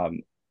 yeah,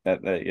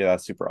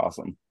 that's super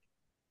awesome.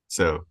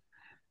 So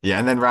yeah.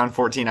 And then round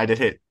 14, I did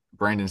hit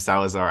Brandon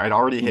Salazar. I'd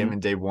already hit him Mhm. in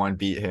day one,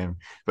 beat him,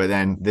 but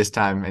then this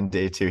time in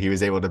day two, he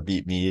was able to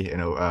beat me.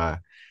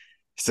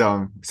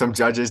 Some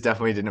judges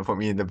definitely didn't put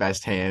me in the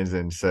best hands,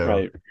 and so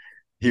Right.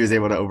 he was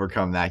able to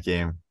overcome that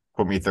game,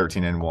 put me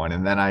 13 and 1.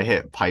 And then I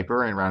hit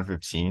Piper in round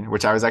 15,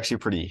 which I was actually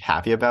pretty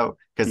happy about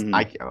because Mhm.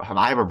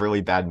 I have a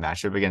really bad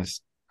matchup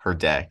against her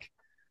deck.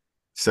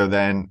 So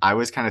then I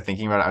was kind of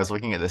thinking about it. I was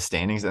looking at the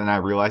standings, and then I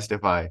realized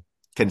if I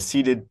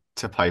conceded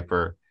to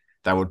Piper,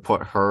 that would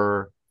put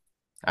her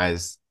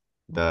as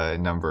the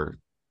number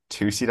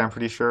 2 seed, I'm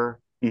pretty sure,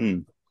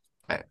 Mhm.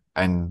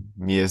 and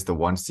me as the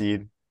 1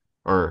 seed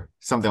or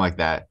something like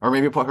that. Or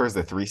maybe put her as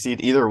the 3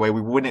 seed. Either way,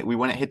 we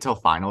wouldn't hit till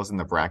finals in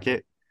the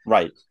bracket.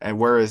 Right. And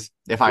whereas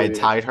if I had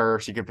Yeah. tied her,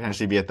 she could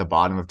potentially be at the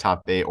bottom of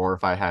top eight, or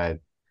if I had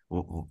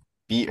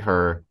beat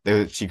her,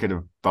 she could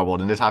have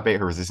bubbled into top eight.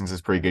 Her resistance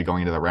is pretty good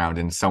going into the round,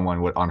 and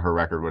someone would on her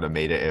record would have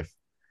made it if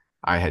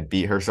I had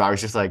beat her. So I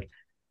was just like,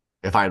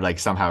 if I like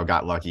somehow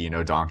got lucky,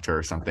 donked her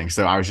or something.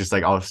 So I was just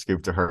like, I'll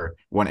scoop to her.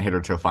 Wouldn't hit her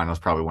to finals,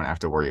 probably wouldn't have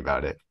to worry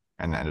about it,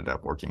 and that ended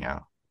up working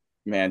out.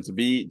 Man, to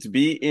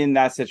be in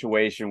that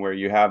situation where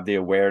you have the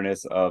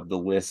awareness of the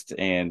list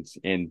and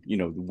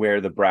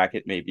where the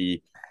bracket may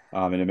be,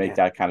 and to make Yeah.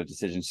 that kind of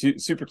decision,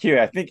 super cute.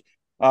 I think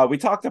we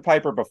talked to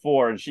Piper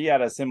before, and she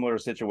had a similar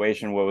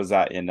situation. What was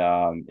that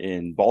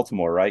in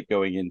Baltimore, right?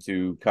 Going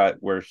into cut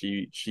where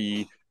she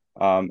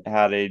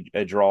had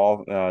a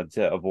draw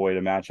to avoid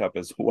a matchup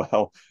as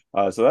well.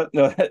 So that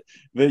no,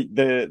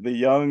 the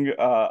young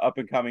up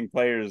and coming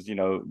players,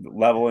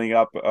 leveling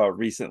up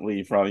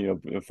recently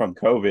from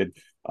COVID,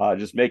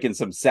 just making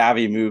some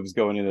savvy moves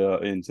going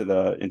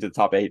into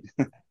top eight.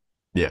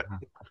 Yeah,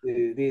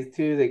 These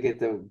two, they get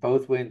to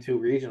both win two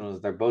regionals.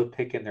 They're both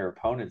picking their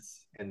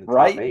opponents in the top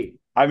Right? eight.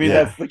 I mean,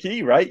 yeah, that's the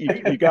key, right?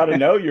 You got to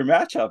know your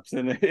matchups,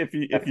 and if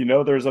you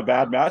know there's a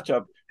bad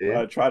matchup,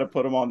 Yeah. try to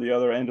put them on the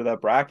other end of that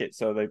bracket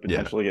so they yeah,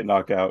 potentially get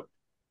knocked out.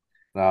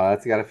 No,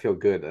 that's got to feel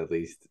good at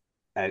least.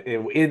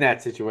 In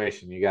that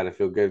situation, you got to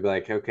feel good.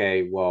 Like,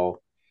 okay,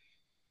 well,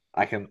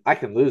 I can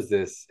lose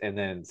this and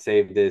then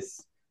save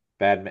this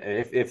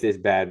if this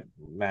bad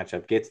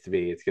matchup gets to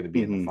be, it's going to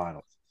be in the Mm-hmm.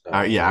 finals.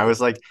 So yeah. I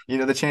was like,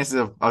 the chances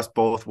of us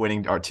both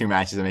winning our 2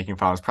 matches and making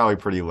finals probably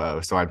pretty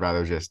low. So I'd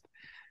rather just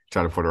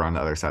try to put her on the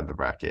other side of the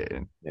bracket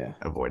and yeah,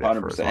 avoid it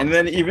for as 100%. long And as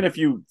I then even can. if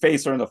you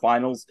face her in the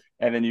finals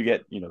and then you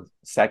get,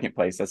 second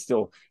place, that's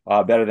still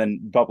better than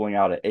bubbling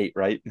out at eight,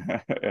 right?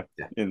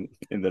 yeah, in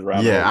the round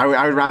of Yeah, eight.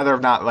 I would rather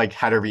have not like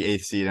had her be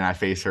eighth seed and I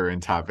face her in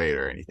top eight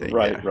or anything.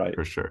 Right, Yeah, right.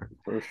 for sure.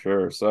 For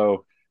sure.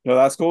 So, no,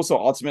 that's cool. So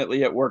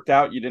ultimately it worked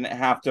out. You didn't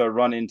have to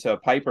run into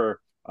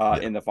Piper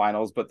in the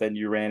finals, but then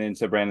you ran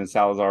into Brandon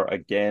Salazar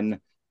again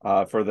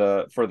for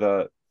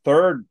the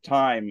third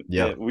time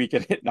Yep. that we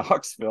could hit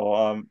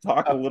Knoxville.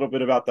 Talk a little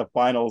bit about the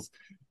finals.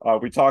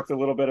 We talked a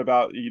little bit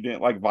about you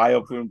didn't like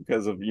Vileplume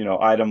because of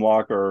item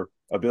lock or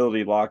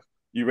ability lock.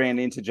 You ran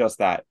into just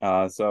that.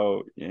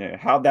 So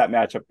how'd that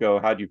matchup go?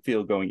 How'd you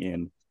feel going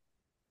in?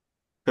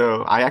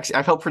 So I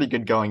felt pretty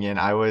good going in.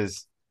 I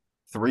was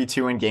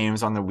 3-2 in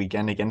games on the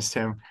weekend against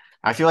him.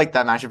 I feel like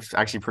that matchup is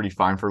actually pretty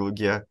fine for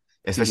Lugia,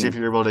 especially if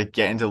you're able to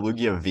get into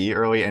Lugia V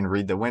early and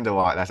read the wind a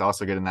lot. That's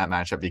also good in that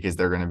matchup because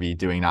they're going to be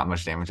doing not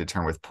much damage a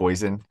turn with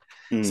poison.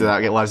 So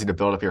that allows you to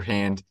build up your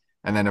hand.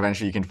 And then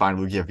eventually you can find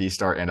Lugia V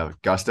Star and a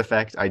gust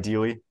effect,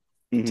 ideally,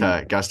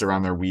 to gust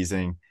around their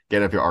wheezing,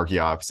 get up your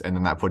Archeops, and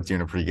then that puts you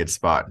in a pretty good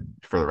spot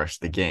for the rest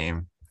of the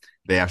game.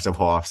 They have to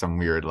pull off some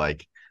weird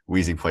like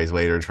wheezy plays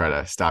later to try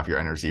to stop your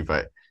energy,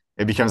 but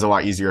it becomes a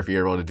lot easier if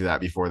you're able to do that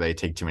before they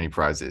take too many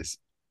prizes.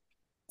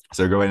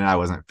 So going in, I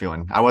wasn't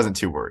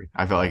too worried.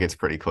 I felt like it's a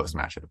pretty close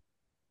matchup.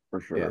 For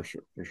sure,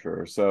 for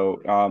sure.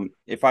 So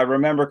if I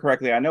remember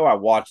correctly, I know I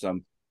watched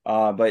them,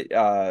 but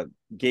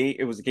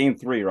it was game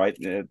 3, right?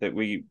 That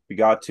we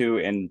got to,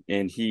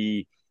 and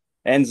he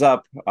ends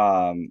up We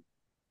didn't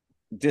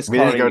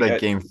discarding. go to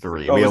game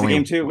 3. Oh, We was it only,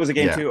 game 2? Was it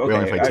game yeah, 2? we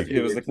only Okay, played 2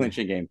 it was the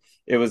clinching game.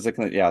 It was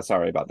yeah.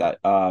 Sorry about that.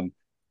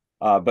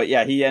 But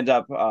yeah, he ended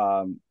up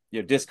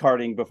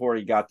discarding before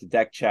he got the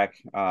deck check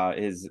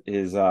his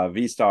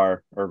V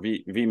Star or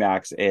V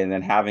Max, and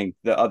then having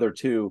the other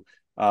two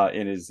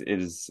in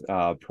his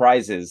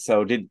prizes.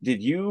 So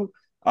did you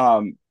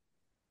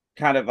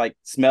kind of like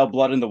smell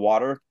blood in the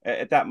water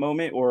at that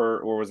moment,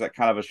 or was that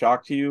kind of a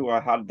shock to you? Or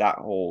how did that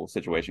whole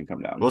situation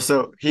come down? Well,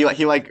 so he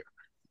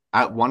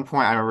at one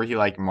point I remember he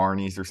like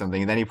Marnies or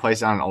something, and then he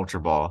plays down an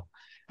Ultra Ball,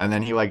 and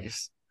then he like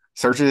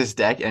searches his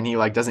deck and he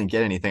like doesn't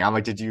get anything. I'm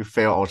like, did you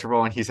fail Ultra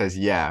Ball? And he says,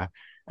 yeah.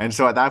 And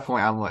so at that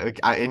point, I'm like,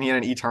 and he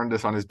had an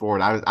Eternus on his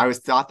board. I was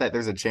thought that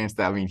there's a chance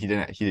that he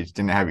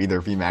didn't have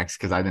either VMAX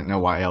because I didn't know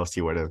why else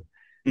he would have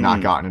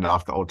not gotten it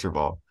off the Ultra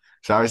Ball.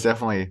 So I was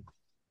definitely,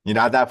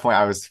 at that point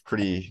I was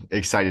pretty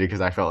excited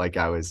because I felt like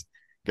I was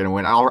gonna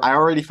win. I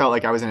already felt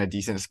like I was in a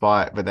decent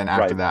spot, but then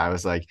after that I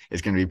was like,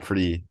 it's gonna be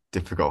pretty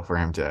difficult for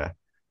him to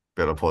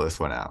be able to pull this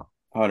one out.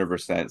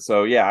 100%.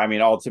 So yeah, I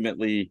mean,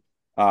 ultimately,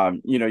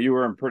 you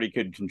were in pretty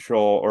good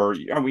control, or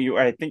I mean,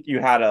 I think you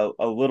had a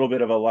little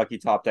bit of a lucky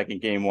top deck in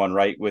game 1,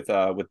 right, with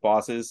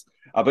bosses,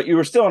 but you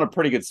were still in a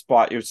pretty good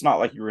spot. It's not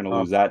like you were going to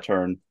lose that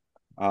turn,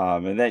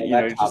 and then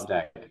that top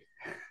deck.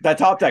 That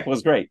top deck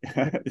was great.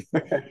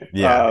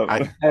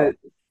 Yeah,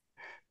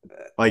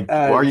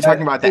 are you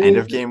talking about the end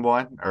of game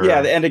 1? Or?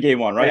 Yeah, the end of game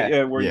 1, right?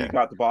 Yeah. Where you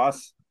got the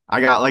boss.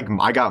 I got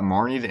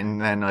Marnied,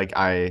 and then like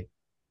I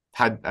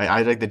had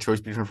like the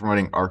choice between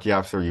promoting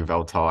Archeops or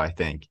Yveltal, I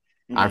think.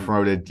 I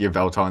promoted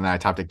Yveltal, and then I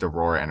top decked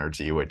Aurora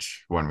Energy,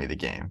 which won me the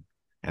game.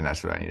 And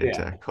that's what I needed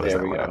to close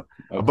that one out.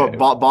 Okay.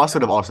 But Boss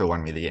would have also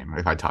won me the game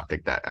if I top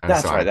decked that.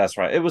 That's right. That's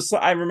right. It was.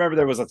 I remember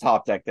there was a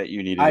top deck that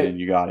you needed, and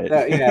you got it.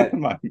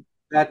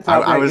 That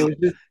top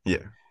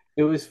deck.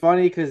 It was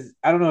funny because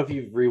I don't know if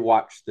you've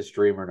rewatched the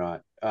stream or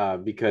not.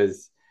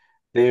 Because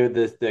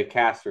the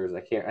casters,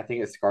 I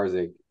think it's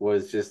Skarzig,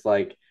 was just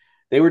like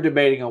they were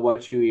debating on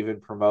what you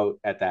even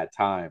promote at that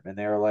time, and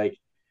they were like,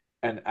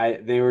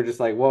 they were just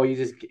like, well, I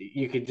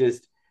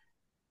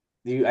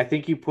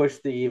think you push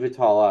the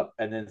Evital up,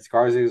 and then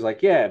Skarzig was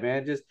like, yeah,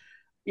 man, just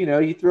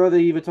you throw the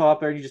Evital up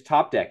there and you just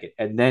top deck it,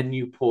 and then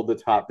you pull the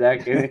top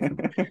deck.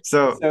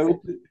 so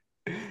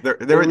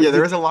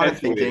there was a lot of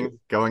thinking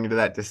going into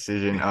that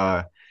decision.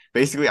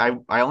 Basically, I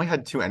only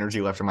had 2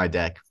 energy left in my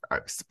deck,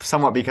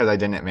 somewhat because I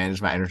didn't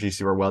manage my energy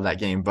super well that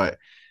game. But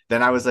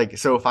then I was like,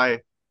 so if I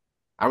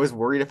was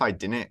worried if I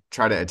didn't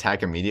try to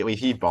attack immediately,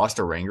 he bossed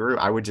a Rangaroo,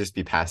 I would just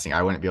be passing.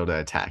 I wouldn't be able to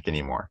attack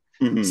anymore.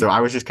 So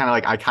I was just kind of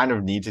like, I kind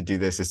of need to do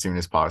this as soon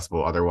as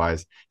possible.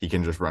 Otherwise, he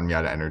can just run me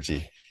out of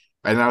energy.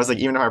 And I was like,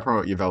 even if I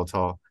promote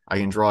Yveltal, I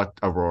can draw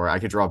Aurora. I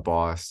could draw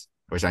Boss,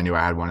 which I knew I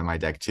had one in my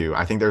deck too.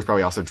 I think there's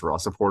probably also draw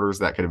supporters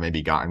that could have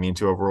maybe gotten me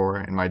into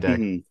Aurora in my deck.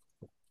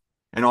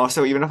 And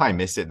also, even if I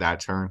missed it that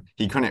turn,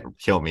 he couldn't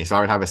kill me. So I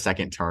would have a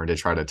second turn to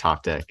try to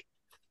top deck.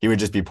 He would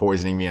just be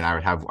poisoning me, and I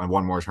would have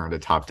one more turn to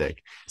top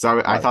deck.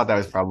 So I thought that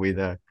was probably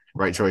the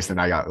right choice,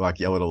 and I got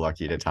a little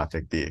lucky to top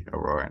deck the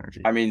Aurora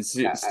Energy. I mean,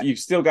 you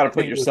still got to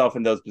put yourself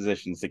in those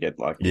positions to get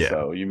lucky. Yeah.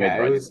 So you made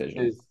the right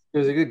decision. It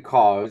was a good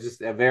call. It was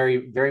just a very,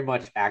 very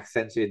much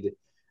accented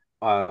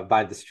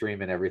by the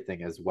stream and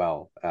everything as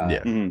well.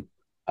 So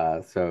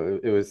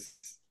it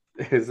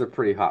was a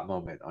pretty hot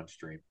moment on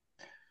stream.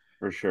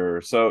 For sure.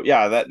 So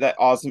yeah, that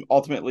awesome.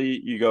 Ultimately,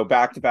 you go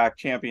back-to-back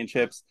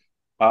championships.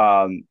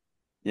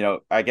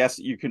 I guess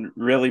you can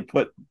really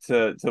put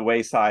to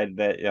wayside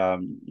that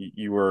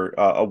you were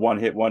a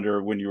one-hit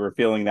wonder when you were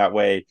feeling that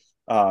way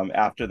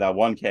after that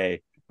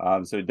 1K.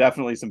 So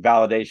definitely some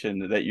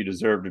validation that you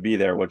deserve to be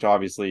there, which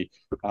obviously,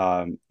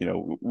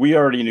 we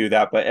already knew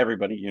that, but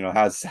everybody,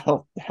 has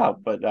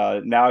self-doubt. But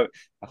now,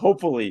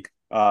 hopefully,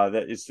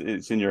 that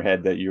it's in your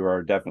head that you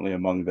are definitely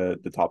among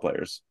the top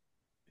players.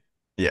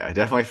 Yeah, I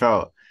definitely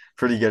felt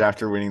pretty good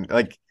after winning.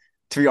 Like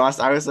to be honest,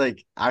 I was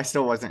like, I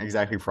still wasn't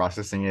exactly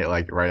processing it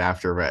like right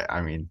after, but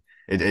I mean,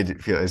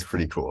 it feels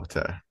pretty cool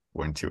to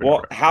win two in a row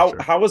Well, for how sure.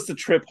 how was the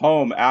trip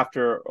home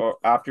after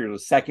the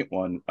second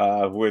one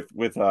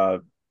with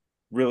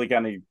really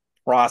kind of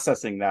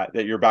processing that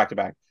you're back to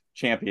back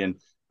champion.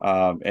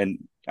 And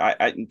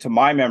to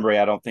my memory,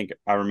 I don't think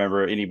I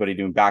remember anybody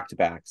doing back to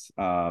backs.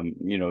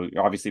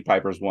 Obviously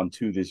Piper's won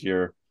two this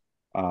year,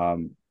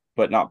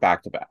 but not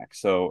back to back.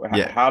 So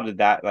Yeah. how did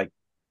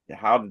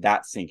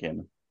that sink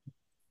in?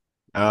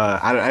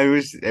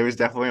 It was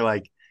definitely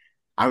like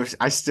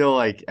I still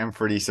like am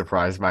pretty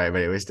surprised by it,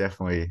 but it was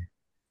definitely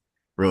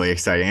really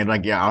exciting. And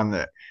like yeah, on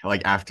the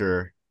like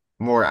after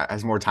more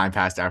as more time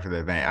passed after the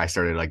event, I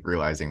started like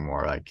realizing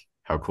more like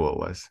how cool it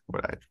was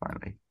what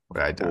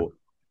I'd done. Cool.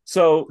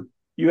 So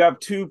you have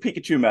two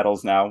Pikachu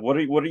medals now. What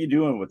are you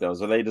doing with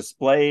those? Are they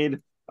displayed?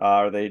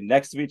 Are they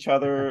next to each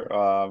other?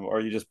 Or are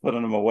you just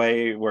putting them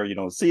away where you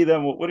don't see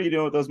them? What are you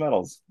doing with those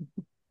medals?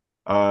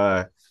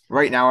 Uh,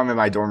 right now I'm in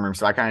my dorm room,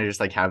 so I kind of just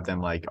like have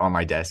them like on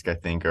my desk, I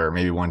think, or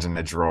maybe one's in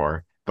the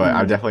drawer. But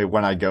I Mm, definitely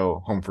when I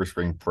go home for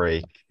spring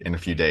break in a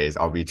few days,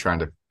 I'll be trying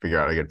to figure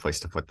out a good place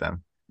to put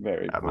them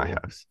very at my cool.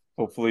 house.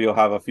 Hopefully, you'll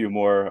have a few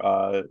more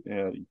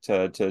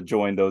to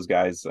join those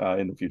guys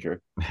in the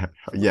future.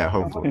 Yeah,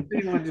 What if hopefully.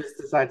 anyone just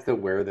decides to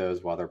wear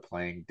those while they're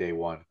playing day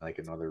one, like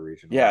another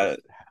regional, Yeah. just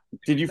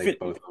Did you like fit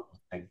both of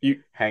them you?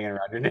 hanging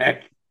around your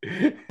neck?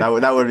 That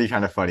would be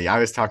kind of funny. I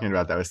was talking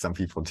about that with some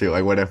people too.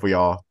 Like, what if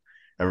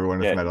everyone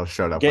with Yeah. medals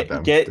showed up with Get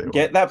them? get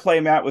get that play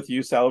mat with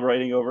you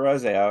celebrating over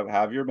Isaiah.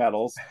 Have your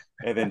medals,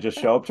 and then just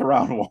show up to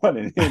round one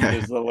and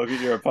just look at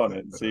your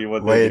opponent and see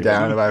what they Lay it do.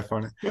 down to my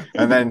opponent,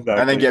 and then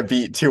Exactly. get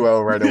beat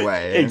 2-0 right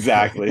away.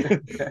 Exactly.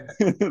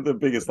 The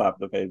biggest slap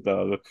in the face.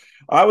 Though.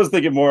 I was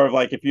thinking more of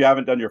like if you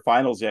haven't done your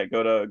finals yet,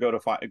 go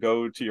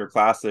to your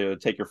class to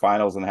take your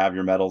finals and have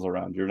your medals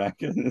around your neck.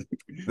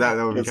 That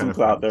would be Get kind some of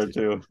clout funny there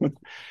too. too.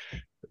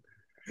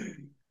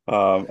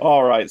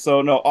 All right.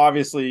 So no,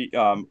 obviously,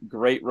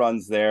 great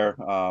runs there.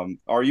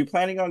 Are you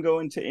planning on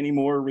going to any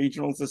more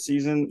regionals this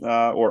season,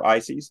 or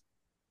ICs?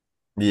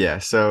 Yeah,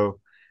 so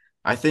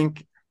I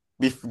think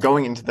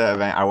going into the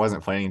event, I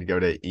wasn't planning to go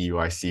to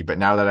EUIC, but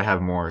now that I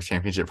have more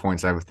championship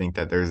points, I would think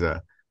that there's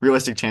a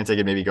realistic chance I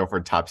could maybe go for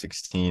top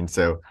 16.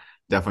 So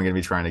definitely going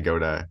to be trying to go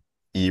to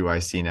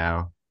EUIC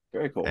now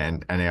Very cool.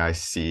 and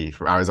NAIC.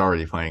 I was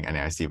already playing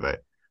NAIC,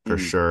 but for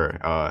Mhm. sure,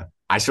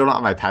 I still don't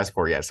have my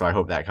passport yet, so I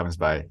hope that comes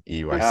by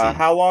EUIC.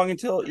 How long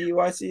until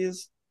EUIC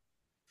is?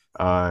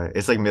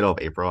 It's like middle of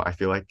April, I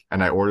feel like,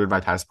 and I ordered my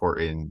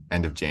passport in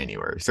end of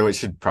January, so it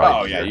should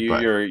probably Oh be yeah,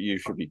 here. But you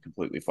should be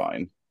completely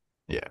fine.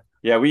 yeah,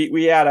 Yeah,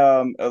 we had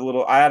a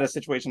little. I had a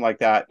situation like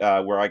that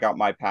where I got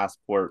my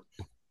passport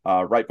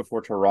right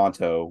before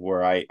Toronto,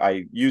 where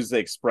I used the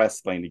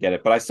express lane to get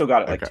it, but I still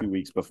got it like okay. 2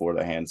 weeks before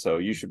the hand, so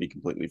you should be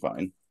completely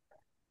fine.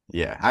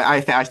 Yeah,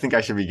 I think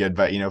I should be good,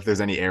 but if there's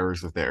any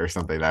errors with it or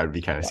something, that would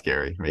be kind of Yeah.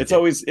 scary. It's Make it.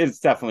 always it's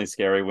definitely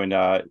scary when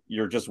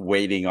you're just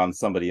waiting on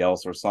somebody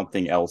else or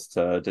something else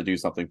to do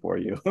something for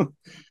you.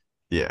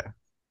 Yeah,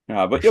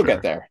 for But you'll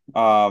get sure.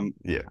 there.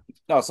 Yeah,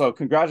 No, so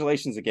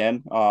congratulations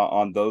again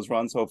on those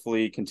runs.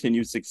 Hopefully,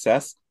 continued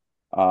success.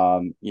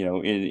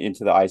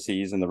 Into the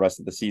ICs and the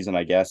rest of the season,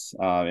 I guess,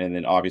 and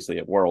then obviously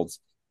at Worlds.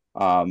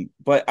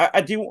 But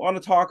I do want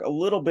to talk a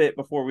little bit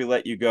before we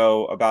let you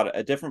go about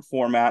a different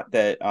format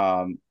that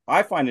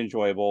I find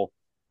enjoyable.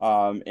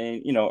 And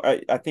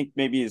I think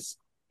maybe it's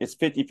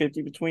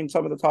 50-50 between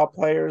some of the top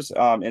players.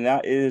 And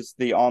that is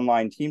the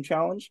online team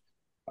challenge.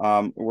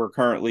 We're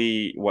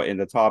currently in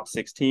the top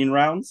 16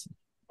 rounds.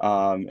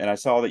 And I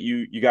saw that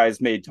you guys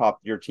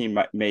your team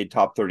made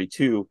top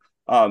 32.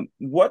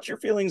 What's your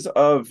feelings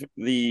of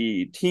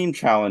the team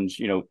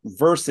challenge,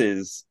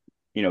 versus,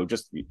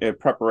 just a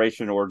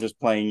preparation or just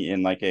playing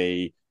in like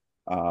in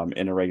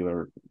a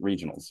regular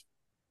regionals?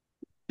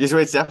 yeah. So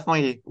it's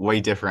definitely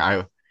way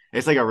different.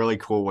 It's like a really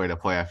cool way to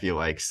play. I feel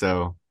like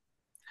so.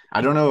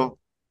 I don't know.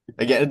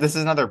 Again, this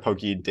is another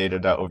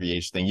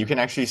PokeData.ovh thing. You can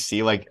actually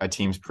see like a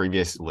team's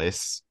previous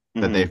lists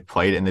that Mm-hmm. they've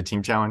played in the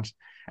team challenge,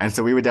 and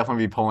so we would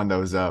definitely be pulling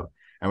those up,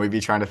 and we'd be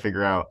trying to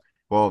figure out.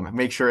 Well,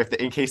 make sure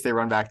in case they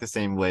run back the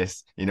same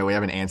list, we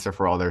have an answer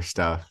for all their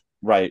stuff,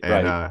 Right,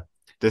 and right.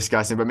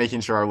 discussing, but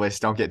making sure our lists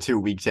don't get too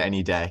weak to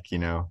any deck,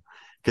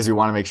 because we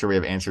want to make sure we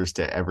have answers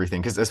to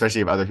everything. Because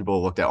especially if other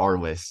people looked at our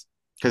lists,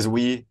 because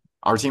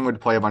our team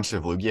would play a bunch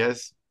of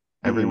Lugias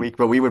every Mm-hmm. week,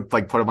 but we would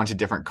like put a bunch of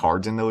different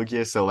cards in the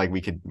Lugia, so like we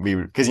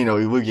would because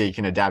Lugia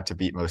can adapt to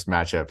beat most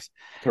matchups,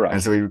 and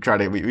Correct. so we would try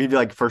to we'd be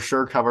like for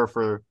sure cover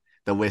for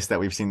the list that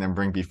we've seen them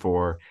bring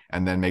before,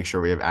 and then make sure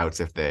we have outs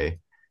if they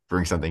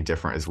bring something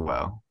different as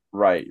well.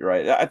 Right,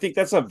 right. I think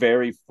that's a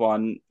very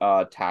fun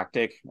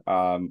tactic,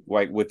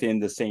 like within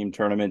the same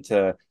tournament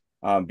to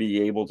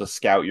be able to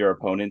scout your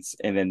opponents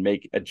and then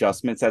make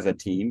adjustments as a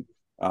team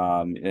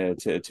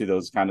to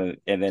those kind of,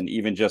 and then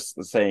even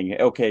just saying,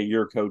 okay,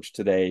 you're coach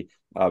today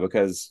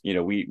because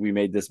we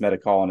made this meta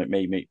call and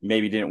it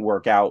maybe didn't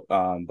work out,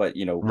 but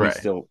we Right.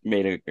 still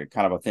made a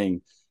kind of a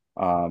thing,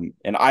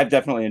 and I've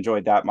definitely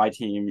enjoyed that. My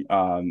team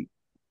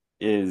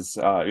is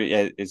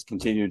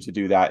continuing to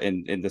do that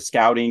in the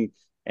scouting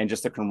and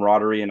just the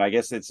camaraderie. And I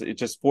guess it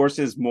just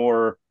forces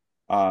more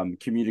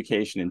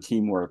communication and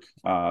teamwork,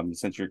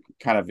 since you're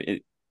kind of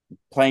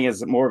playing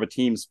as more of a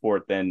team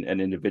sport than an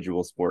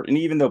individual sport. And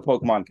even though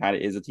Pokemon kind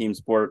of is a team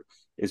sport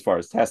as far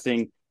as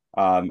testing,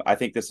 I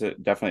think this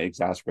definitely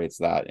exacerbates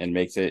that and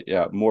makes it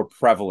more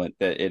prevalent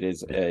that it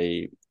is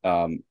a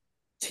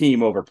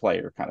team over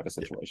player kind of a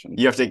situation.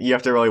 You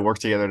have to really work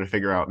together to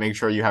figure out, make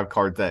sure you have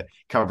cards that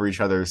cover each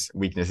other's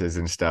weaknesses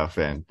and stuff,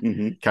 and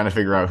kind of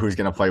figure out who's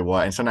going to play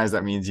what. And sometimes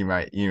that means you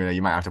might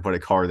have to put a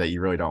card that you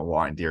really don't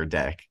want into your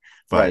deck,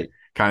 but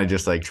kind of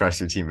just like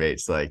trust your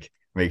teammates, like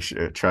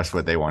trust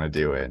what they want to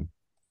do, and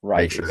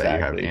make sure that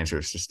you have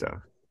answers to stuff.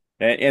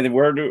 And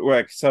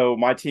so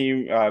my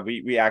team,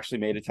 we actually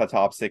made it to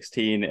top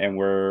 16, and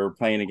we're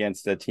playing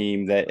against a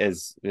team that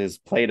is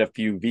played a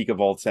few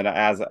Vikavolt, and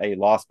as a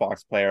Lost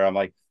Box player, I'm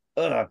like,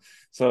 ugh.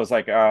 So it's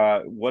like,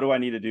 what do I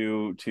need to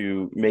do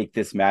to make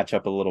this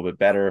matchup a little bit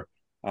better?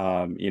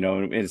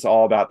 It's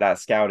all about that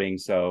scouting.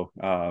 So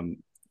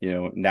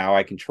now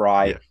I can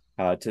try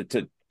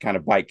to kind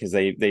of bite, because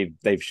they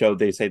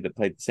say they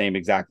played the same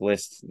exact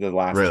list the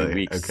last 2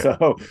 weeks.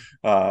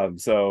 Okay.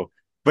 So.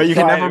 But you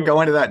can never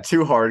go into that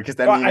too hard, because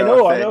then I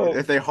know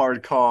if they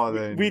hard call,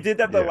 then we did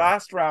that the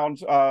last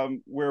round,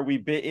 where we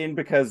bit in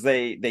because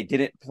they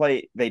didn't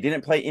play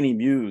any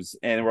Mews,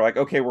 and we're like,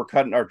 okay, we're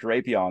cutting our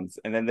Drapions,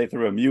 and then they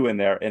threw a Mew in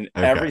there, and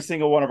every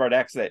single one of our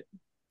decks that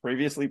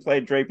previously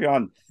played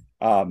Drapion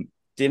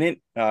didn't.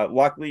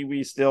 Luckily,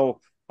 we still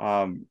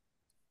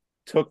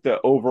took the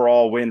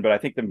overall win, but I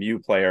think the Mew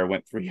player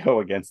went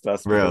 3-0 against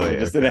us. Really,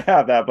 just didn't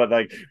have that, but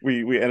like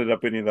we ended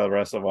up winning the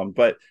rest of them,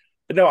 but.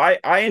 No,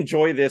 I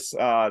enjoy this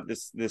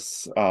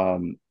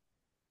different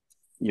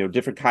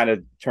kind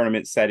of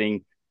tournament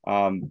setting,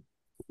 and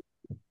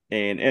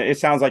it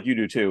sounds like you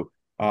do too.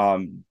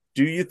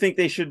 Do you think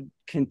they should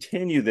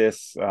continue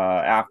this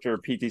after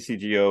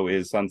PTCGO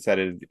is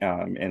sunsetted,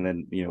 and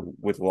then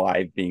with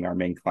Live being our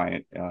main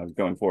client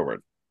going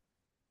forward?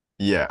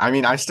 Yeah, I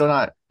mean, I still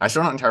not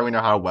entirely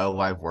know how well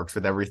Live works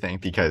with everything,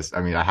 because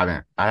I mean, I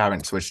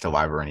haven't switched to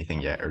Live or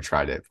anything yet or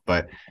tried it,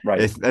 but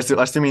that's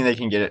assuming they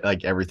can get it,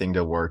 like everything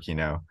to work,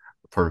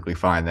 perfectly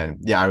fine. Then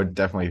yeah, I would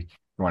definitely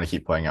want to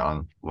keep playing it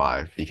on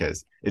Live,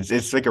 because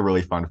it's like a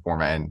really fun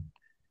format, and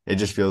it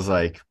just feels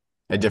like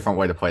a different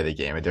way to play the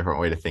game, a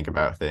different way to think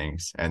about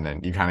things, and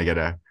then you kind of get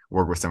to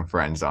work with some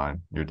friends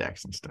on your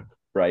decks and stuff.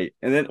 Right,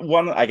 and then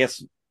one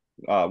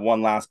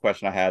last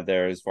question I had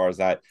there as far as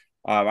that.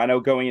 I know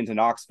going into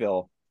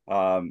Knoxville,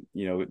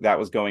 that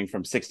was going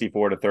from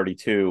 64 to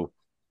 32.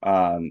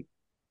 There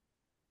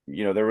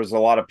was a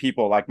lot of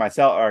people like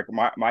myself,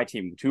 or my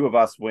team. Two of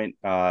us went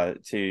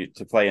to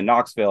play in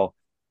Knoxville,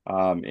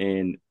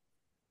 and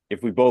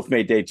if we both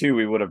made day 2,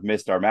 we would have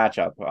missed our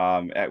matchup.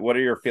 What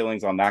are your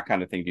feelings on that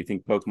kind of thing? Do you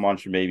think Pokemon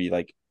should maybe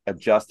like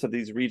adjust to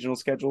these regional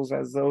schedules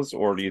as those,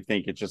 or do you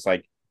think it's just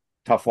like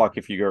tough luck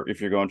if you're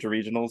going to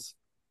regionals?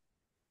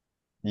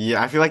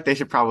 Yeah, I feel like they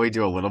should probably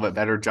do a little bit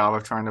better job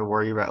of trying to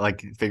worry about,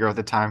 like, figure out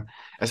the time,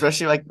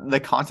 especially like the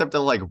concept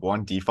of like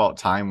one default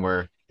time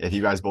where if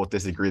you guys both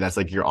disagree, that's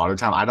like your auto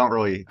time. I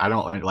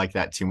don't like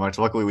that too much.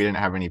 Luckily, we didn't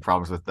have any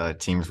problems with the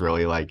teams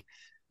really. Like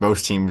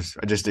most teams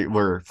just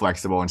were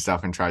flexible and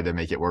stuff and tried to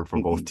make it work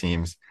for both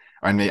teams.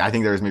 And I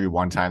think there was maybe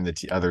one time the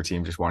other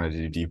team just wanted to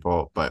do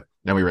default, but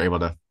then we were able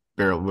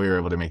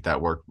to make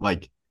that work.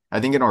 Like I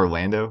think in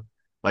Orlando,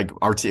 like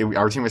our team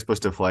was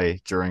supposed to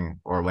play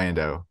during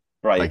Orlando.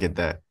 Right. Like at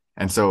that.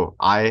 And so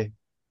I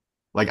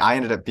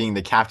ended up being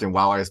the captain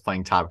while I was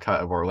playing Top Cut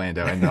of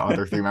Orlando, and the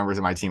other 3 members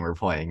of my team were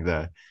playing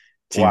the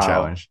team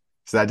challenge.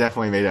 So that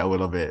definitely made it a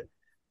little bit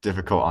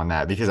difficult on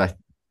that, because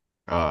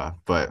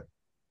but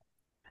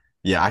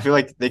yeah, I feel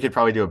like they could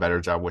probably do a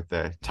better job with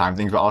the time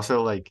things, but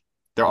also like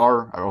there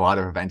are a lot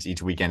of events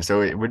each weekend,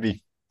 so it would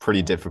be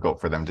pretty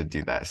difficult for them to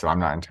do that. So I'm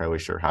not entirely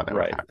sure how that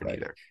would happen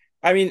either.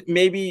 I mean,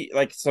 maybe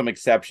like some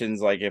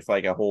exceptions, like if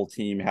like a whole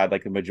team had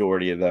like a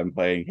majority of them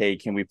playing, hey,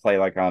 can we play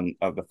like on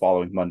the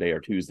following Monday or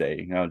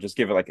Tuesday? Just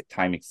give it like a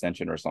time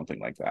extension or something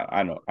like that.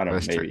 I don't know.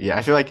 Maybe. True. Yeah,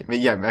 I feel like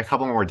a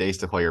couple more days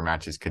to play your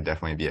matches could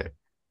definitely be a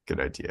good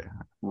idea.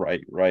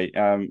 Right.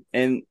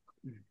 And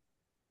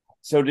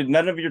so did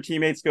none of your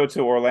teammates go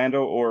to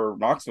Orlando or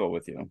Knoxville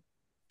with you?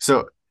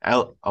 So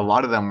a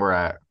lot of them were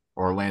at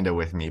Orlando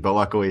with me, but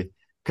luckily,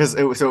 because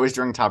it was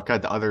during Top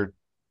Cut, the other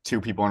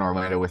 2 people in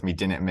Orlando with me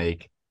didn't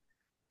make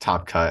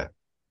Top Cut,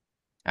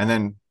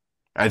 and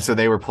so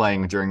they were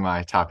playing during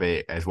my top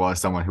 8, as well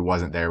as someone who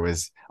wasn't there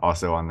was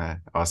also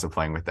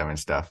playing with them and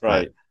stuff.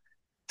 Right.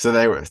 But,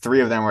 so 3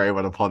 of them were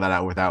able to pull that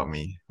out without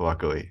me.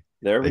 Luckily,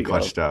 they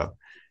clutched up.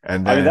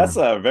 And then, I mean, that's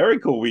a very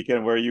cool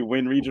weekend where you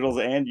win regionals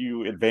and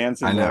you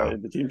advance in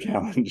the team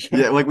challenge.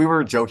 Yeah, like we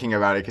were joking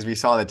about it because we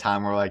saw the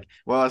time. We're like,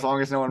 well, as long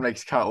as no one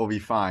makes cut, we'll be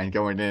fine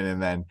going in.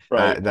 And then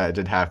that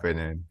did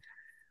happen.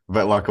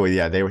 But luckily,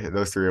 yeah,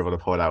 those 3 were able to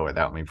pull it out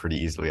without me pretty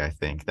easily, I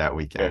think, that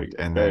weekend.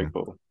 Very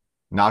cool.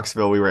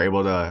 Knoxville, we were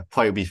able to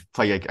play.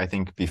 I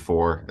think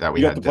before that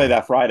you had to play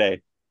that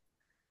Friday.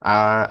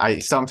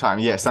 sometime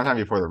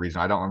before the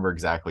regional. I don't remember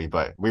exactly,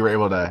 but we were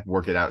able to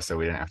work it out so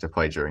we didn't have to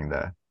play during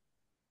the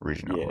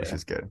regional, which Yeah.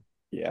 is good.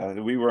 Yeah,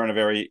 we were in a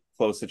very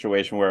close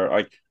situation where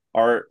like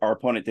our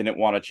opponent didn't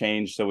want to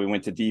change, so we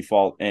went to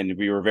default, and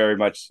we were very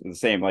much the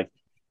same. Like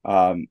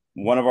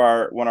one of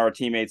our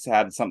teammates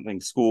had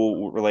something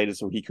school related,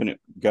 so he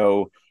couldn't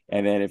go.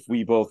 And then if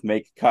we both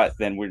make a cut,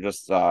 then we're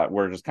just kind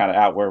of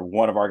out where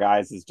one of our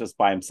guys is just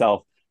by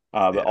himself.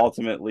 But Yeah,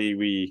 ultimately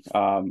we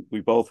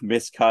both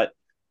miscut,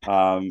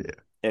 um, yeah,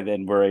 and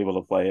then we're able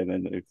to play and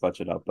then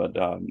clutch it up. But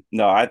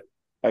no,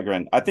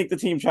 again, I think the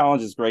team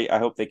challenge is great. I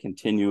hope they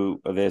continue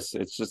this.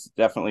 It's just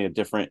definitely a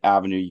different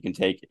avenue you can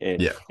take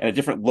and yeah, a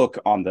different look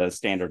on the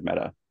standard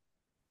meta.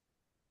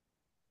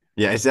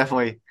 yeah. It's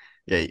definitely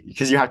yeah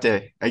because you have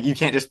to like you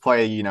can't just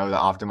play the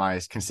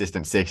optimized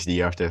consistent 60.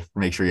 You have to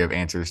make sure you have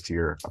answers to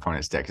your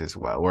opponent's decks as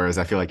well. Whereas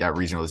I feel like at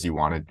regionals you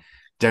want to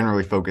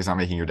generally focus on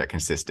making your deck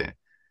consistent,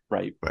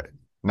 Right. but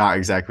not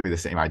exactly the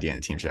same idea in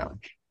the team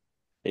challenge.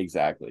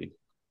 Exactly.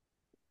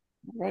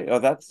 Right.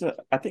 Oh,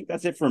 I think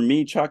that's it for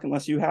me, Chuck,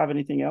 unless you have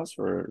anything else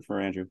for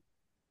Andrew.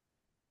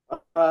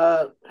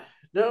 Uh,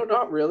 no,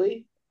 not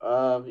really.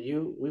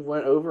 We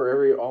went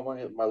over all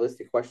my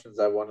list of questions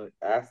I wanted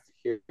asked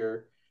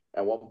here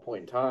at one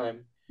point in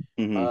time.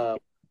 Mm-hmm. Um,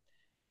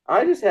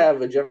 I just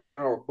have a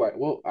general question.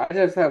 Well, I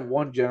just have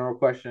one general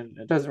question.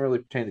 It doesn't really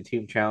pertain to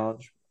team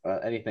challenge,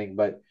 anything,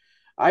 but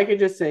I could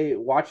just say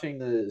watching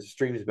the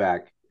streams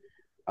back,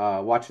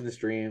 watching the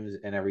streams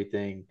and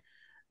everything,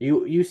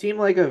 you seem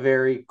like a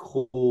very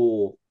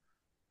cool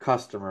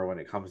customer when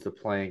it comes to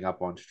playing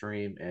up on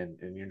stream, and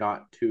you're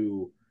not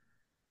too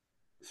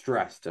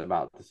stressed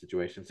about the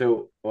situation.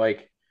 So,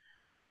 like,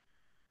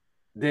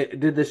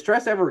 did the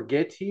stress ever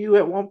get to you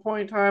at one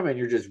point in time, and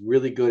you're just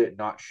really good at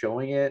not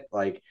showing it,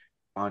 like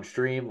on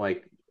stream,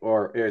 like,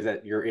 or is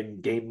that you're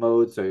in game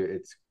mode, so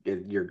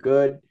you're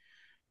good,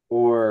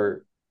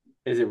 or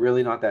is it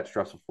really not that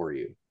stressful for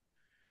you?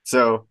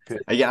 So 'Cause-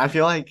 again, I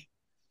feel like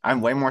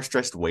I'm way more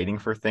stressed waiting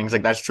for things.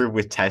 Like that's true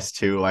with tests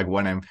too. Like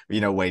when I'm,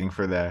 waiting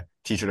for the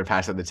teacher to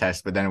pass out the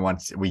test, but then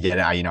once we get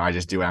it, I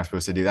just do what I'm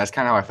supposed to do. That's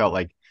kind of how I felt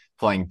like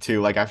playing too.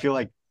 Like I feel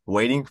like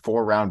waiting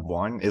for round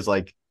one is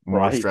like more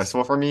Right.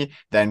 stressful for me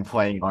than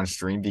playing on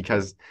stream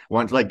because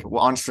once like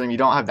on stream you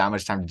don't have that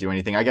much time to do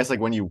anything. I guess like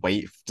when you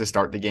wait to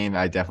start the game,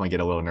 I definitely get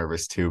a little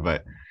nervous too.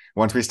 But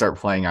once we start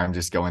playing, I'm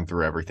just going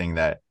through everything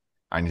that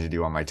I need to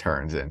do on my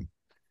turns and yeah,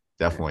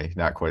 definitely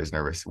not quite as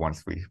nervous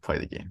once we play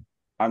the game.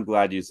 I'm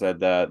glad you said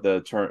that the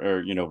turn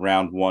or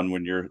round one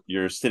when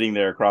you're sitting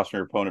there across from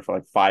your opponent for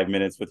like 5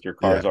 minutes with your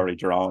cards Yeah. already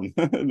drawn.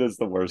 That's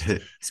the worst,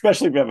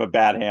 especially if you have a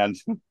bad hand.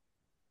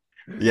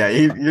 Yeah,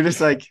 you're just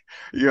like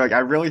I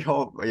really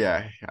hope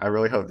I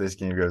really hope this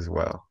game goes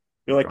well.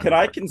 You're like, Going can I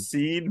forward.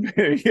 concede?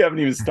 You haven't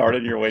even started.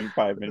 And you're waiting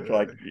 5 minutes. You're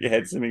like, your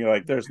head sitting. You're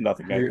like, there's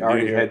nothing I you're can do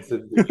already here. heads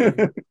in the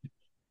game.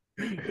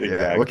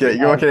 Yeah, Exactly.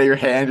 you're looking at your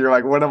hand, you're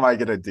like, what am I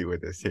gonna do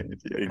with this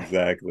hand? Yeah.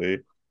 Exactly.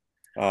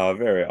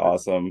 Very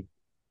awesome.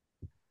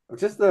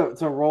 Just to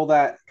roll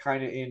that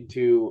kind of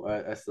into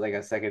like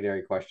a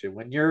secondary question.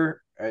 When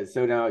you're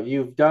so now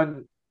you've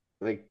done,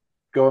 like,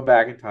 going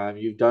back in time,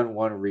 you've done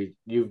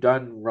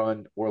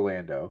run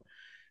Orlando,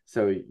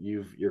 so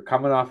you're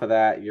coming off of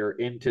that, you're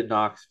into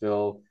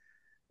Knoxville,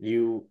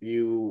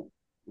 you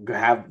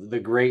have the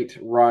great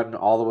run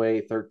all the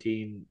way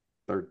 13,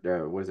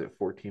 was it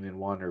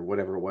 14-1 or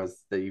whatever it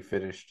was that you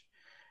finished,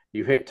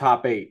 you hit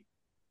top 8.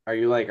 Are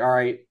you like, all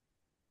right,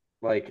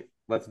 like,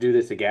 let's do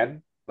this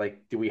again?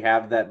 Like, do we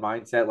have that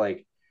mindset?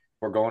 Like,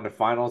 we're going to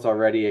finals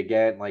already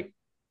again? Like,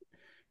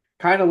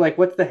 kind of like,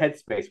 what's the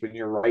headspace when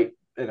you're right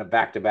in a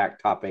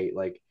back-to-back top 8,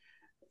 like,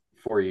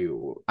 for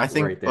you I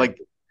think right there? like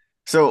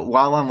so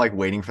while I'm like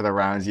waiting for the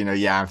rounds,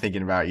 yeah, I'm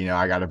thinking about,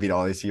 I gotta beat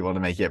all these people to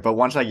make it. But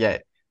once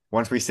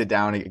we sit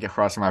down and get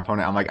across from my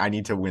opponent, I'm like, I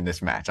need to win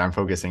this match. I'm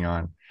focusing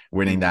on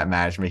winning Mm-hmm. that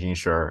match, making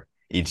sure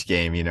each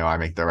game, I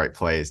make the right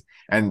plays.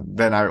 And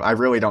then I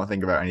really don't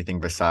think about anything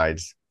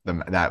besides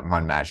that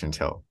one match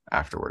until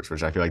afterwards,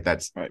 which I feel like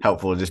that's Right.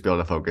 helpful to just be able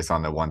to focus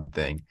on the one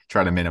thing,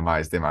 try to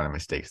minimize the amount of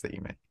mistakes that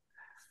you make.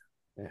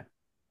 Yeah,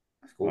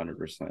 that's cool.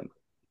 100%.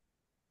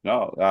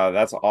 No,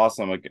 that's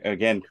awesome.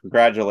 Again,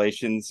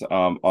 congratulations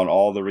on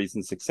all the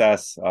recent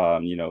success.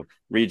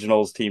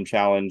 Regionals, team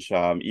challenge,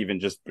 even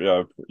just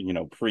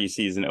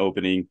preseason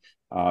opening,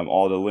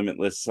 all the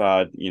limitless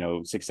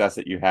success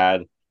that you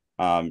had.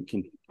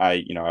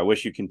 I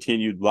wish you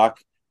continued luck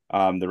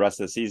the rest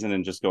of the season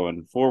and just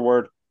going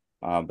forward.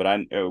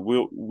 But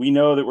we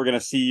know that we're going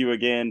to see you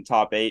again,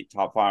 top 8,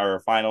 top 5 or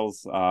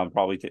finals,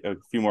 probably a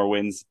few more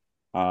wins.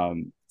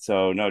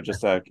 So no,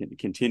 just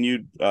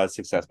continued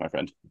success, my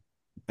friend.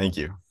 Thank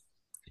you.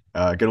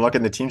 Good luck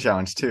in the team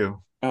challenge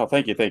too. Oh,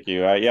 thank you, thank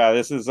you. Yeah,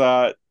 this is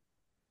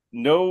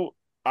no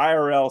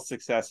IRL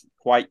success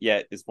quite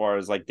yet as far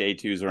as like day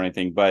twos or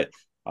anything, but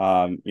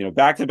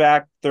back to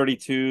back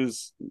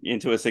 32s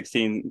into a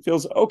 16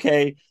 feels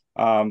okay.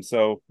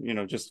 So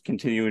just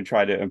continue and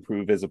try to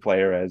improve as a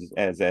player, as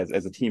a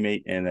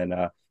teammate, and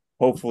then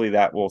hopefully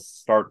that will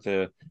start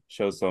to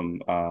show some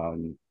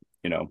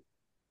you know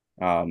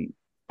um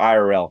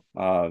IRL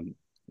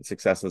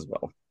success as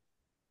well.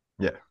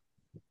 Yeah.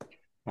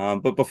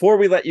 But before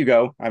we let you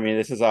go, I mean,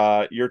 this is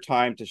your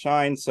time to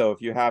shine. So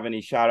if you have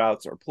any shout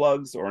outs or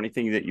plugs or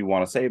anything that you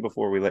want to say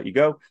before we let you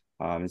go,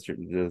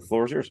 the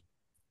floor is yours.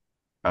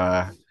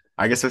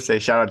 I guess I'd say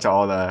shout out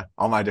to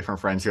all my different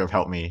friends who have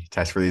helped me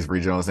test for these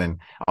regionals and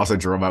also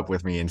drove up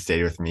with me and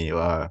stayed with me.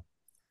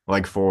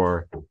 Like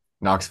for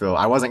Knoxville,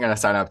 I wasn't gonna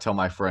sign up till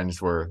my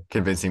friends were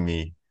convincing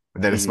me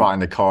that a spot in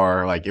the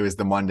car. Like it was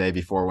the Monday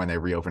before when they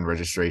reopened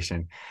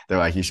registration. They're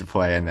like, you should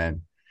play, and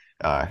then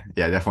yeah,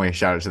 definitely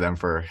shout out to them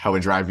for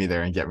helping drive me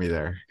there and get me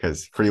there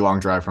because pretty long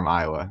drive from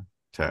Iowa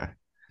to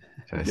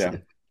Tennessee. Yeah.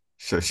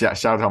 So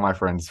shout out to all my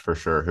friends for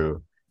sure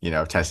who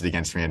tested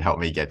against me and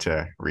helped me get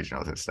to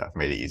regionals and stuff,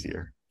 made it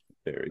easier.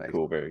 Very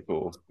cool, very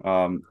cool.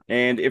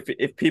 And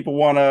if people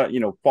want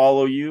to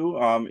follow you,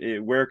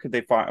 where can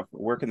they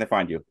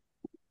find you?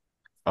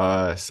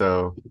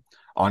 So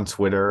on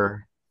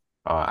Twitter,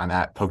 I'm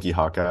at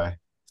PokeHawkeye,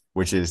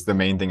 which is the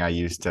main thing I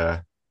use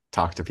to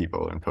talk to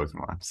people in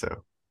Pokemon.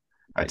 So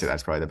I'd say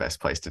that's probably the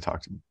best place to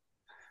talk to me.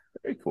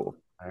 Very cool.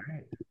 All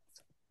right.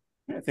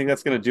 I think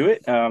that's going to do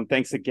it.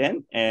 Thanks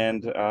again.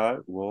 And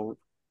we'll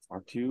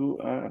talk to you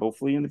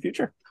hopefully in the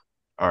future.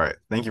 All right.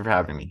 Thank you for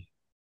having me.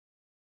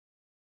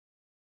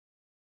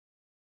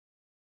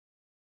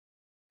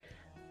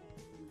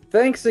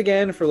 Thanks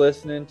again for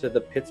listening to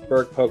the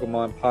Pittsburgh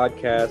Pokemon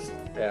Podcast.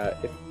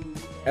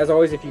 As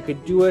always, if you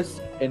could do us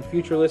and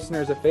future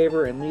listeners a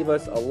favor and leave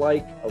us a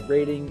like, a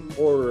rating,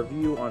 or a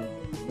review on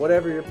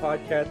whatever your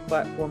podcast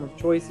platform of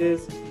choice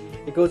is,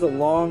 it goes a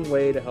long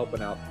way to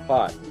helping out the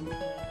pod.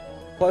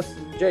 Plus,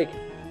 Jake,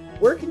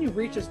 where can you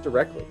reach us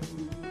directly?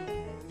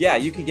 Yeah,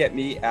 you can get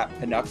me at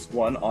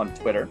Pinux1 on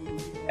Twitter,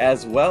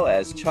 as well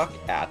as Chuck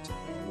at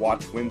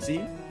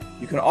WatchWhimsy.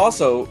 You can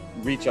also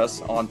reach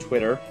us on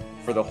Twitter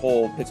for the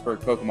whole Pittsburgh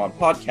Pokemon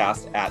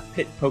Podcast at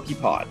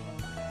PitPokePod.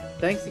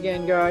 Thanks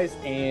again, guys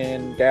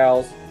and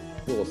gals.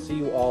 We will see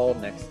you all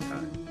next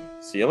time.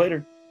 See you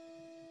later.